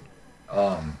story.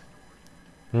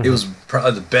 It was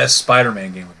probably the best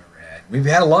Spider-Man game we've ever had. We've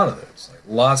had a lot of those, like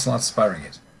lots and lots of Spider-Man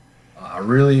games. I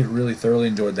really, really thoroughly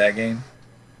enjoyed that game.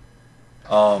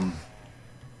 I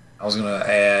was gonna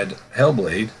add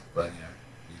Hellblade, but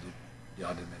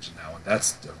y'all did mention that one.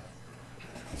 That's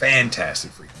a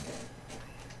fantastic freaking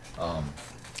game.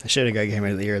 I should have got Game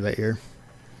of the Year that year.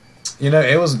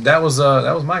 That was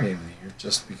my game of the year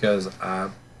just because I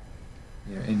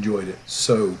enjoyed it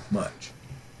so much.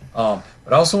 But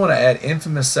I also want to add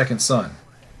Infamous Second Son.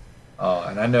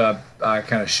 And I know I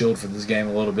kind of shilled for this game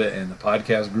a little bit in the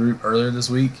podcast group earlier this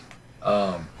week.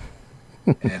 And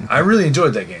I really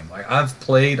enjoyed that game. Like, I've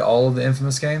played all of the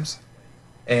Infamous games,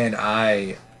 and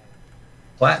I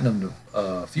platinumed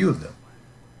a few of them.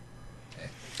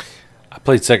 I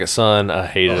played Second Son. I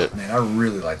hated it. Man, I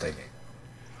really like that game.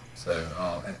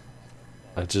 So, and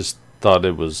I just thought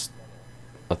it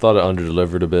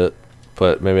under-delivered a bit,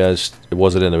 but maybe it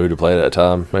wasn't in the mood to play it at that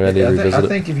time. Maybe I need to revisit I it.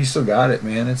 think if you still got it,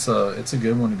 man, it's a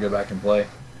good one to go back and play.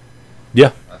 Yeah,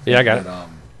 think I got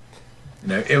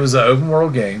it. It was an open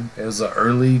world game. It was an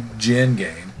early gen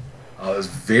game. It was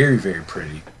very, very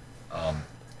pretty.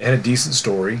 It had a decent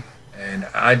story, and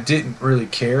I didn't really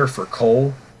care for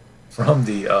Cole from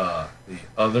the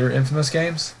other Infamous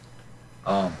games.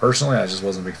 Personally, I just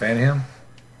wasn't a big fan of him,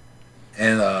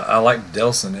 and I liked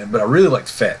Delson, but I really liked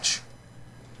Fetch.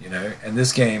 And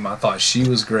this game, I thought she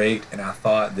was great, and I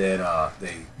thought that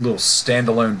the little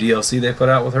standalone DLC they put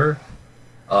out with her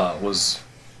was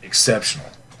exceptional.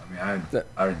 I mean,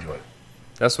 I enjoyed it.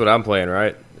 That's what I'm playing,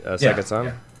 right? Second Son?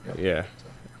 Yeah. Yeah.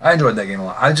 I enjoyed that game a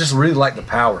lot. I just really like the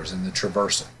powers and the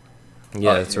traversal.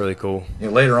 Yeah, it's really cool.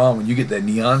 Later on, when you get that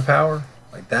neon power,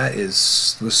 like was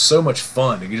so much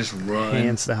fun. You can just run,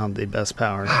 Hands down, the best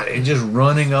power. God, and just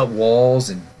running up walls,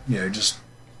 and just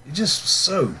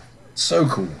so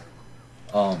cool.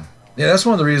 That's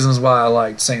one of the reasons why I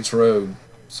liked Saints Row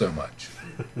so much.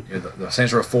 The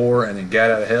Saints Row 4 and then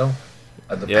Gat Out of Hell.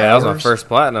 The Yeah, that was my powers, first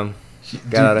platinum. dude,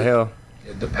 Got out of hell.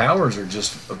 The powers are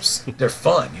just they're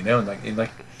fun, and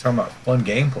like talking about fun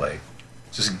gameplay.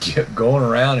 Just get going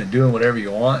around and doing whatever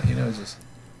you want, just.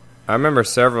 I remember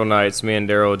several nights me and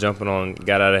Daryl jumping on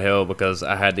Got Out of Hell because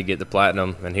I had to get the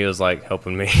platinum, and he was like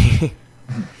helping me.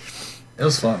 It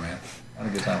was fun, man. I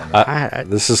had a good time with that.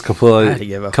 This is I had to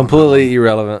give up on completely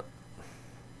irrelevant.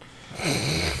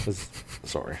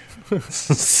 Sorry.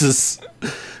 This is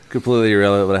completely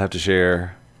irrelevant, but I have to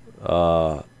share.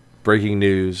 Breaking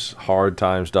news,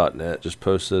 hardtimes.net just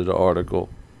posted an article.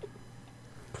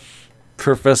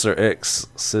 Professor X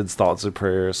sends thoughts and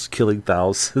prayers, killing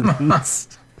thousands.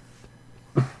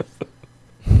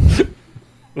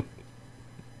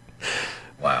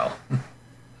 Wow.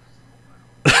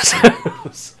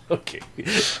 Okay,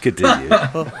 continue.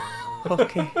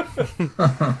 Okay.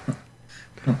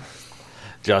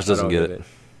 Josh doesn't I don't get it.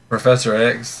 Professor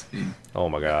X. Oh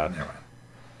my god. Never mind.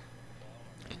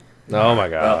 Oh my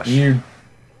gosh. You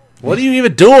What are you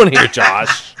even doing here,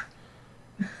 Josh?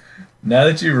 Now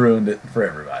that you ruined it for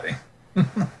everybody.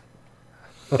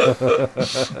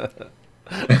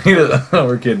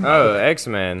 We're kidding. Oh,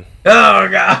 X-Men. Oh,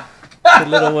 God.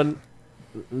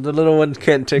 The little one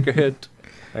can't take a hit.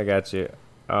 I got you.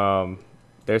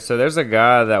 There's a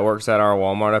guy that works at our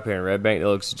Walmart up here in Red Bank that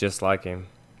looks just like him.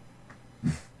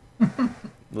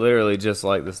 Literally just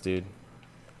like this dude.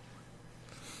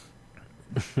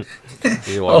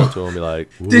 You walk up to him and be like,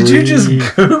 Did you just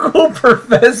Google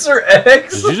Professor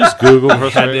X? Did you just Google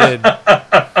Professor X?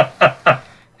 I did.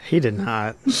 He did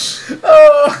not.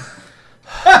 Oh.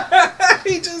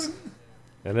 He just...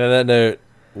 And on that note,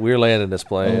 we're landing this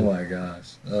plane. Oh, my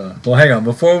gosh. Well, hang on.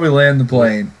 Before we land the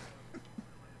plane,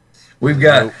 we've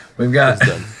got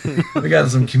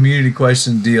some community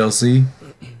question DLC.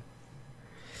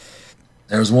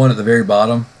 There was one at the very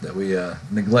bottom that we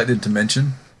neglected to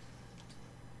mention.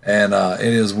 And it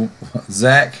is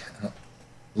Zach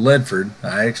Ledford.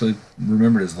 I actually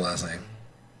remembered his last name.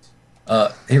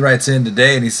 He writes in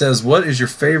today and he says, "What is your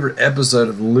favorite episode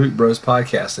of the Loot Bros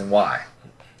podcast and why?"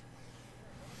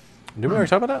 Did we already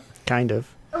talk about that? Kind of.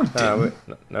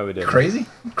 No, we didn't.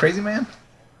 Crazy man.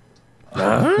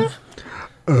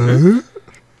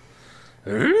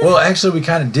 Well, actually, we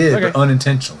kind of did, but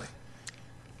unintentionally.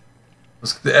 It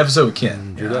was the episode with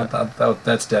Ken. I thought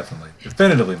that's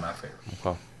definitively my favorite.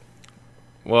 Okay.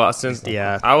 Well, since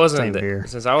Yeah, I wasn't same there, here.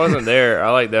 since I wasn't there, I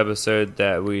like the episode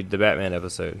the Batman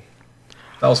episode.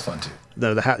 That was fun too.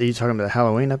 You talking about the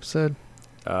Halloween episode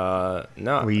No,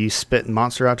 where you spit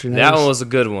monster out your nose? that one was a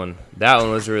good one. That one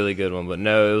was a really good one. But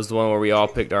no, it was the one where we all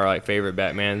picked our favorite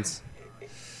Batmans.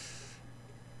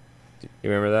 You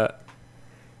remember that?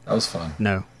 That was fun.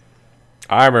 No.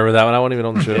 I remember that one. I wasn't even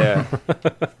on the show. Yeah,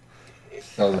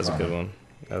 That was that's a fun. good one.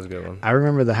 That was a good one. I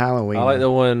remember the Halloween. I like the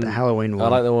one. The Halloween one. I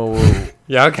like the one where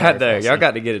Y'all got there. Y'all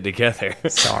got to get it together.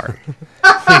 Sorry.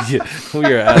 we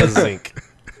are out of sync.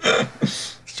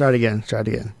 Let's try it again. Try it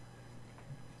again.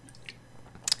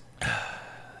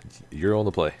 You're on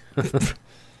the play.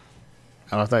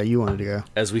 Oh, I thought you wanted to go.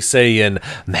 As we say in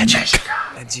Magic.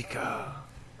 Magico.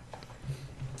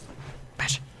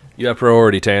 You have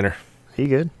priority, Tanner. You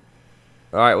good?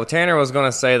 All right. Well, Tanner was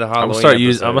gonna say the Halloween.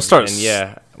 I'm gonna start And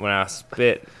yeah, when I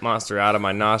spit monster out of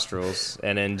my nostrils,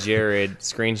 and then Jared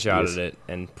screenshotted it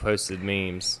and posted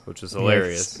memes, which was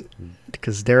hilarious.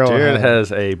 Because Daryl Jared had,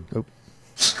 has a.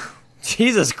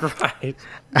 Jesus Christ!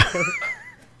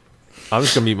 I'm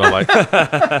just gonna mute my mic.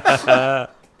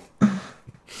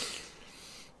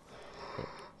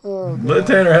 Let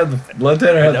Tanner have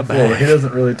the floor. He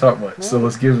doesn't really talk much, so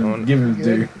let's give him his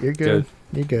due. You're good. Good.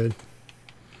 You're good.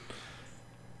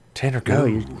 Tanner, go.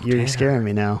 No, you're scaring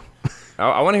me now.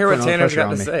 I want to hear what Putting all the Tanner's got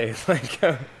to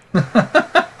pressure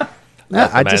say. No,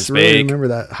 I the just man really speak. remember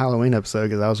that Halloween episode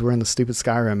because I was wearing the stupid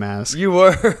Skyrim mask. You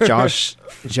were. Josh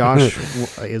is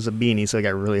a beanie, so it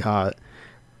got really hot.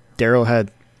 Daryl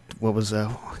had what was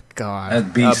God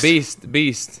That beast.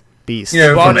 Beast. Beast. You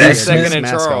know, Bobby from the X-Men. second and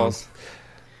Mask on. Charles.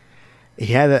 He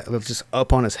had that it was just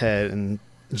up on his head, and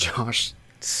Josh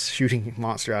shooting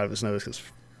monster out of his nose because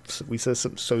we said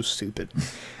something so stupid.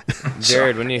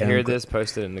 Jared, when you Yeah, hear I'm good. this,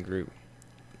 post it in the group.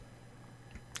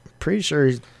 Pretty sure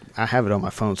I have it on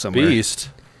my phone somewhere. Beast.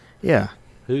 Yeah,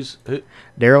 Who?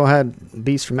 Daryl had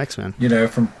Beast from X-Men. You know,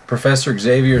 from Professor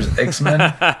Xavier's X-Men.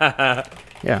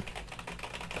 Yeah,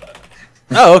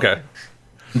 Oh, okay.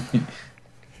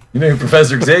 You know who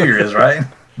Professor Xavier is, right?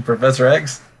 Professor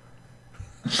X.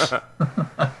 Yeah,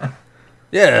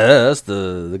 that's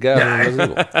the guy Yeah. from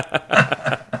Resident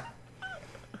Evil.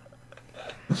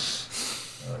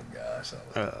 Oh gosh.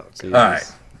 Jesus. All right.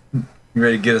 You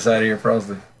ready to get us out of here,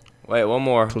 Frosty? Wait, one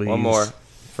more. Please. One more.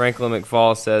 Franklin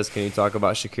McFall says, "Can you talk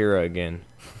about Shakira again?"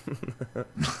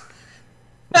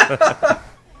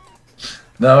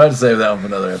 No, I had to save that one for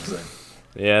another episode.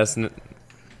 Yes.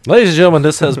 Ladies and gentlemen,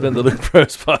 this has been the Luke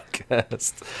Bros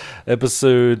podcast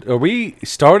episode. Are we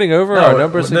starting over No, our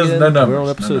numbers there's again? no numbers. We're on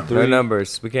No episode numbers. 3. No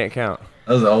numbers. We can't count.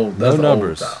 That's the old. That's No the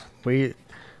numbers. Old style.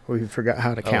 we forgot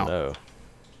how to Oh, count. no.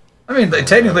 I mean,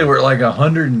 technically we're at like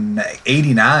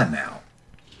 189 now.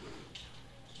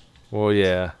 Well,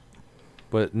 yeah.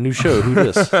 But new show, who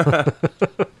this?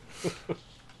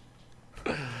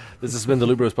 This has been the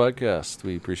Luke Bros podcast.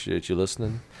 We appreciate you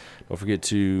listening. Don't forget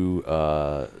to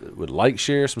would like,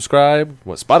 share, subscribe.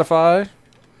 What, Spotify?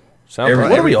 SoundCloud? Everything.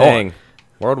 What are we on? Everything.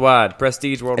 Worldwide.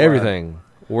 Prestige worldwide. Everything.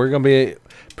 We're going to be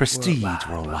Prestige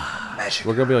Worldwide. Magic.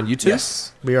 We're going to be on YouTube?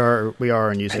 Yes. We are on We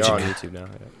YouTube. are on YouTube now.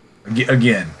 Yeah.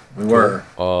 Again, we were.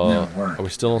 No, we weren't. are we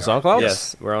still on SoundCloud?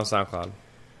 Yes, we're on SoundCloud.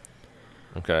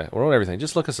 Okay, we're on everything.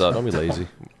 Just look us up. Don't be lazy.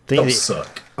 Don't The,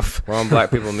 suck. We're on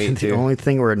Black People Meet the too. only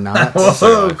thing we're not.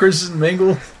 Whoa, Christian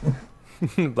Mingle.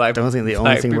 Black, The only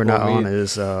black thing we're people not on meet.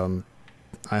 is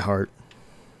iHeart.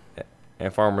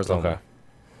 And Farmers Only. Okay.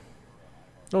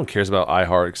 No one cares about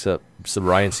iHeart except some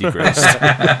Ryan Seacrest.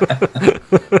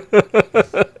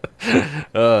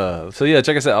 So yeah,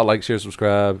 check us out. Like, share,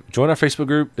 subscribe. Join our Facebook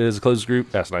group. It is a closed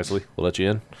group. Ask nicely. We'll let you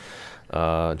in.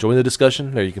 Join the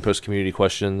discussion. There you can post community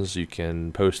questions. You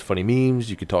can post funny memes.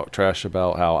 You can talk trash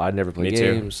about how I never play Me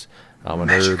too. games. I'm a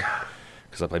nerd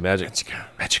because I play Magic.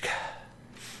 Magic.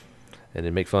 And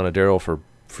then make fun of Daryl for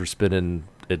spending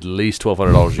at least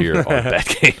 $1,200 a year on bad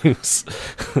games.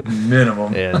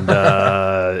 Minimum. And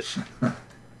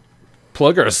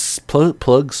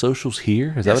plug socials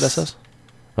here. Is that what that says?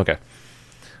 Okay.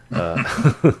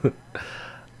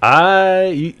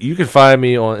 You can find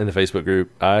me in the Facebook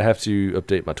group. I have to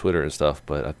update my Twitter and stuff,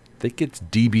 but I think it's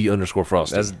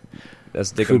DB_Frosty.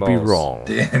 That's Dick Could and be Balls. wrong.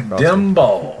 Dim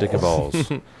balls. Dick and balls.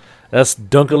 That's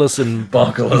Dunkless and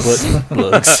Bunkless.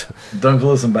 Plugs.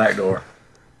 Dunkless and backdoor.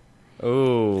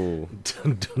 Ooh.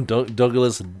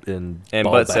 Douglas and And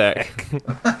ball butt back. sack.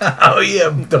 Oh yeah,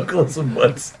 Dunkless and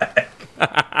butt sack.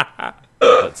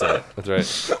 Butt sack. That's right.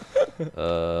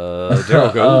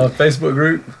 Daryl, go. Facebook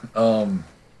group.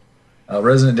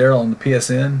 Resident Daryl on the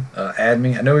PSN. Add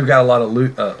me. I know we've got a lot of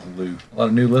a lot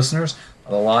of new listeners,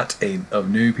 a lot of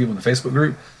new people in the Facebook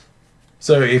group.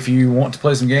 So if you want to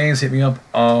play some games, hit me up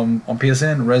on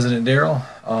PSN, Resident Daryl.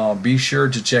 Be sure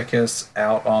to check us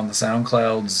out on the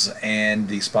SoundClouds and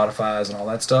the Spotify's and all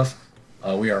that stuff.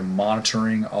 We are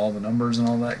monitoring all the numbers and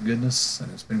all that goodness,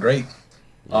 and it's been great.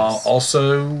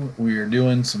 Also, we are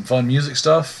doing some fun music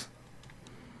stuff.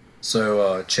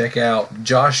 So check out,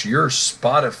 Josh, your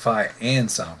Spotify and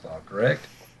SoundCloud, correct?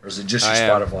 Or is it just your I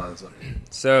am. Spotify that's up?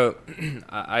 So,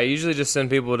 I usually just send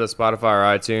people to Spotify or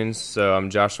iTunes. So I'm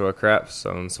Joshua Craps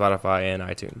on Spotify and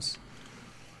iTunes.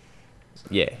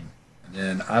 Yeah.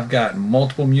 And I've got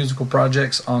multiple musical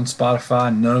projects on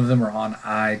Spotify. None of them are on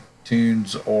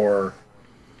iTunes or...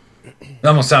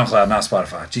 I'm on SoundCloud, not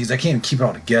Spotify. Jeez, I can't even keep it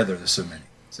all together. There's so many.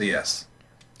 So yes.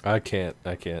 I can't.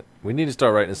 We need to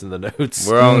start writing this in the notes.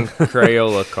 We're on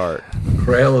Crayola Cart.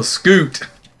 Crayola Scoot.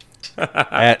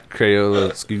 At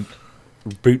Crayola Scoot,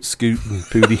 Boot Scoot, and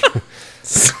Pooty.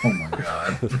 Oh my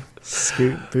God.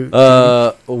 Scoot boot.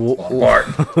 Bart.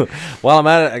 While I'm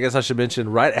at it, I guess I should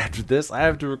mention right after this, I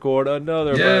have to record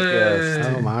another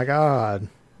podcast. Oh my God.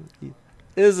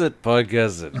 Is it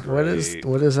podcast? What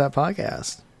is that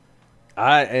podcast?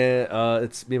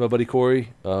 It's me and my buddy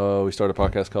Corey. We started a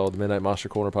podcast called the Midnight Monster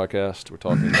Corner Podcast. We're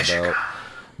talking about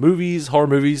movies, horror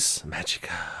movies, magic.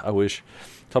 I wish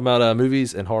talking about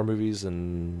movies and horror movies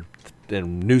and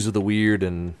news of the weird,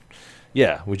 and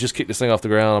yeah, we just kicked this thing off the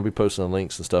ground. I'll be posting the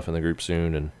links and stuff in the group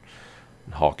soon and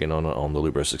hawking on the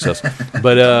Lubro success.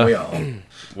 But We all.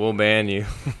 We'll ban you.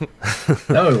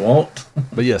 No, we won't.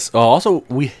 but yes, also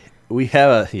we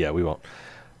have we won't.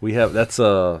 We have that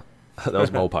was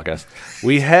my old podcast.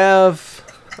 We have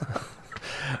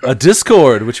a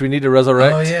Discord which we need to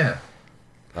resurrect. Oh yeah.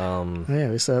 Yeah,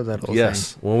 we still have that whole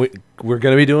Yes, when we're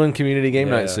going to be doing community game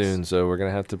night Yes. soon, so we're going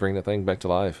to have to bring that thing back to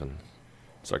life and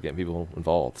start getting people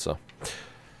involved. So,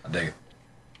 I dig it.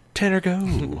 Tanner, go.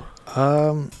 thing.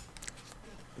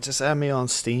 Just add me on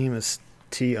Steam. It's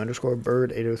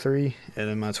T_bird803, and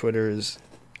then my Twitter is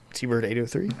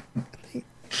tbird803. I think.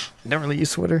 Don't really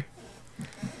use Twitter.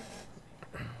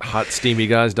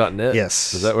 HotSteamyGuys.net.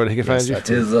 Yes. Is that where they can find you? that's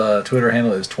His Twitter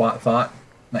handle is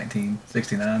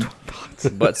twatthought1969.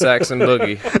 Butt sacks and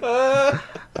boogie.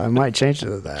 I might change it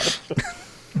to that.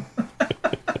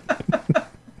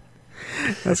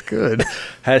 That's good.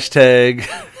 Hashtag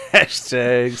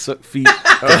suck feet.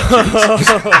 That's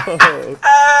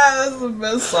the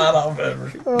best sign off ever.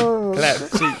 Clap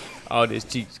cheek. All these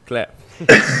cheeks clap.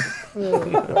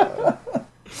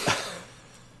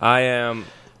 I am.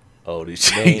 Oh,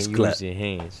 these Man, cheeks use clap. your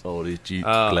hands. Oh, these cheeks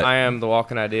clap. I am The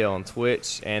Walking Idea on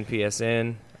Twitch and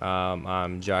PSN.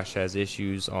 I'm Josh Has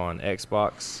Issues on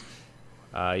Xbox.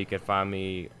 You can find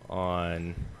me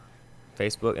on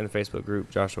Facebook in the Facebook group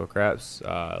Joshua Craps.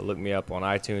 Look me up on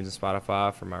iTunes and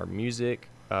Spotify for my music,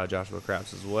 Joshua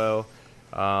Craps as well.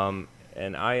 And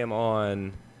I am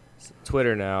on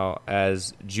Twitter now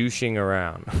as Juicing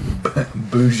Around.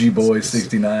 Bougie Boy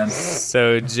 69.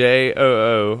 So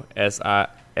JOOSHINGARROUND.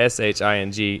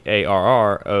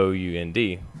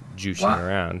 Juicing Wow.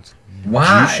 Around.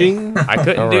 Why? Juicing? I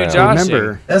couldn't do Around. Joshing.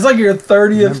 Remember, That's like your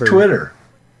 30th Remember. Twitter.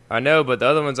 I know, but the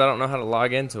other ones I don't know how to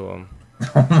log into them.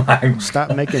 Oh my.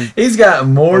 stop making. He's got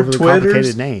more Overly Twitters,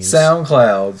 complicated names.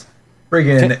 SoundClouds,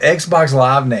 freaking Xbox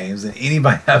Live names than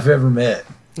anybody I've ever met.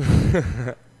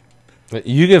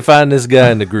 You can find this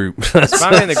guy in the group.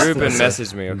 Find me in the group and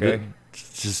message me, okay?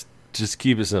 Just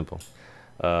keep it simple.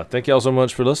 Thank y'all so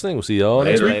much for listening. We'll see y'all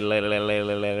next week.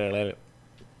 Later.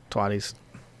 Twatties.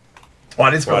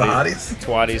 Twatties for the hotties.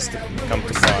 Twatties to come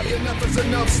to party. Enough is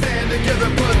enough, stand together,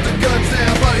 put the guns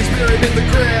down, bodies buried in the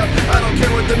ground. I don't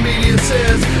care what the media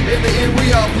says, in the end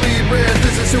we all bleed red,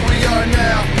 this is who we are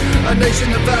now. A nation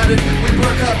divided, we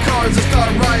broke up cars and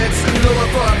start riots, and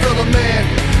nullify our fellow man.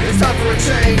 It's time for a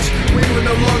change, we will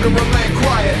no longer remain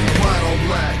quiet. White on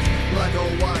black.